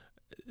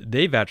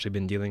they've actually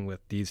been dealing with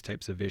these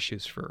types of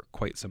issues for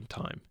quite some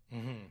time.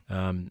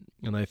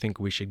 And I think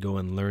we should go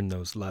and learn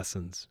those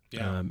lessons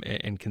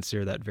and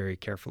consider that very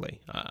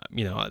carefully.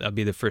 I'll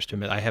be the first to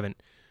admit I haven't,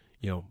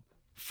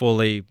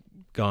 fully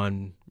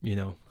gone,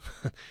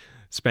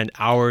 spent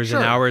hours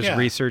and hours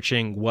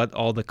researching what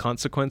all the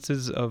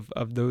consequences of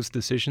those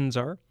decisions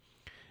are.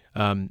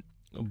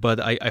 But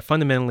I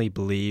fundamentally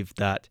believe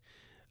that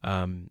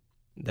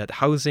that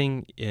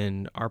housing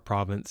in our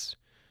province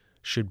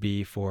should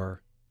be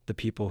for the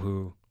people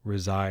who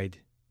reside,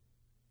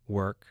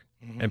 work,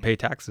 and pay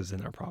taxes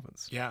in our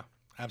province. Yeah,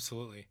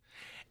 absolutely.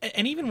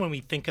 And even when we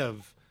think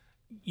of,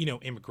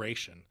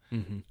 immigration,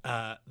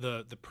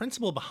 the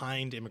principle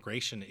behind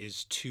immigration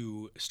is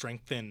to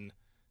strengthen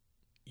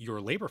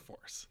your labor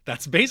force.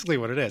 That's basically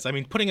what it is. I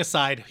mean, putting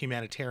aside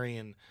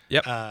humanitarian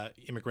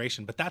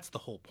immigration, but that's the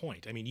whole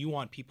point. I mean, you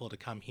want people to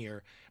come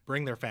here,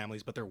 bring their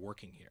families, but they're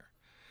working here,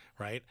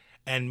 right?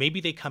 And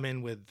maybe they come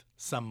in with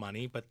some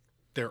money, but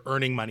they're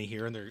earning money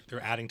here and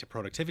they're adding to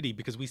productivity,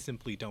 because we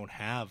simply don't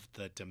have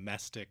the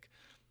domestic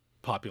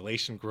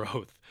population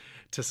growth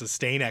to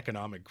sustain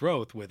economic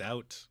growth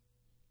without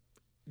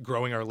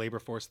growing our labor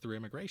force through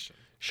immigration.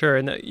 Sure.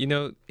 And,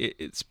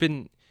 it's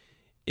been,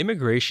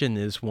 immigration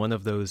is one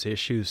of those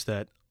issues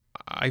that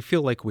I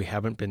feel like we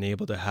haven't been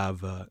able to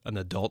have an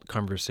adult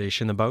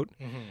conversation about.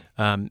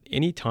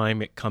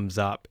 Anytime it comes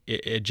up,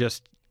 it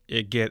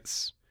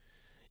gets,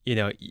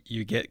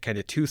 you get kind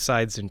of two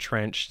sides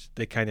entrenched.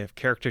 They kind of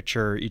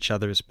caricature each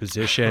other's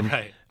position.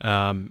 Right.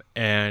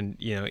 And,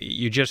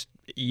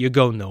 you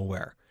go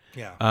nowhere.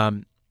 Yeah.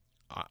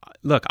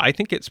 Look, I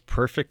think it's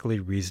perfectly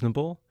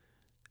reasonable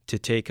to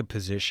take a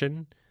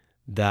position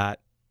that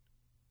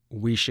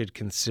we should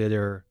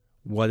consider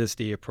what is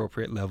the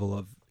appropriate level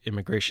of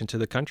immigration to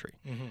the country.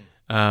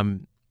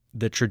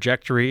 The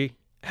trajectory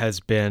has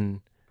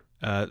been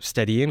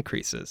steady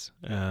increases.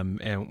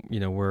 And,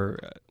 we're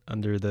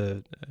under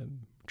the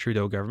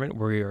Trudeau government,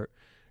 we are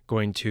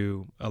going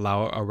to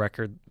allow a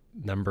record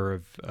number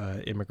of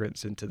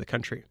immigrants into the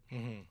country.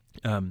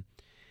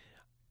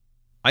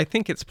 I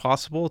think it's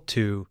possible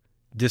to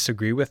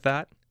disagree with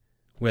that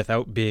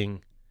without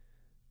being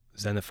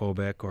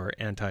xenophobic or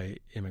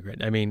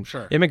anti-immigrant. I mean,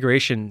 sure.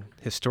 Immigration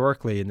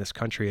historically in this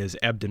country has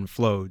ebbed and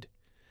flowed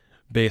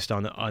based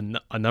on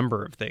a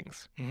number of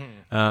things.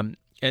 And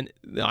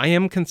I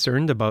am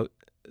concerned about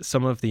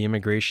some of the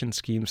immigration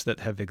schemes that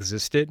have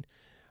existed,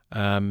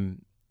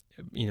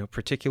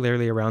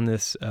 particularly around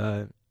this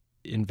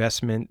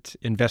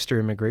investor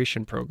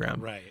immigration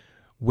program, Right.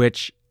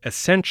 which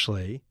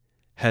essentially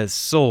has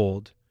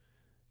sold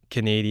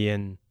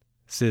Canadian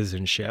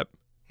citizenship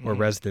or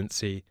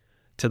residency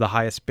to the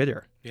highest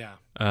bidder. Yeah.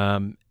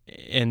 And,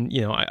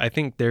 I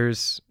think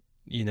there's,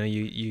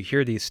 you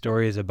hear these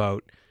stories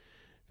about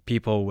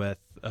people with,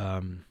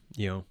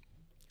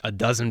 a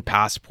dozen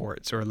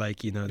passports, or like,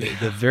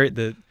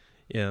 the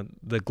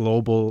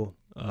global,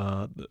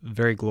 the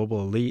very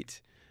global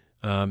elite,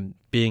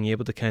 being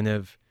able to kind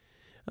of,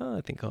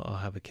 I think I'll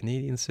have a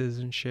Canadian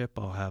citizenship.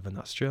 I'll have an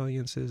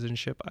Australian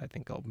citizenship. I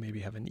think I'll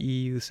maybe have an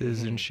EU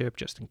citizenship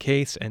just in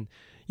case. And,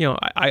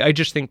 I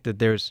just think that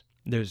there's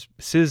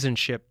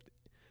citizenship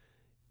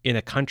in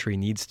a country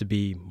needs to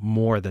be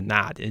more than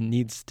that. It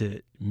needs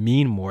to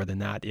mean more than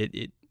that.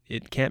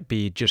 It can't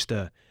be just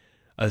a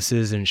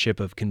citizenship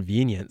of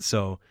convenience.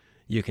 So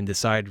you can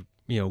decide,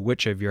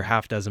 which of your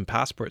half dozen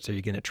passports are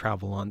you going to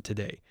travel on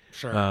today.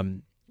 Sure.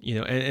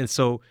 And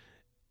so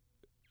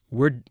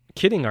we're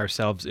kidding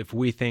ourselves if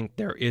we think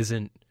there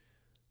isn't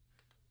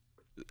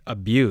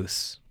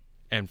abuse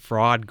and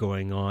fraud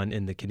going on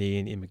in the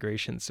Canadian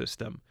immigration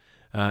system.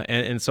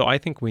 And so I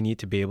think we need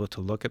to be able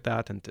to look at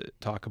that and to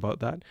talk about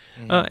that.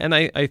 And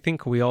I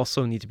think we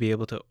also need to be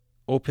able to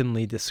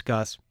openly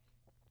discuss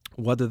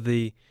what are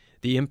the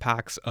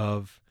impacts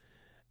of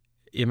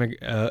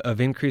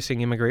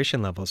increasing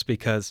immigration levels,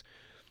 because,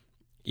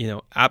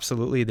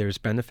 absolutely there's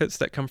benefits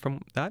that come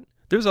from that.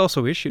 There's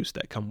also issues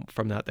that come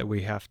from that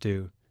we have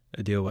to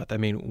deal with. I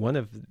mean, one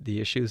of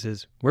the issues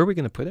is, where are we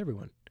going to put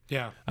everyone?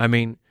 Yeah. I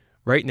mean,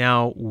 right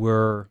now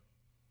we're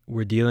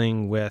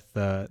dealing with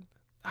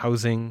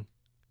housing,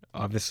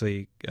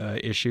 obviously,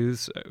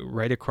 issues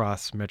right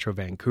across Metro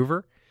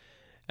Vancouver.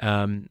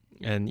 And,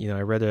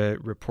 I read a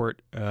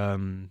report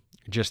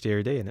just the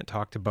other day, and it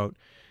talked about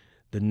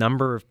the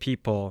number of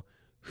people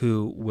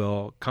who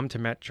will come to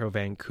Metro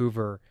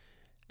Vancouver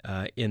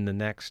in the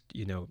next,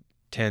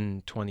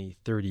 10, 20,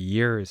 30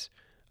 years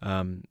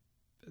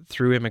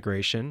through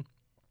immigration,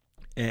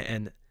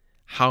 and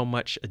how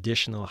much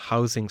additional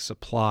housing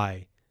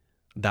supply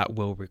that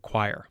will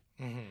require.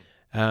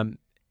 And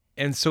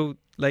so,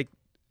 like,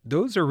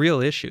 those are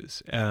real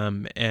issues,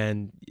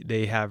 and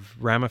they have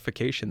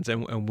ramifications,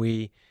 and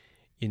we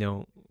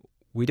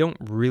don't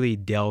really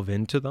delve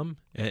into them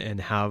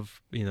and have,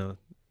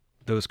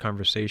 those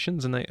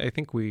conversations. And I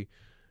think we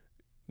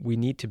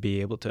need to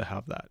be able to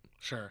have that.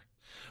 Sure.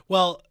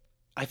 Well,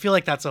 I feel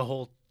like that's a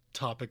whole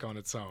topic on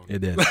its own.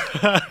 It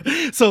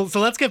is. So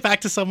let's get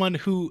back to someone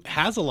who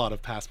has a lot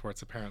of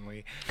passports,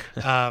 apparently.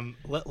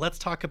 Let's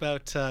talk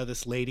about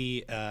this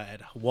lady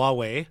at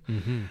Huawei.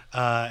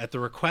 At the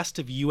request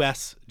of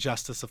U.S.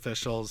 justice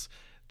officials,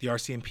 the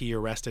RCMP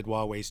arrested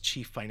Huawei's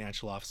chief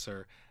financial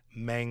officer,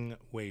 Meng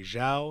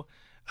Weizhao,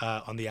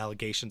 on the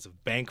allegations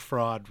of bank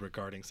fraud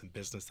regarding some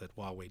business that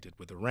Huawei did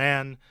with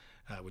Iran,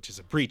 which is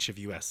a breach of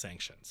U.S.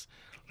 sanctions.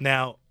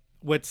 Now,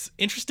 what's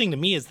interesting to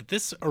me is that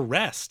this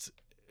arrest,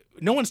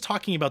 no one's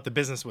talking about the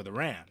business with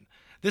Iran.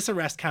 This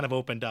arrest kind of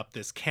opened up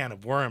this can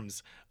of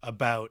worms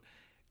about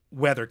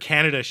whether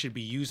Canada should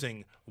be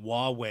using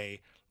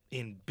Huawei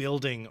in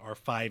building our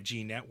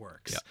 5G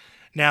networks. Yep.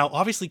 Now,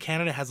 obviously,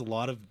 Canada has a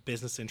lot of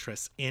business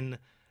interests in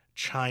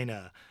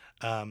China.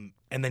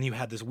 And then you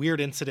had this weird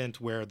incident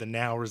where the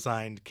now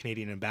resigned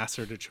Canadian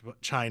ambassador to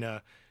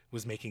China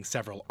was making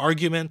several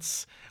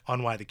arguments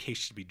on why the case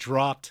should be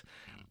dropped.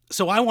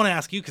 So I want to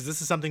ask you, because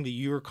this is something that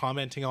you were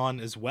commenting on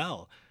as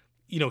well,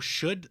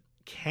 should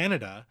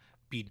Canada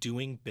be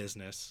doing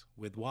business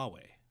with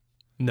Huawei?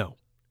 No.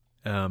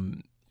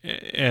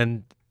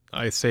 And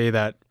I say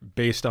that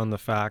based on the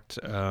fact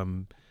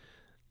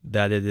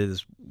that it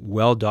is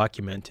well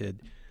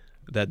documented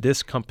that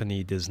this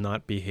company does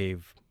not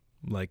behave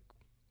like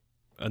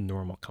a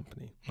normal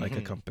company, like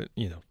a company,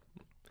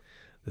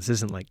 this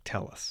isn't like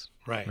TELUS,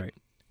 right?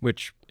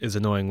 Which is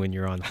annoying when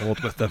you're on hold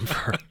with them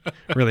for a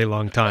really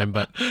long time,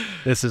 but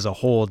this is a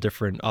whole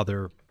different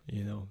other,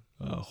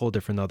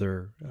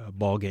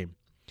 ball game.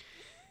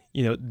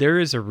 There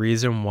is a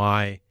reason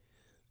why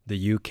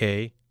the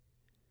UK,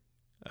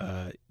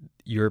 a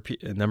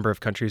number of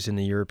countries in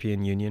the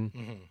European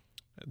Union,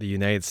 the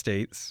United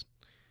States,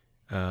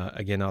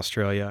 again,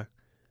 Australia,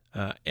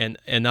 and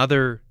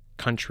other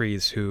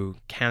countries who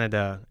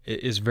Canada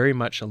is very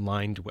much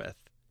aligned with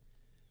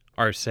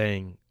are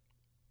saying,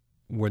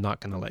 we're not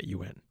going to let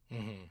you in,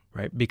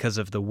 right? Because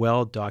of the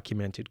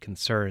well-documented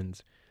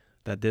concerns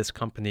that this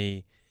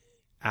company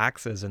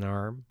acts as an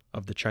arm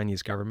of the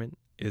Chinese government,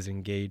 is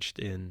engaged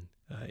in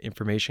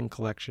information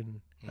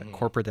collection,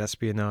 corporate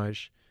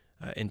espionage,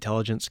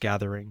 intelligence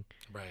gathering,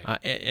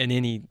 and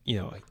any,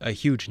 a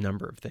huge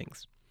number of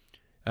things.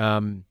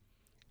 And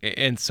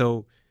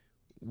so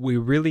we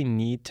really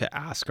need to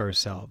ask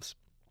ourselves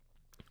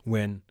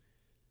when,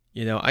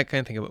 I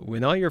kind of think about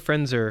when all your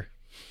friends are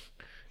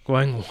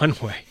going one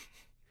way,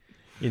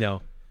 you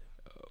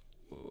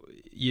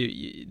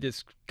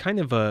this kind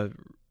of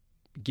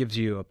gives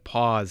you a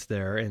pause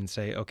there and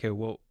say, okay,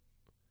 well,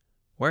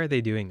 why are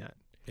they doing that?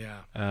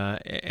 Yeah.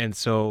 And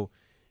so,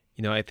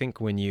 I think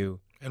when you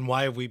And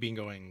why have we been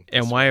going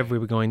And why have we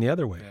been going the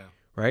other way? Yeah.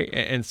 Right?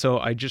 And so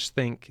I just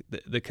think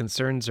the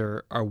concerns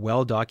are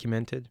well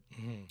documented.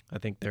 Mm-hmm. I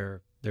think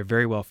they're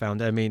very well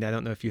founded. I mean, I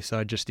don't know if you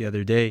saw just the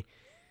other day.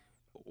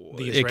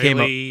 The it came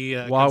Israeli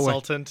up,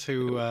 consultant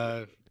who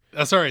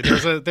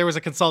there was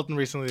a consultant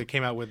recently that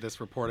came out with this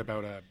report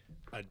about a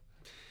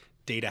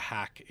data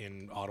hack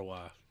in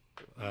Ottawa.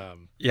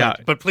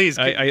 But please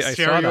I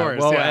share saw yours. That.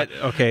 Well,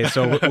 yeah. Okay,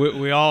 so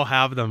we all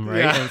have them, right?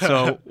 Yeah. And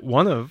so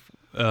one of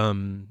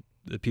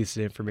the pieces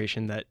of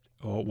information that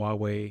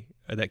Huawei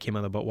that came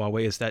out about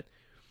Huawei is that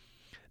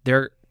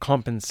their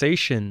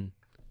compensation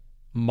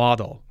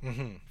model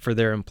for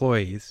their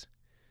employees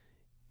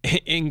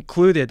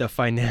included a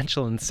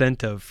financial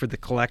incentive for the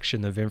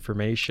collection of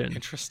information.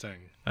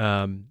 Interesting.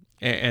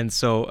 And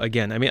so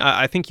again, I mean,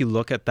 I think you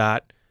look at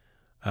that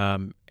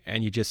and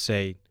you just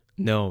say,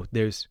 no,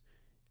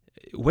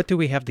 what do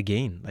we have to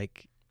gain?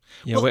 Like,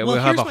 we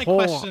have a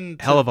whole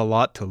hell of a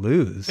lot to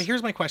lose. But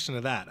here's my question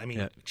to that. I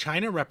mean,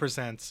 China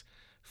represents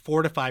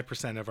 4 to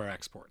 5% of our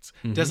exports.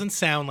 Mm-hmm. Doesn't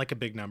sound like a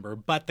big number,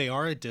 but they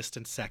are a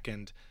distant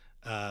second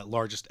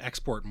largest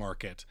export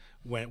market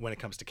when it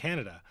comes to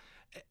Canada.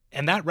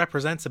 And that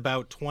represents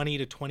about $20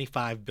 to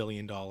 $25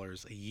 billion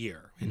a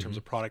year in terms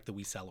of product that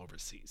we sell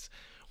overseas.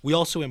 We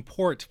also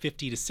import $50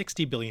 to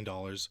 $60 billion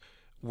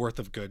worth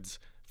of goods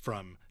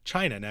from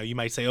China. Now, you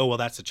might say, oh, well,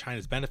 that's to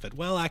China's benefit.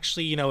 Well,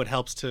 actually, it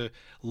helps to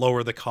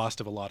lower the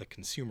cost of a lot of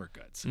consumer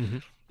goods. Mm-hmm.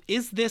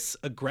 Is this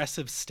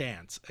aggressive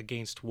stance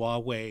against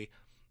Huawei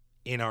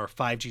in our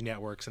 5G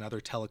networks and other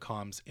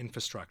telecoms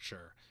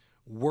infrastructure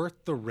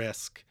worth the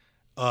risk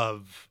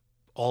of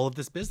all of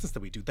this business that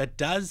we do that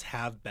does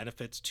have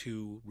benefits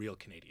to real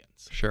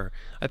Canadians? Sure.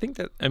 I think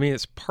that,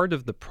 it's part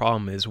of the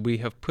problem is we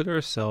have put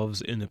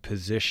ourselves in a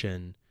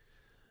position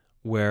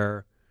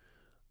where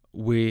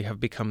we have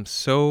become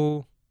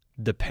so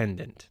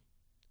dependent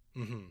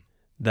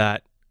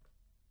that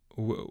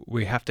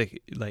we have to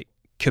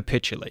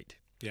capitulate.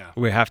 Yeah.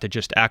 We have to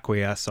just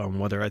acquiesce on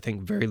what are, I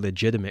think, very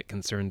legitimate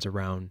concerns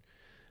around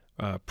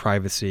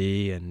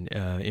privacy and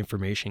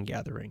information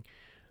gathering.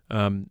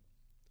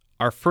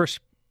 Our first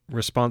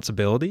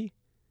responsibility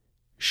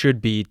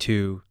should be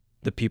to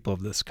the people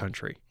of this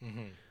country.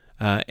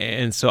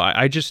 And so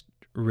I just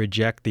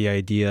reject the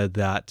idea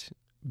that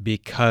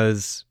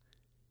because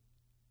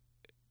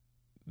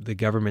the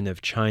government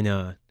of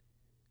China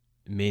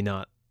may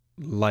not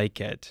like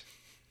it,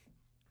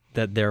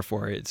 that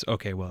therefore it's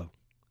okay, well,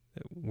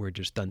 we're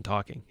just done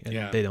talking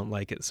and they don't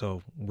like it,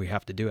 so we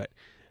have to do it.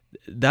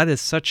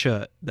 That's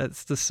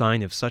the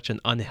sign of such an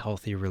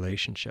unhealthy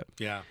relationship.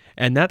 Yeah.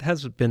 And that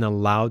has been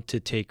allowed to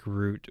take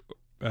root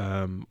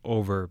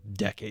over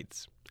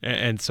decades.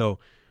 And so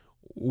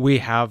we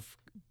have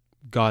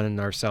gotten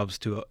ourselves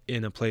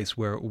in a place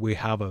where we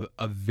have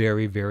a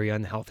very, very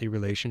unhealthy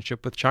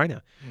relationship with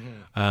China.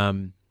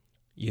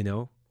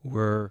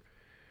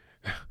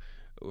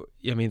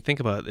 Think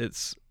about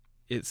it.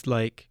 It's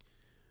like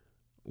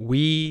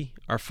we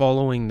are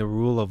following the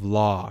rule of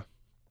law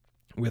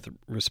with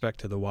respect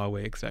to the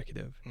Huawei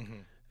executive,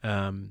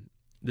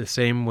 the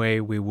same way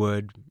we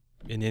would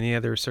in any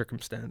other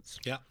circumstance.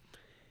 Yeah.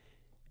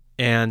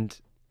 And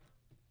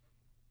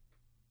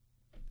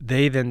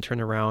they then turn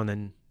around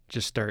and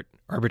just start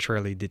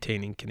arbitrarily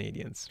detaining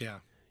Canadians. Yeah.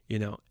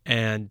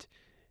 And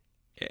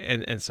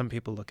some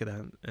people look at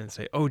that and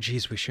say, "Oh,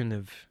 geez, we shouldn't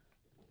have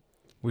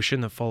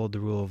followed the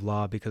rule of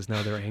law because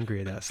now they're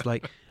angry at us."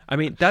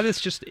 That is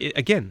just,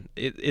 again,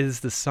 it is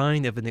the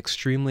sign of an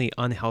extremely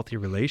unhealthy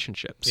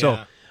relationship. Yeah.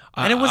 So,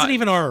 and it wasn't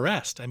even our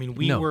arrest.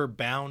 We were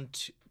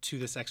bound to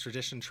this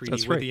extradition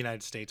treaty with the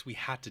United States. We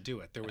had to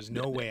do it. There was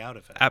no way out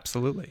of it.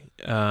 Absolutely.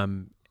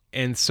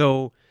 And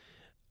so,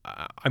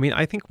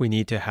 I think we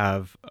need to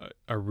have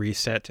a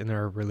reset in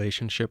our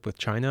relationship with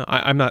China.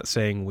 I'm not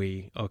saying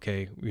we're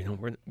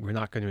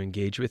not going to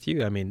engage with you.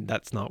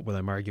 That's not what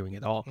I'm arguing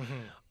at all.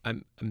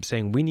 I'm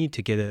saying we need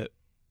to get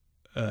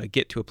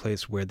to a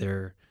place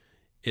where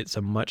it's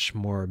a much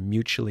more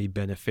mutually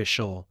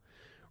beneficial,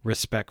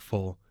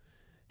 respectful,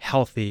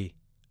 healthy,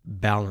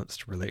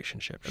 balanced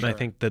relationship. And I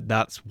think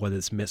that's what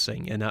is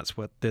missing, and that's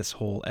what this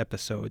whole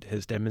episode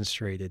has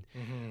demonstrated.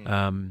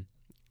 And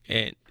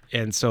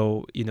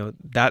so,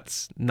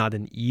 that's not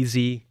an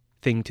easy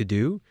thing to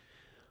do,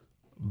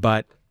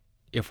 but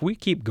if we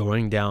keep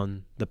going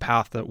down the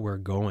path that we're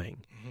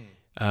going,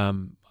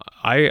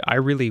 I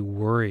really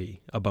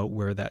worry about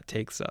where that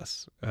takes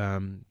us,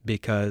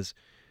 because,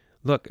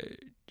 look,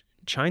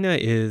 China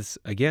is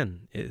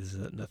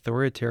an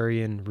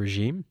authoritarian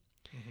regime.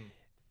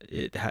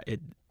 It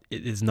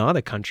is not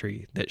a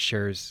country that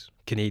shares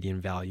Canadian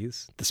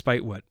values,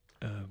 despite what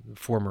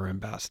former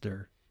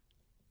ambassador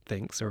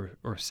thinks or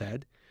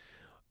said.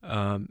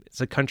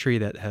 It's a country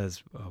that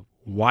has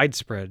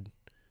widespread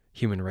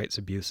human rights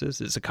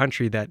abuses. It's a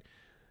country that,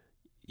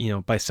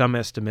 by some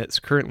estimates,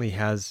 currently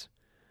has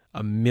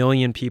 1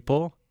 million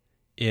people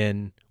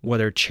in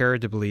what are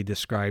charitably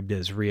described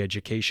as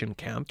re-education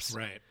camps.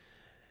 Right.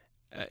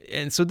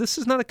 And so this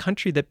is not a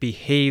country that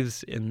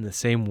behaves in the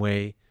same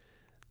way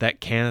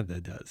that Canada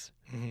does.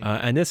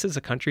 And this is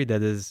a country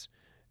that is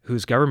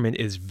whose government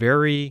is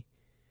very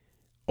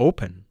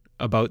open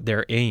about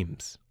their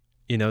aims.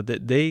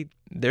 That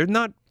they're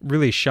not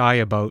really shy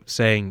about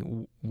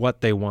saying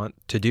what they want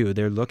to do.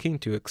 They're looking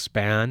to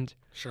expand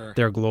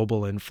their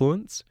global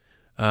influence.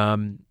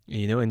 And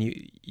you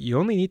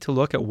only need to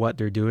look at what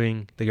they're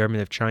doing, the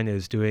government of China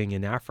is doing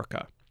in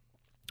Africa,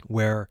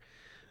 where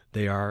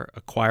they are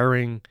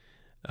acquiring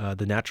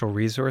the natural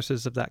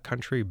resources of that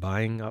country,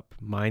 buying up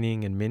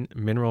mining and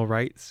mineral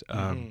rights,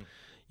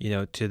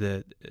 to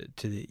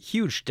the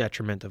huge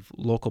detriment of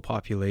local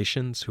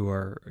populations who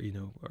are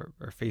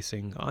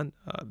facing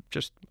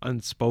just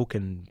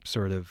unspoken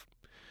sort of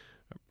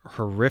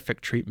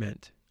horrific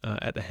treatment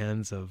at the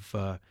hands of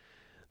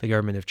the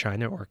government of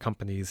China or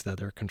companies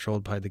that are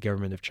controlled by the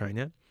government of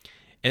China.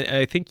 And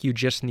I think you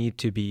just need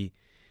to be,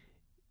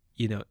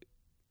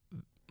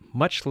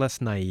 much less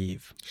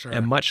naive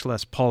and much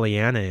less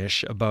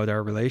Pollyanna-ish about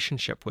our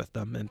relationship with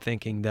them, and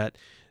thinking that,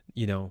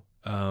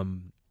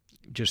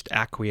 just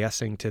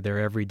acquiescing to their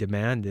every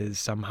demand is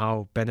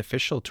somehow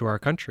beneficial to our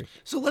country.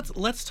 So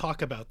let's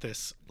talk about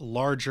this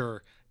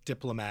larger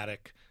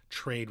diplomatic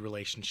trade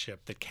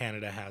relationship that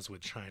Canada has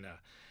with China.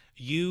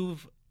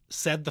 You've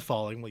said the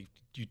following, well,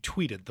 you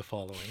tweeted the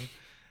following,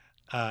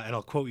 and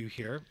I'll quote you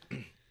here.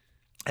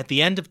 At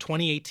the end of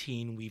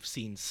 2018, we've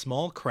seen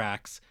small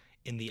cracks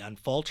in the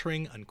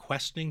unfaltering,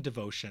 unquestioning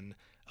devotion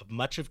of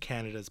much of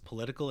Canada's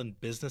political and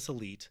business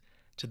elite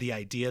to the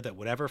idea that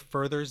whatever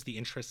furthers the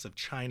interests of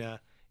China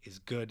is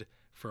good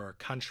for our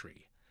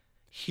country.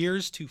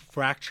 Here's to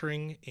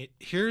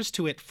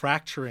it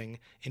fracturing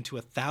into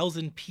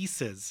 1,000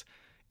 pieces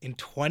in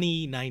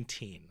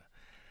 2019.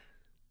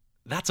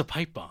 That's a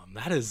pipe bomb.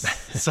 That is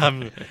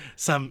some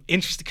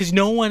interesting, because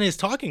no one is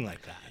talking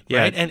like that,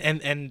 right?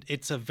 And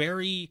it's a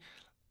very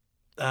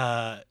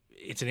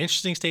it's an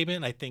interesting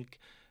statement. I think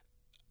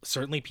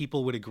certainly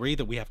people would agree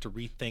that we have to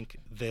rethink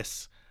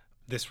this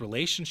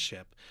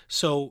relationship.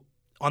 So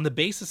on the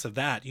basis of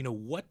that,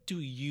 what do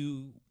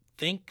you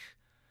think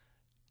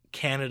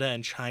Canada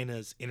and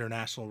China's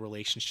international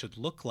relations should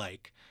look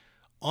like,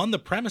 on the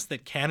premise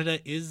that China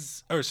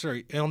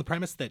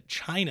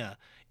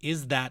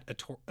is that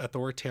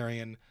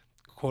authoritarian,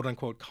 quote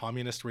unquote,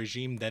 communist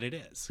regime that it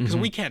is? Because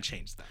we can't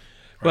change that.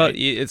 Right? Well,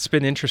 it's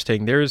been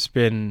interesting. There's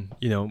been,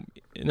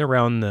 in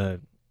around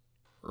the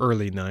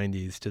early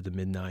 90s to the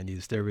mid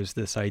 90s, there was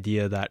this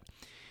idea that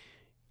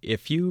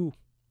if you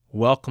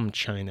welcome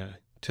China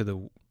to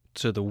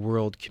the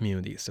world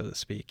community, so to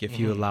speak, if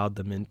you allowed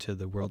them into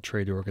the World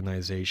Trade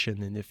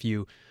Organization, and if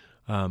you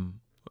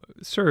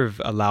sort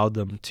of allowed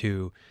them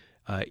to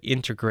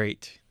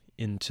integrate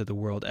into the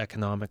world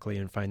economically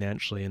and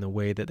financially in a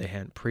way that they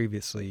hadn't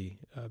previously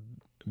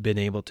been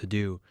able to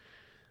do,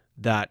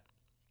 that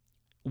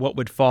what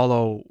would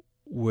follow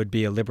would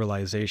be a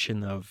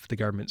liberalization of the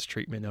government's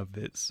treatment of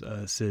its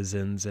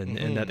citizens,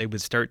 and that they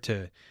would start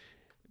to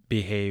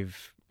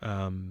behave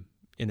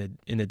in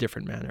a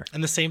different manner.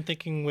 And the same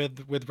thinking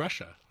with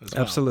Russia as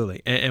well.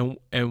 Absolutely.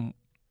 And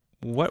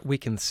what we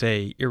can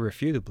say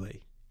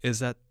irrefutably is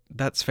that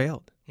that's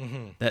failed.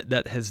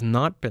 That has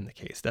not been the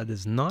case. That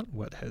is not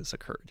what has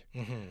occurred.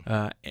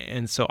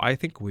 And so I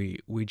think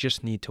we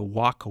just need to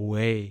walk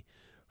away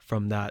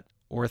from that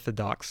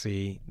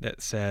orthodoxy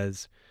that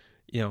says,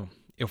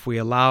 if we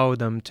allow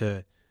them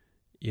to,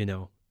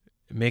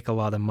 make a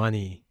lot of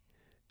money,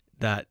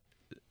 that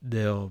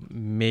they'll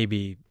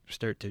maybe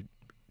start to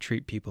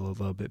treat people a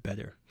little bit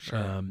better.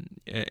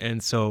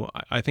 And so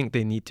I think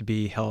they need to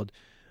be held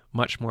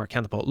much more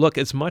accountable. Look,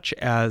 as much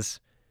as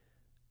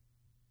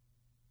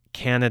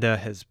Canada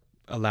has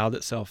allowed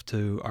itself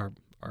to,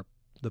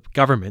 the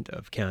government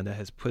of Canada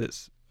has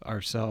put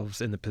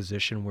ourselves in the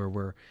position where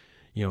we're,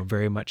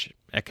 very much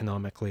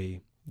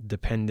economically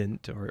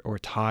dependent or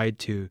tied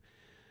to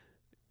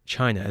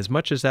China. As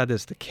much as that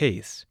is the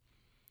case,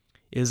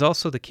 it is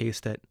also the case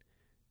that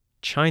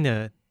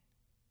China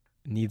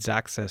needs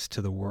access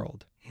to the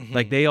world.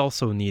 Like, they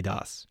also need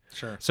us.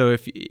 So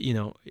if,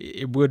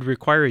 it would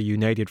require a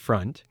united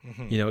front.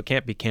 It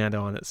can't be Canada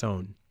on its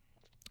own.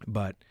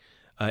 But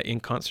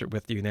in concert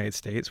with the United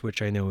States,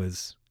 which I know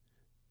is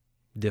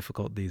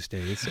difficult these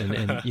days,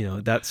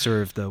 and that's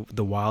sort of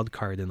the wild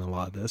card in a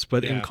lot of this,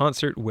 but in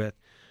concert with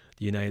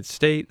the United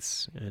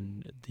States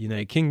and the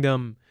United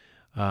Kingdom,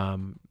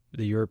 the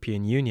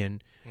European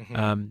Union,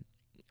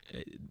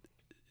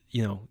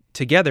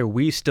 together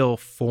we still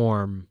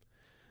form,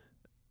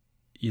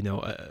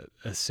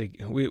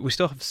 we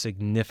still have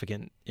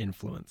significant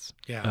influence.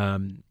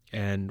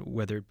 And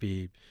whether it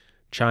be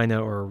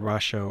China or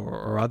Russia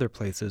or other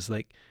places,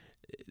 like,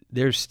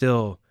 there's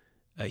still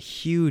a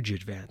huge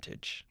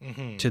advantage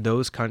to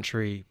those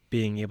countries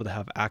being able to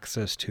have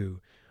access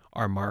to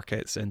our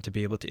markets and to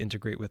be able to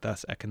integrate with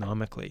us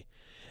economically.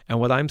 And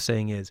what I'm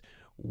saying is,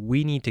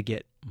 we need to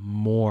get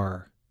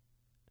more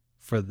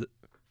for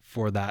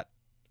that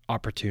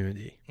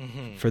opportunity,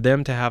 for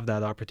them to have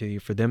that opportunity,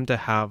 for them to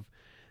have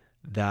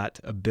that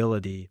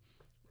ability.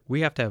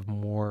 We have to have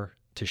more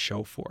to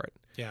show for it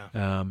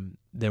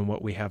than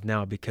what we have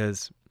now,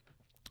 because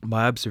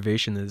my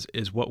observation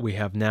is what we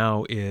have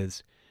now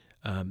is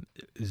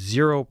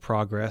zero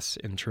progress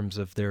in terms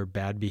of their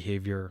bad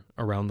behavior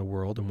around the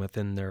world and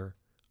within their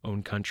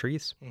own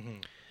countries.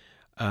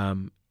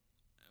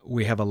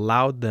 We have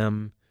allowed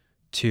them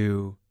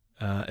to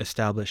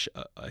establish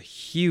a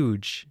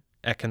huge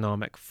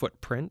economic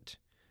footprint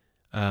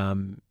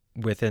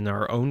within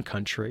our own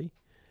country.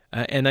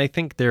 And I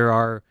think there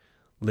are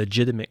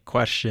legitimate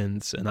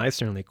questions, and I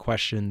certainly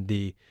question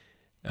the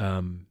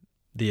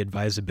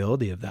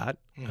advisability of that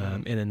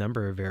in a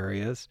number of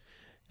areas.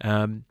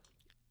 And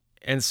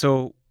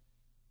so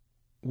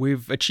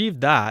we've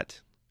achieved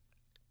that,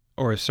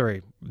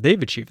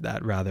 they've achieved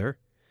that rather.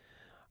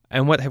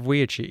 And what have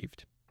we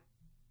achieved?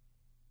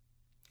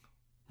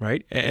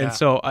 Right? And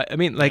so, I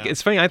mean,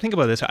 it's funny, I think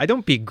about this. I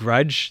don't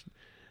begrudge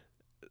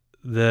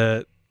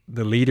the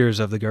leaders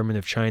of the government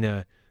of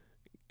China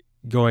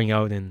going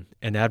out and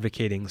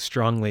advocating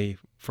strongly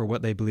for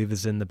what they believe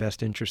is in the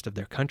best interest of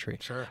their country.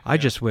 Sure. I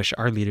just wish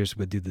our leaders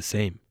would do the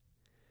same,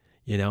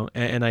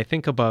 and I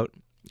think about,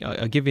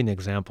 I'll give you an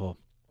example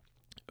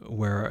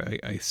where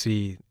I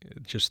see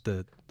just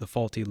the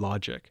faulty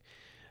logic.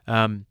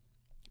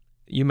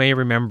 You may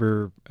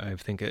remember, I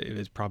think it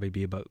would probably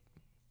be about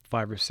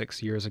 5 or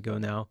 6 years ago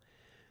now,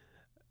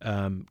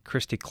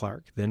 Christy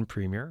Clark, then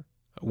Premier,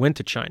 went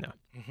to China.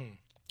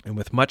 And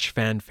with much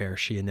fanfare,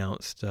 she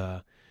announced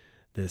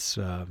this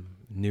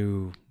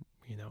new,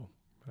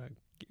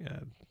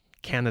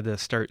 Canada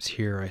Starts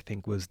Here, I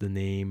think was the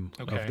name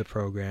of the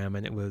program.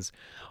 And it was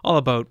all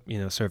about,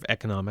 sort of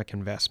economic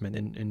investment.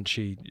 And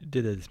she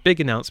did this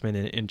big announcement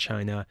in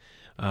China,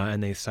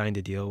 and they signed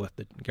a deal with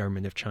the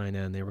government of China,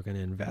 and they were going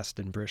to invest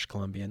in British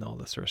Columbia and all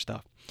this sort of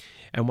stuff.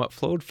 And what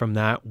flowed from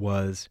that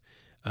was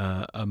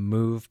a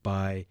move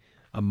by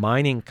a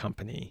mining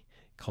company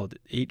called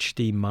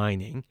HD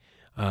Mining,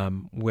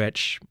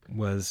 which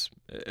was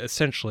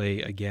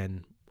essentially,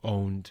 again,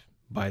 owned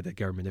by the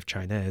government of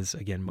China, as,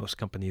 again, most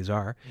companies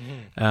are.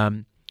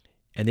 And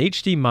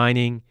HD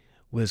Mining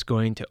was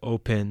going to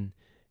open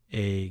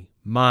a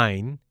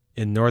mine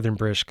in northern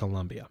British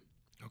Columbia.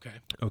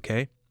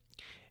 Okay.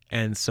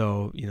 And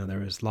so,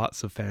 there was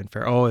lots of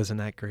fanfare. Oh, isn't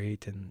that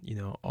great? And,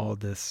 all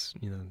this,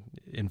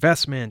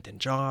 investment and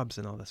jobs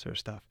and all this sort of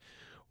stuff.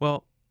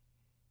 Well,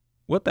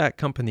 what that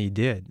company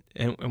did,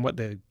 and what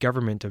the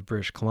government of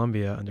British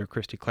Columbia under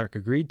Christy Clark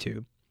agreed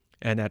to,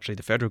 and actually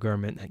the federal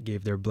government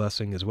gave their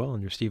blessing as well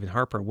under Stephen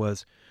Harper,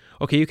 was,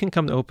 okay, you can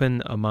come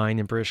open a mine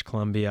in British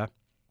Columbia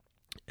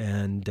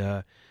and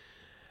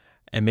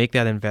make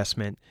that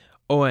investment.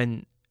 Oh,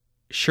 and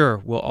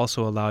sure, we'll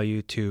also allow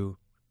you to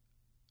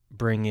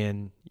bring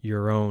in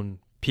your own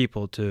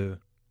people to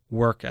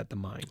work at the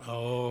mine.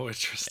 Oh,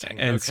 interesting.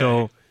 And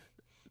so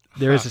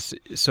there is this,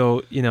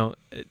 so,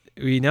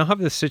 we now have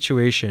this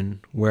situation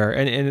where,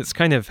 and it's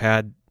kind of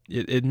had,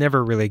 it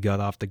never really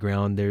got off the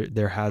ground.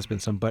 There has been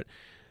some, but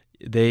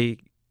the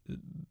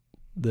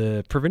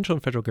provincial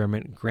and federal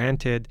government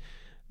granted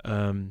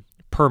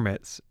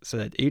permits so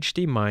that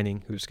HD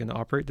Mining, who's going to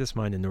operate this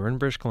mine in northern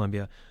British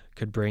Columbia,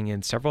 could bring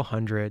in several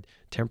hundred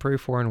temporary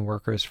foreign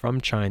workers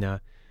from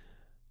China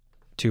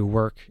to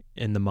work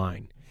in the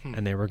mine.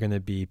 And they were going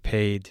to be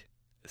paid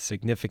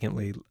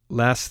significantly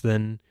less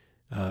than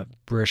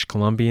British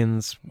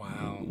Columbians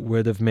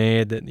would have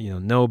made,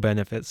 no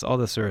benefits, all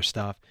this sort of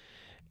stuff.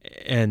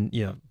 And,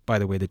 by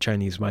the way, the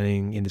Chinese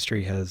mining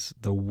industry has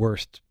the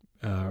worst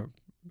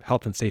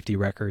health and safety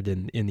record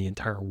in the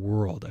entire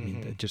world. I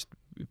mean, just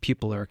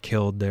people are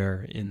killed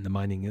there in the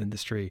mining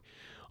industry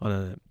on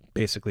a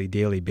basically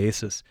daily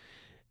basis.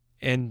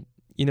 And,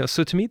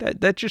 so to me,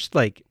 that just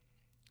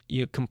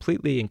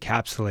completely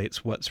encapsulates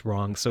what's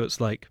wrong. So it's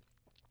like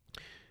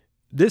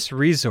this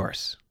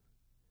resource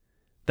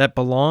that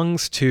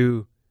belongs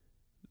to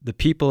the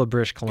people of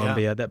British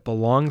Columbia, that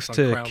belongs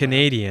to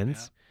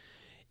Canadians,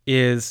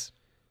 is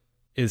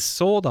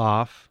sold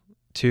off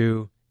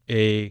to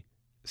a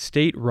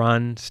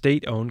state-run,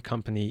 state-owned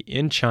company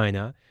in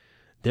China.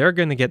 They're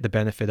going to get the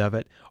benefit of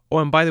it. Oh,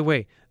 and by the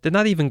way, they're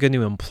not even going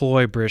to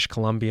employ British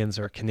Columbians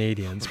or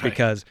Canadians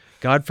because,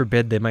 God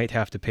forbid, they might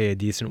have to pay a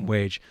decent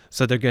wage.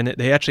 So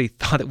they actually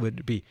thought it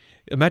would be,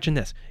 imagine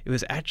this, it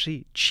was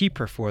actually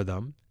cheaper for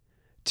them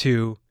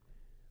to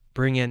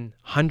bring in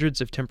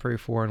hundreds of temporary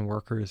foreign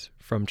workers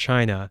from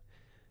China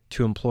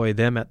to employ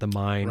them at the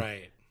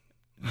mine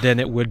than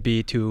it would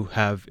be to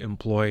have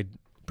employed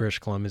British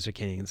Columbians or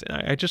Canadians.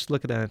 And I just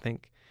look at that and I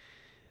think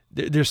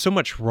there's so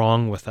much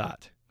wrong with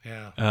that.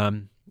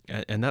 And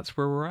that's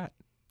where we're at.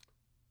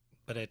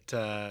 But it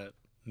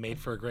made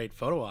for a great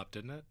photo op,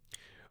 didn't it?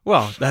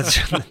 Well,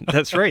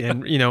 that's right.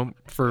 And,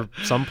 for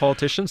some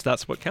politicians,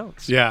 that's what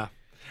counts. Yeah.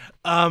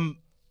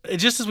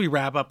 Just as we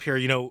wrap up here,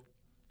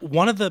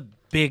 one of the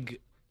big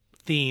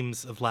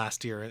themes of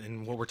last year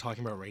and what we're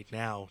talking about right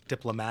now,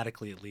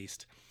 diplomatically at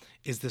least,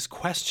 is this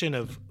question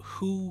of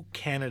who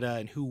Canada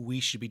and who we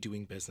should be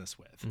doing business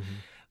with.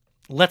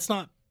 Let's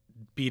not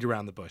beat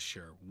around the bush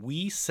here.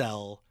 We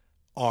sell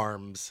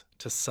arms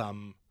to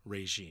some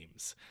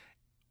regimes,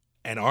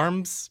 and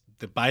arms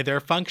that by their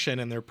function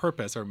and their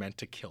purpose are meant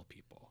to kill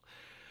people.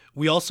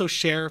 We also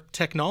share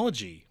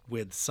technology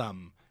with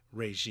some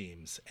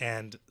regimes.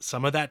 And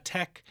some of that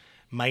tech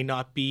might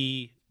not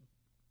be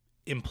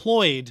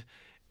employed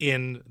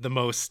in the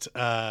most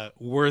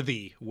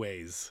worthy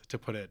ways, to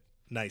put it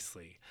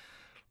nicely.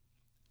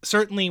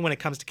 Certainly when it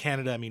comes to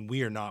Canada, I mean,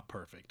 we are not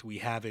perfect. We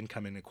have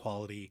income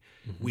inequality.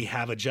 Mm-hmm. We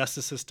have a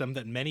justice system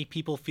that many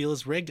people feel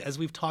is rigged, as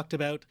we've talked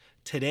about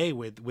today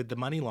with the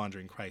money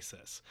laundering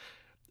crisis.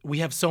 We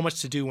have so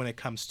much to do when it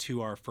comes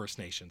to our First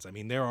Nations. I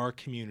mean, there are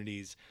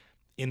communities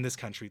in this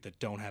country that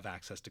don't have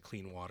access to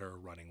clean water or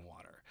running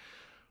water.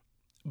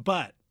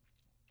 But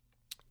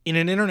in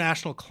an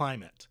international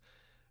climate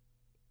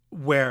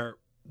where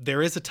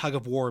there is a tug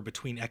of war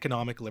between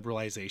economic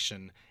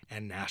liberalization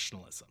and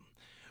nationalism,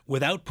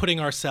 without putting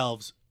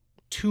ourselves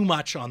too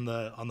much on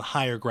the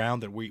higher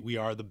ground that we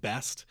are the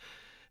best,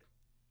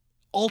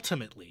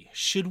 ultimately,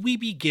 should we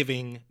be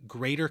giving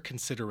greater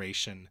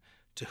consideration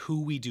to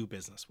who we do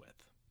business with?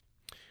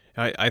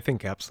 I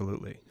think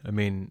absolutely. I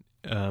mean,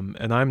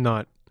 and I'm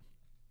not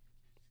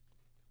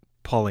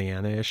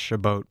Pollyanna-ish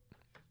about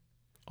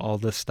all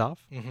this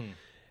stuff,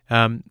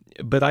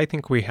 but I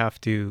think we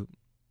have to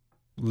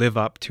live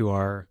up to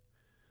our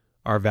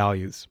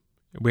values.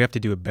 We have to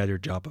do a better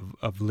job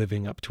of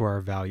living up to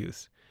our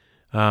values.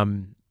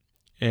 And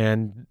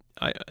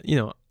I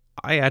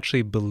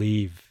actually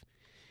believe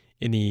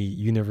in the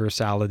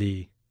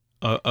universality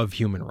of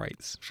human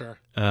rights. Sure.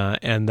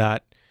 And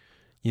that,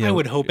 I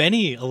would hope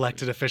any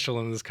elected official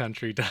in this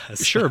country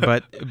does. Sure,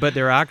 but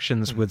their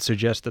actions would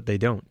suggest that they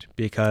don't,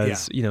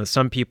 because,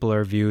 some people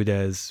are viewed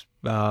as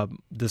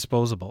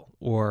disposable,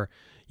 or,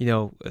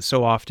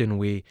 so often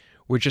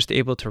we're just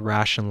able to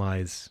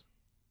rationalize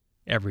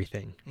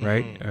everything,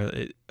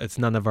 right? It's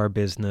none of our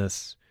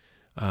business.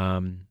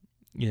 And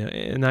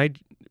I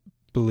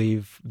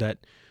believe that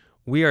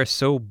we are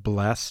so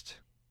blessed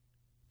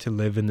to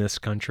live in this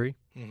country.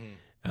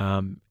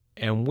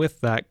 And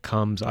with that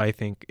comes, I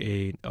think,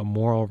 a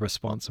moral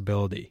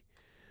responsibility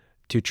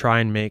to try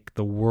and make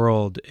the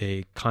world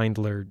a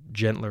kinder,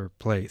 gentler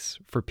place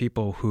for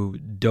people who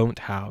don't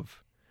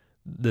have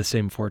the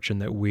same fortune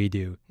that we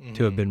do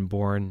to have been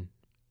born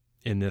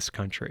in this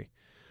country.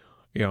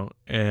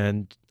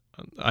 And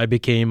I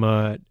became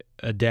a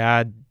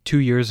dad 2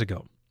 years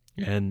ago.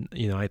 And,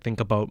 I think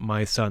about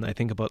my son. I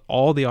think about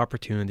all the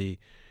opportunity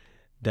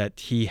that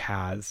he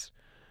has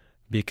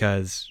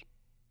because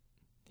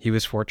he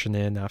was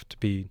fortunate enough to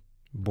be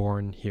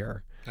born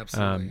here.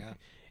 Absolutely, yeah.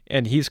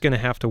 And he's going to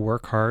have to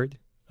work hard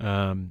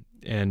and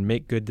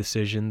make good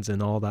decisions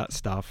and all that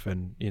stuff.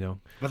 And,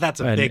 But that's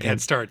a big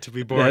head start to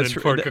be born in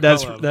Port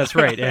Coquitlam. That's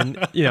right. And,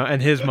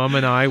 and his mom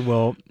and I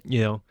will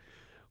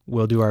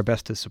do our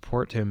best to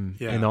support him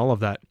in all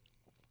of that.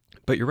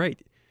 But you're right.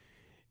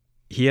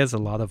 He has a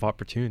lot of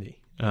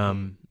opportunity.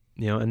 And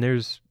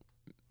there's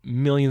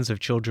millions of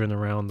children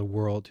around the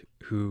world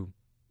who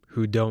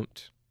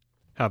don't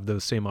have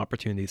those same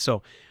opportunities.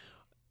 So,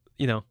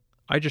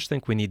 I just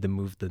think we need to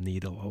move the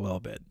needle a little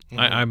bit.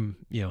 I'm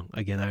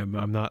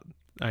not,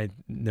 I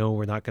know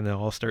we're not going to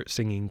all start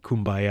singing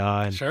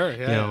Kumbaya and, sure,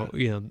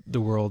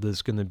 the world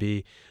is going to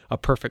be a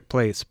perfect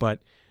place. But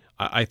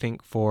I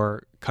think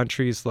for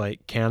countries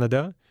like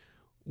Canada,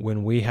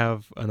 when we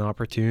have an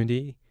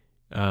opportunity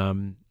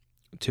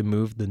to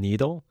move the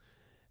needle,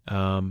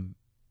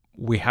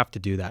 we have to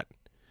do that.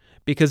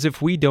 Because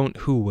if we don't,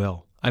 who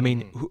will? I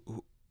mean,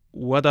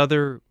 what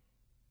other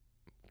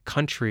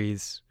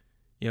countries,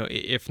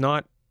 if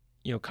not,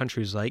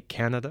 countries like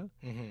Canada,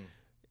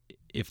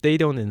 if they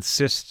don't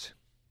insist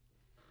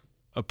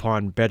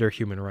upon better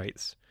human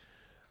rights,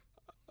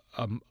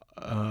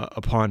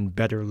 upon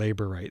better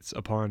labor rights,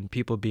 upon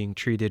people being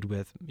treated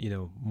with,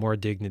 more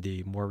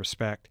dignity, more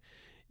respect,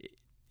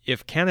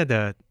 if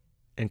Canada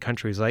and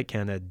countries like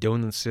Canada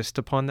don't insist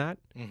upon that,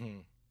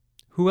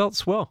 who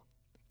else will?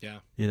 Yeah.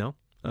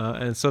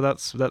 And so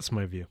that's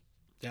my view.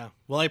 Yeah.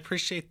 Well, I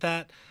appreciate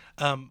that.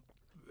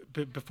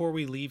 Before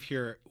we leave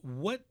here,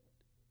 what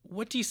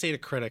do you say to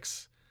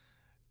critics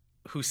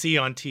who see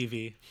on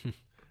TV,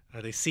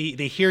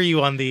 they hear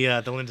you on the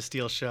Lynda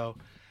Steele show,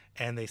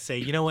 and they say,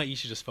 you know what, you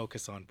should just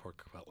focus on Port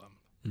Coquitlam?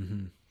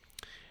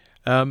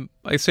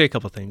 I say a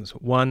couple of things.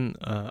 One,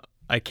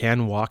 I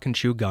can walk and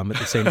chew gum at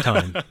the same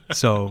time.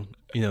 So,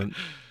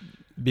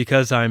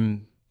 because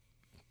I'm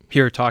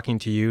here talking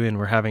to you and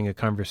we're having a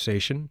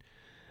conversation,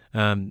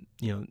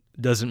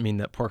 doesn't mean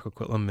that Port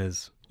Coquitlam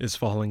is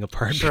falling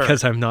apart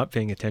because I'm not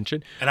paying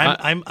attention. And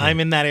I'm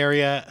in that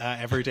area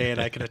every day,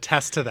 and I can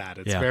attest to that.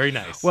 It's very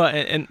nice.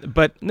 Well,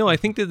 but no, I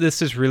think that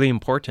this is really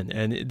important,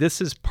 and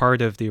this is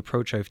part of the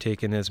approach I've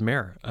taken as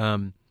mayor.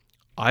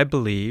 I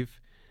believe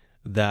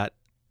that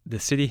the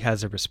city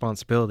has a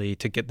responsibility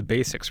to get the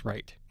basics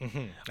right.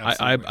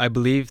 I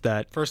believe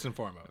that first and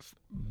foremost,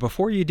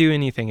 before you do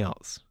anything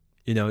else,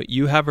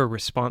 you have a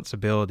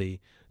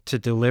responsibility to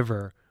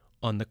deliver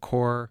on the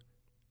core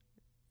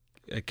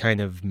kind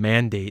of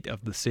mandate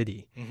of the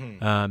city.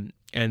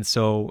 And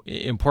so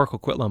in Port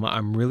Coquitlam,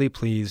 I'm really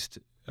pleased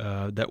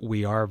that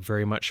we are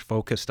very much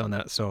focused on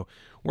that. So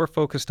we're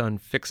focused on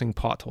fixing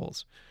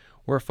potholes.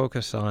 We're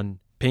focused on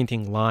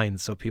painting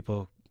lines so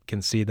people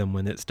can see them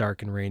when it's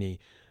dark and rainy.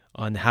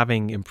 on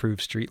having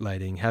improved street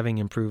lighting, having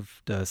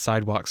improved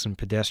sidewalks and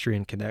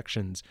pedestrian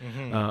connections,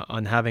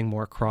 on having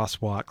more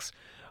crosswalks,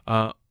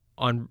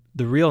 on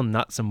the real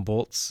nuts and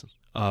bolts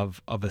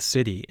of a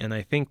city. And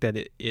I think that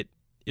it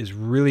is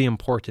really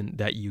important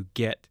that you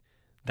get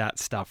that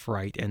stuff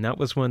right. And that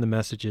was one of the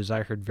messages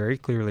I heard very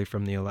clearly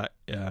from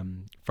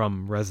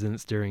from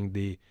residents during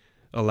the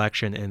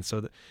election. And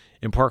so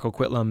in Port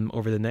Coquitlam,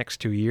 over the next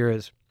 2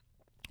 years,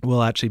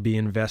 we'll actually be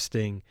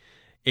investing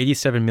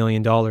 $87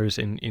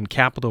 million in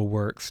capital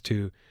works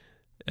to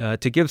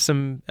give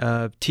some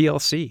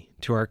TLC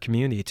to our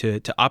community,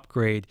 to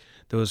upgrade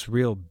those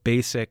real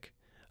basic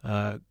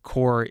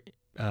core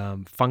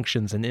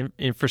functions and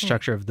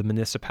infrastructure of the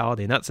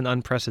municipality. And that's an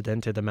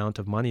unprecedented amount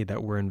of money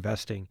that we're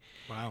investing.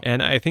 Wow.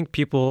 And I think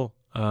people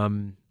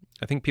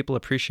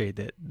appreciate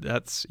that.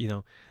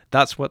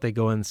 That's what they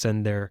go and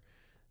send their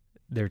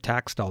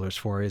tax dollars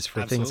for, is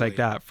for things like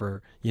that,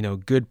 for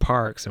good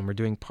parks, and we're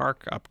doing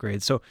park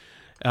upgrades.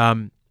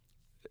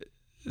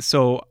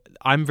 So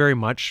I'm very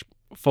much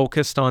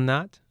focused on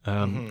that.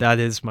 That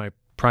is my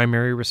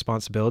primary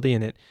responsibility,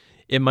 and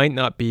it might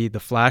not be the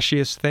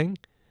flashiest thing,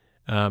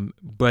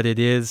 but it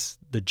is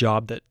the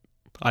job that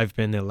I've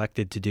been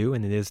elected to do,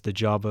 and it is the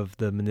job of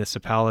the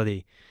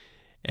municipality.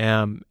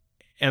 And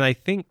I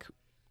think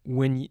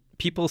when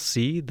people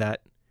see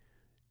that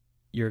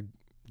you're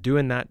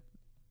doing that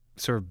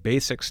sort of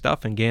basic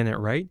stuff and getting it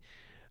right,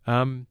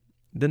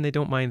 then they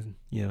don't mind,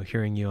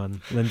 hearing you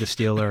on Lynda,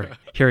 Steele, or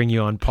hearing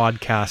you on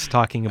podcasts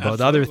talking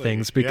about other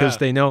things, because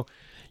they know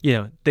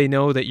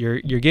that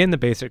you're getting the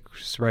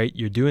basics right.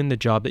 You're doing the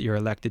job that you're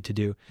elected to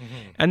do.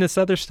 And this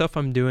other stuff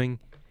I'm doing,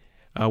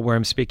 where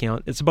I'm speaking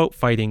out, it's about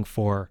fighting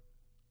for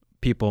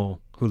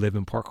people who live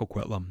in Port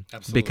Coquitlam,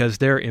 because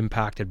they're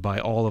impacted by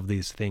all of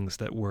these things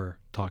that we're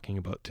talking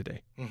about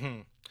today.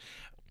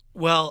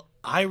 Well,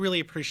 I really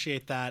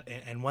appreciate that.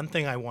 And one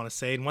thing I want to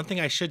say, and one thing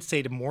I should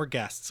say to more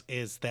guests,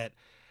 is that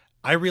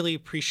I really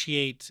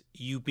appreciate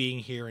you being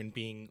here and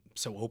being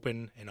so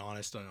open and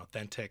honest and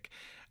authentic.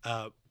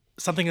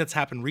 Something that's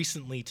happened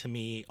recently to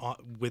me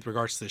with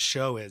regards to this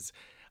show is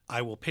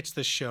I will pitch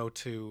this show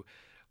to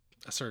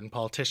a certain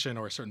politician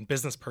or a certain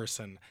business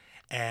person,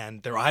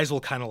 and their eyes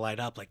will kind of light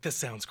up like, this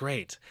sounds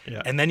great.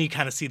 Yeah. And then you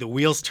kind of see the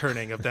wheels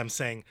turning of them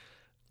saying,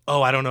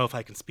 oh, I don't know if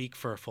I can speak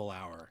for a full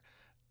hour.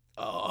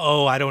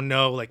 Oh, I don't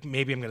know, like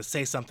maybe I'm going to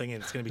say something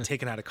and it's going to be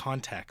taken out of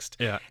context.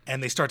 Yeah.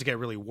 And they start to get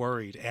really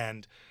worried,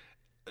 and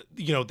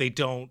they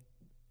don't,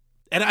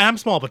 and I'm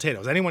small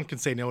potatoes. Anyone can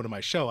say no to my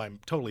show. I'm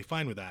totally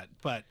fine with that.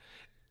 But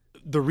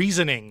the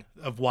reasoning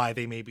of why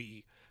they may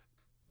be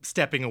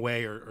stepping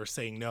away or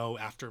saying no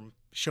after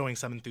showing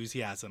some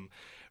enthusiasm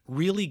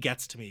really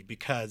gets to me,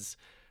 because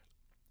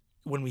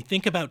when we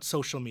think about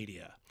social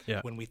media,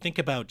 when we think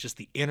about just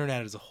the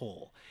internet as a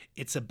whole,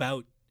 it's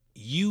about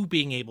you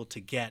being able to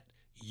get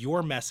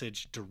your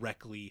message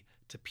directly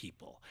to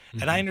people.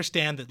 And I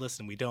understand that,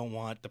 listen, we don't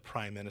want the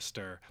Prime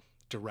Minister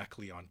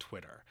directly on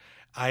Twitter.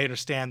 I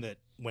understand that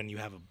when you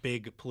have a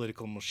big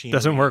political machine,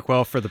 doesn't work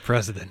well for the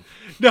president.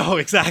 No,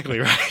 exactly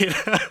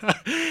right.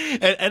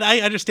 and I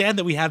understand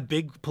that we have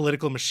big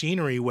political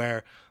machinery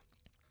where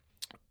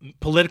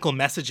political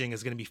messaging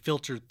is going to be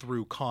filtered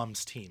through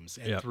comms teams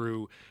and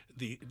through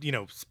the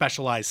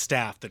specialized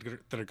staff that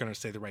are going to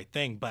say the right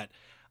thing. But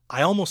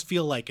I almost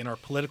feel like in our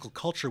political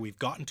culture, we've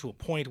gotten to a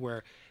point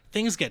where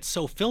things get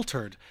so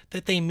filtered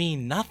that they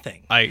mean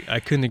nothing.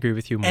 I couldn't agree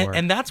with you more.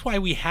 And that's why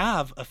we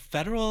have a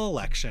federal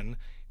election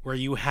where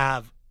you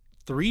have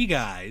three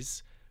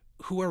guys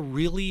who are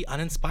really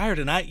uninspired.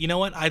 And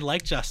I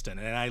like Justin,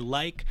 and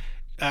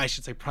I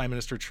should say Prime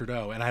Minister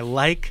Trudeau, and I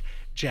like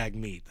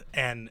Jagmeet.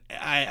 And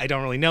I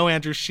don't really know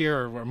Andrew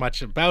Scheer or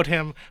much about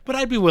him, but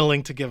I'd be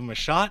willing to give him a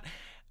shot.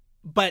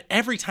 But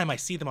every time I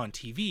see them on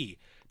TV,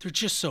 they're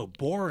just so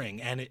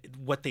boring, and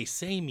what they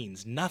say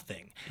means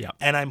nothing. Yeah.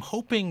 And I'm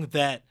hoping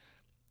that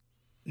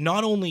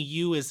not only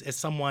you as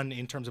someone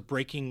in terms of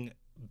breaking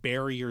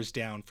barriers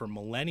down for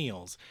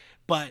millennials,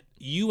 but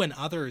you and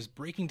others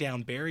breaking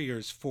down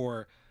barriers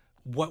for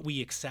what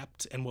we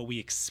accept and what we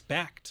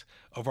expect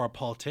of our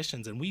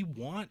politicians. And we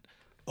want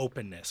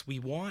openness. We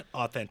want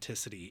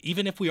authenticity,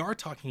 even if we are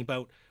talking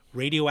about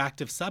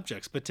radioactive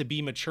subjects, but to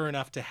be mature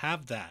enough to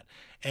have that.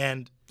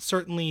 And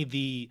certainly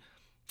the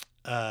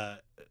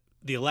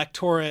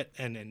electorate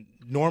and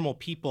normal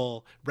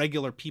people,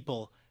 regular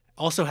people,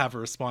 also have a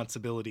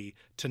responsibility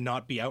to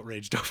not be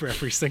outraged over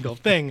every single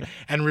thing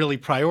and really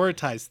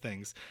prioritize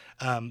things.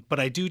 But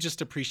I do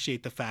just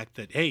appreciate the fact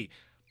that, hey,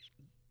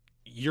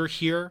 you're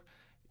here,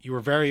 you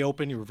were very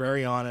open, you were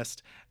very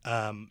honest,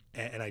 and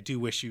I do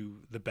wish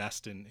you the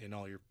best in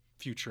all your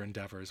future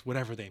endeavors,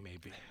 whatever they may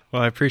be.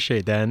 Well, I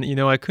appreciate that. And,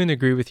 I couldn't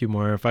agree with you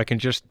more. If I can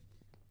just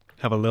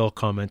have a little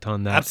comment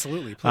on that.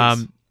 Absolutely,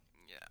 please.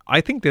 I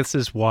think this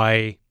is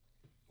why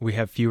we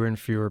have fewer and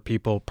fewer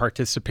people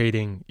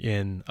participating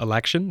in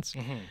elections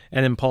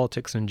and in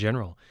politics in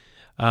general.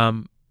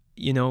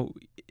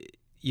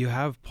 You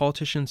have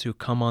politicians who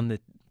come on the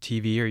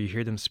TV, or you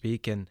hear them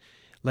speak, and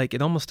like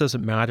it almost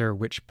doesn't matter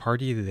which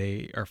party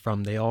they are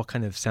from. They all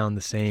kind of sound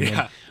the same.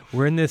 Yeah. And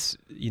we're in this,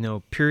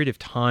 period of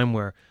time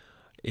where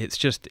it's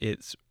just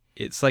it's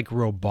like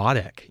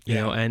robotic, you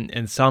know,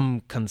 and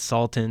some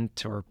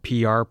consultant or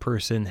PR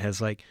person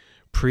has like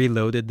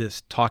preloaded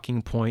this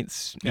talking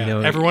points, you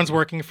know. Everyone's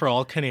working for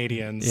all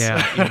Canadians. Yeah,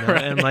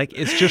 right? and like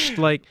it's just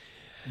like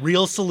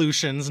real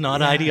solutions,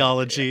 not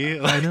ideology.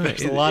 Like,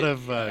 there's a lot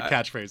of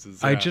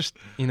catchphrases. I just,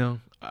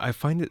 I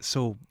find it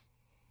so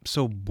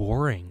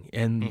boring,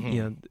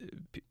 and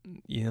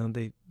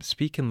they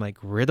speak in like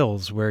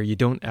riddles where you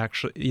don't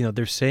actually,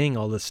 they're saying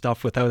all this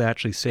stuff without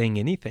actually saying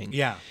anything.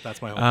 Yeah,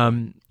 that's my whole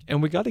point.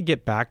 And we got to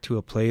get back to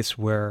a place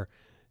where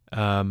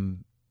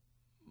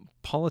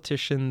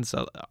politicians,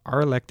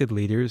 our elected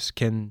leaders,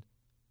 can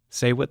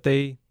say what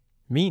they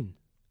mean,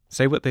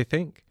 say what they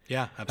think.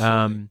 Yeah,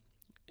 absolutely.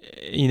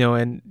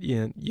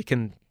 You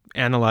can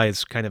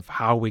analyze kind of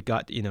how we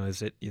got,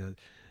 is it,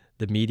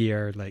 the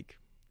media are like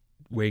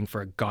waiting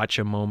for a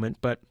gotcha moment,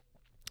 but,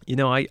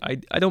 I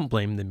don't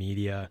blame the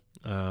media.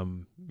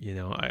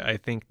 I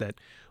think that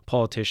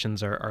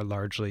politicians are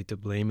largely to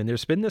blame. And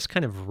there's been this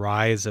kind of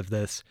rise of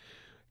this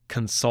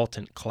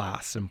consultant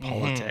class in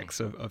politics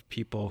of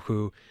people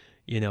who,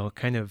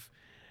 kind of,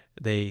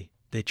 they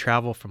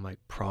travel from like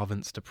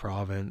province to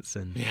province,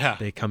 and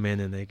they come in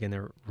and they're going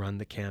to run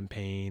the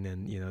campaign,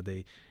 and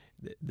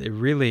they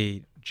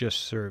really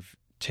just sort of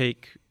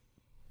take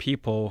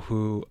people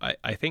who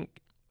I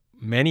think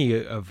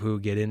many of who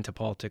get into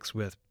politics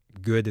with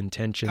good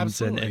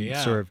intentions and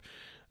sort of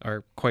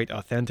are quite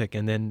authentic,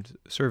 and then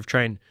sort of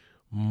try and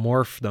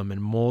morph them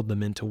and mold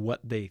them into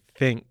what they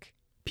think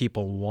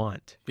people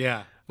want.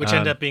 Yeah, which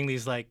end up being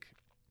these like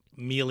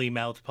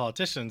mealy-mouthed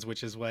politicians,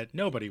 which is what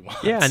nobody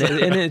wants. Yeah, and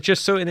it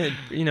just and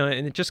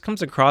it just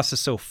comes across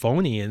as so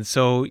phony, and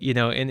so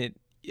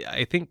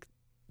I think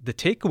the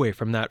takeaway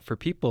from that for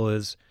people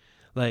is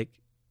like,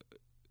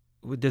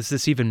 does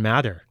this even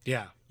matter?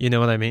 Yeah, you know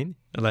what I mean?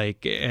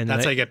 Like, and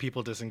that's how you get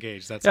people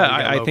disengaged. That's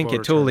I think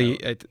it totally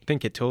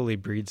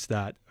breeds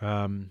that.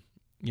 And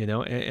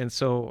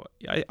so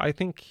I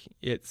think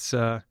it's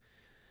you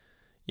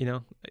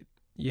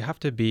have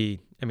to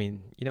be. I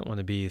mean, you don't want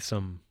to be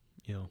some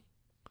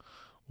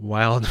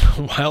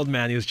wild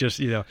man who's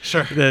just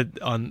sure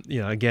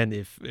again,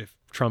 if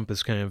Trump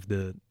is kind of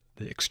the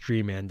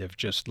extreme end of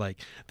just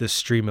like the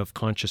stream of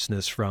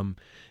consciousness from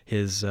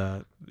his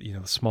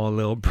small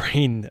little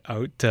brain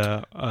out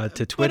to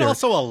Twitter, but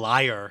also a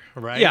liar,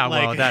 right? Yeah,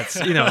 well, that's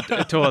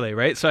totally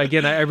right. So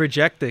again, I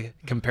reject the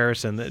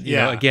comparison that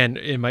again,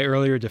 in my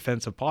earlier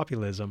defense of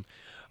populism.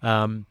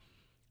 But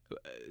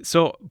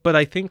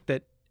I think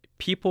that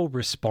people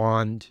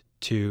respond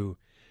to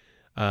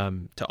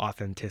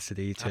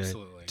authenticity,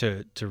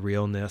 to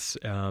realness,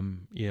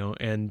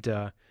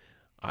 and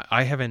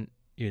I haven't,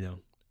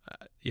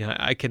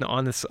 I can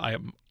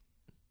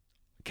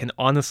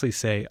honestly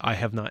say I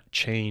have not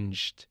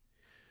changed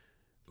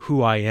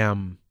who I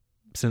am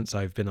since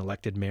I've been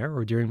elected mayor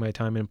or during my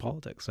time in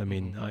politics. I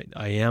mean,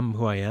 I am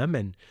who I am,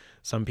 and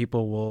some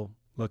people will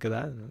look at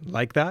that and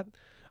like that,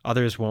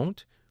 others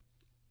won't.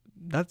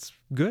 That's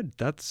good.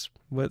 That's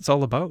what it's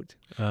all about.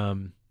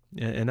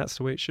 And that's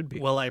the way it should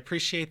be. Well, I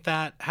appreciate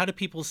that. How do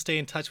people stay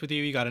in touch with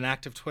you? You got an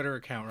active Twitter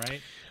account,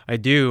 right? I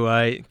do.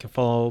 I can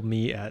follow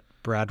me at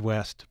Brad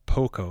West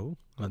Poco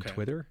on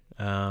Twitter,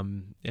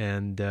 and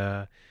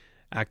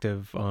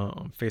active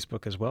on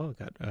Facebook as well. I've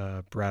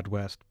got Brad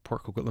West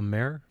Port Coquitlam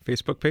Mayor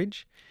Facebook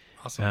page.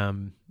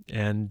 Awesome.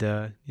 I'm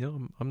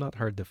not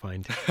hard to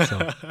find.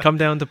 So come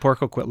down to Port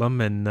Coquitlam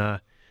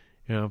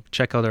and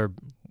check out our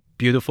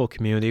beautiful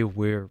community.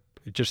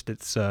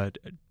 It's a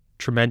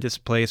tremendous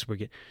place. We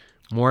get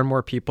more and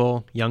more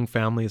people, young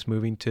families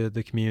moving to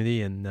the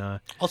community, and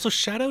also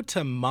shout out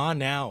to Ma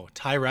Now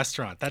Thai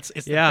restaurant. It's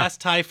the best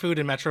Thai food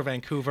in Metro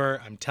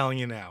Vancouver. I'm telling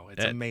you now,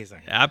 it's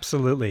amazing.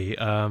 Absolutely.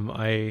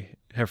 I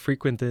have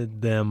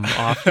frequented them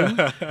often,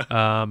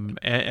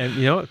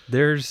 and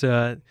there's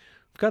we've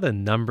got a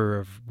number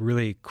of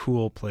really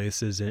cool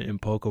places in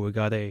Poco. We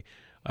got a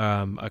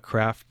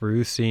craft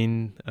brew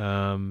scene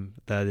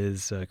that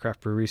is a craft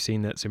brewery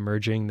scene that's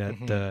emerging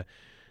that.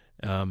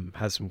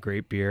 Has some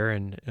great beer,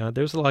 and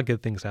there's a lot of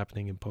good things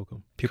happening in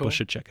Poco. People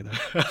should check it out.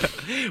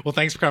 Well,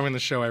 thanks for coming on the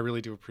show. I really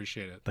do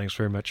appreciate it. Thanks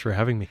very much for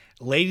having me.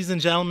 Ladies and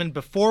gentlemen,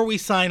 before we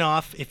sign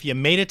off, if you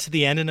made it to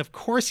the end, and of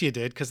course you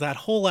did, because that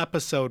whole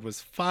episode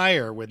was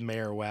fire with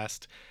Mayor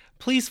West,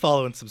 please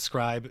follow and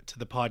subscribe to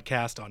the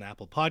podcast on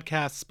Apple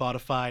Podcasts,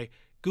 Spotify,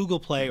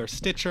 Google Play, or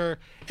Stitcher.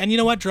 And you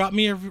know what? Drop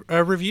me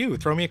a review.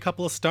 Throw me a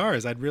couple of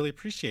stars. I'd really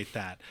appreciate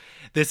that.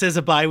 This is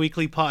a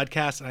bi-weekly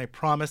podcast, and I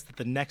promise that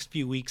the next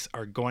few weeks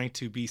are going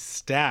to be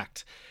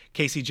stacked.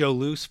 Casey Jo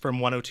Luce from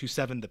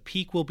 102.7 The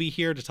Peak will be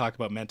here to talk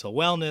about mental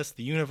wellness,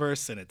 the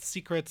universe and its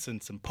secrets,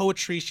 and some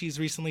poetry she's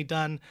recently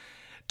done.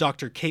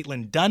 Dr.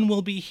 Caitlin Dunn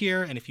will be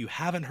here, and if you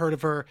haven't heard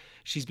of her,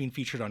 she's been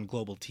featured on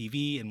Global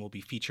TV and will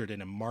be featured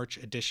in a March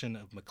edition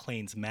of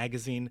Maclean's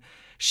magazine.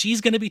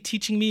 She's going to be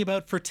teaching me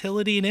about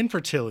fertility and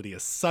infertility, a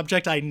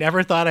subject I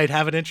never thought I'd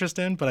have an interest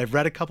in, but I've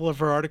read a couple of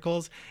her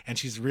articles, and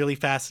she's really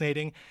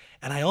fascinating.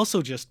 And I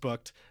also just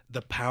booked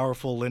the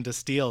powerful Lynda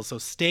Steele, so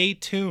stay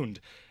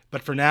tuned.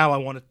 But for now, I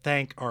want to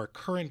thank our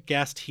current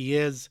guest. He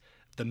is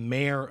the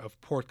mayor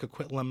of Port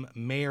Coquitlam,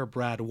 Mayor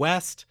Brad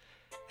West.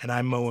 And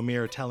I'm Mo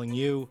Amir telling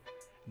you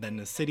that in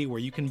a city where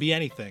you can be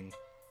anything,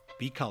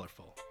 be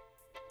colorful.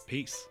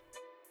 Peace.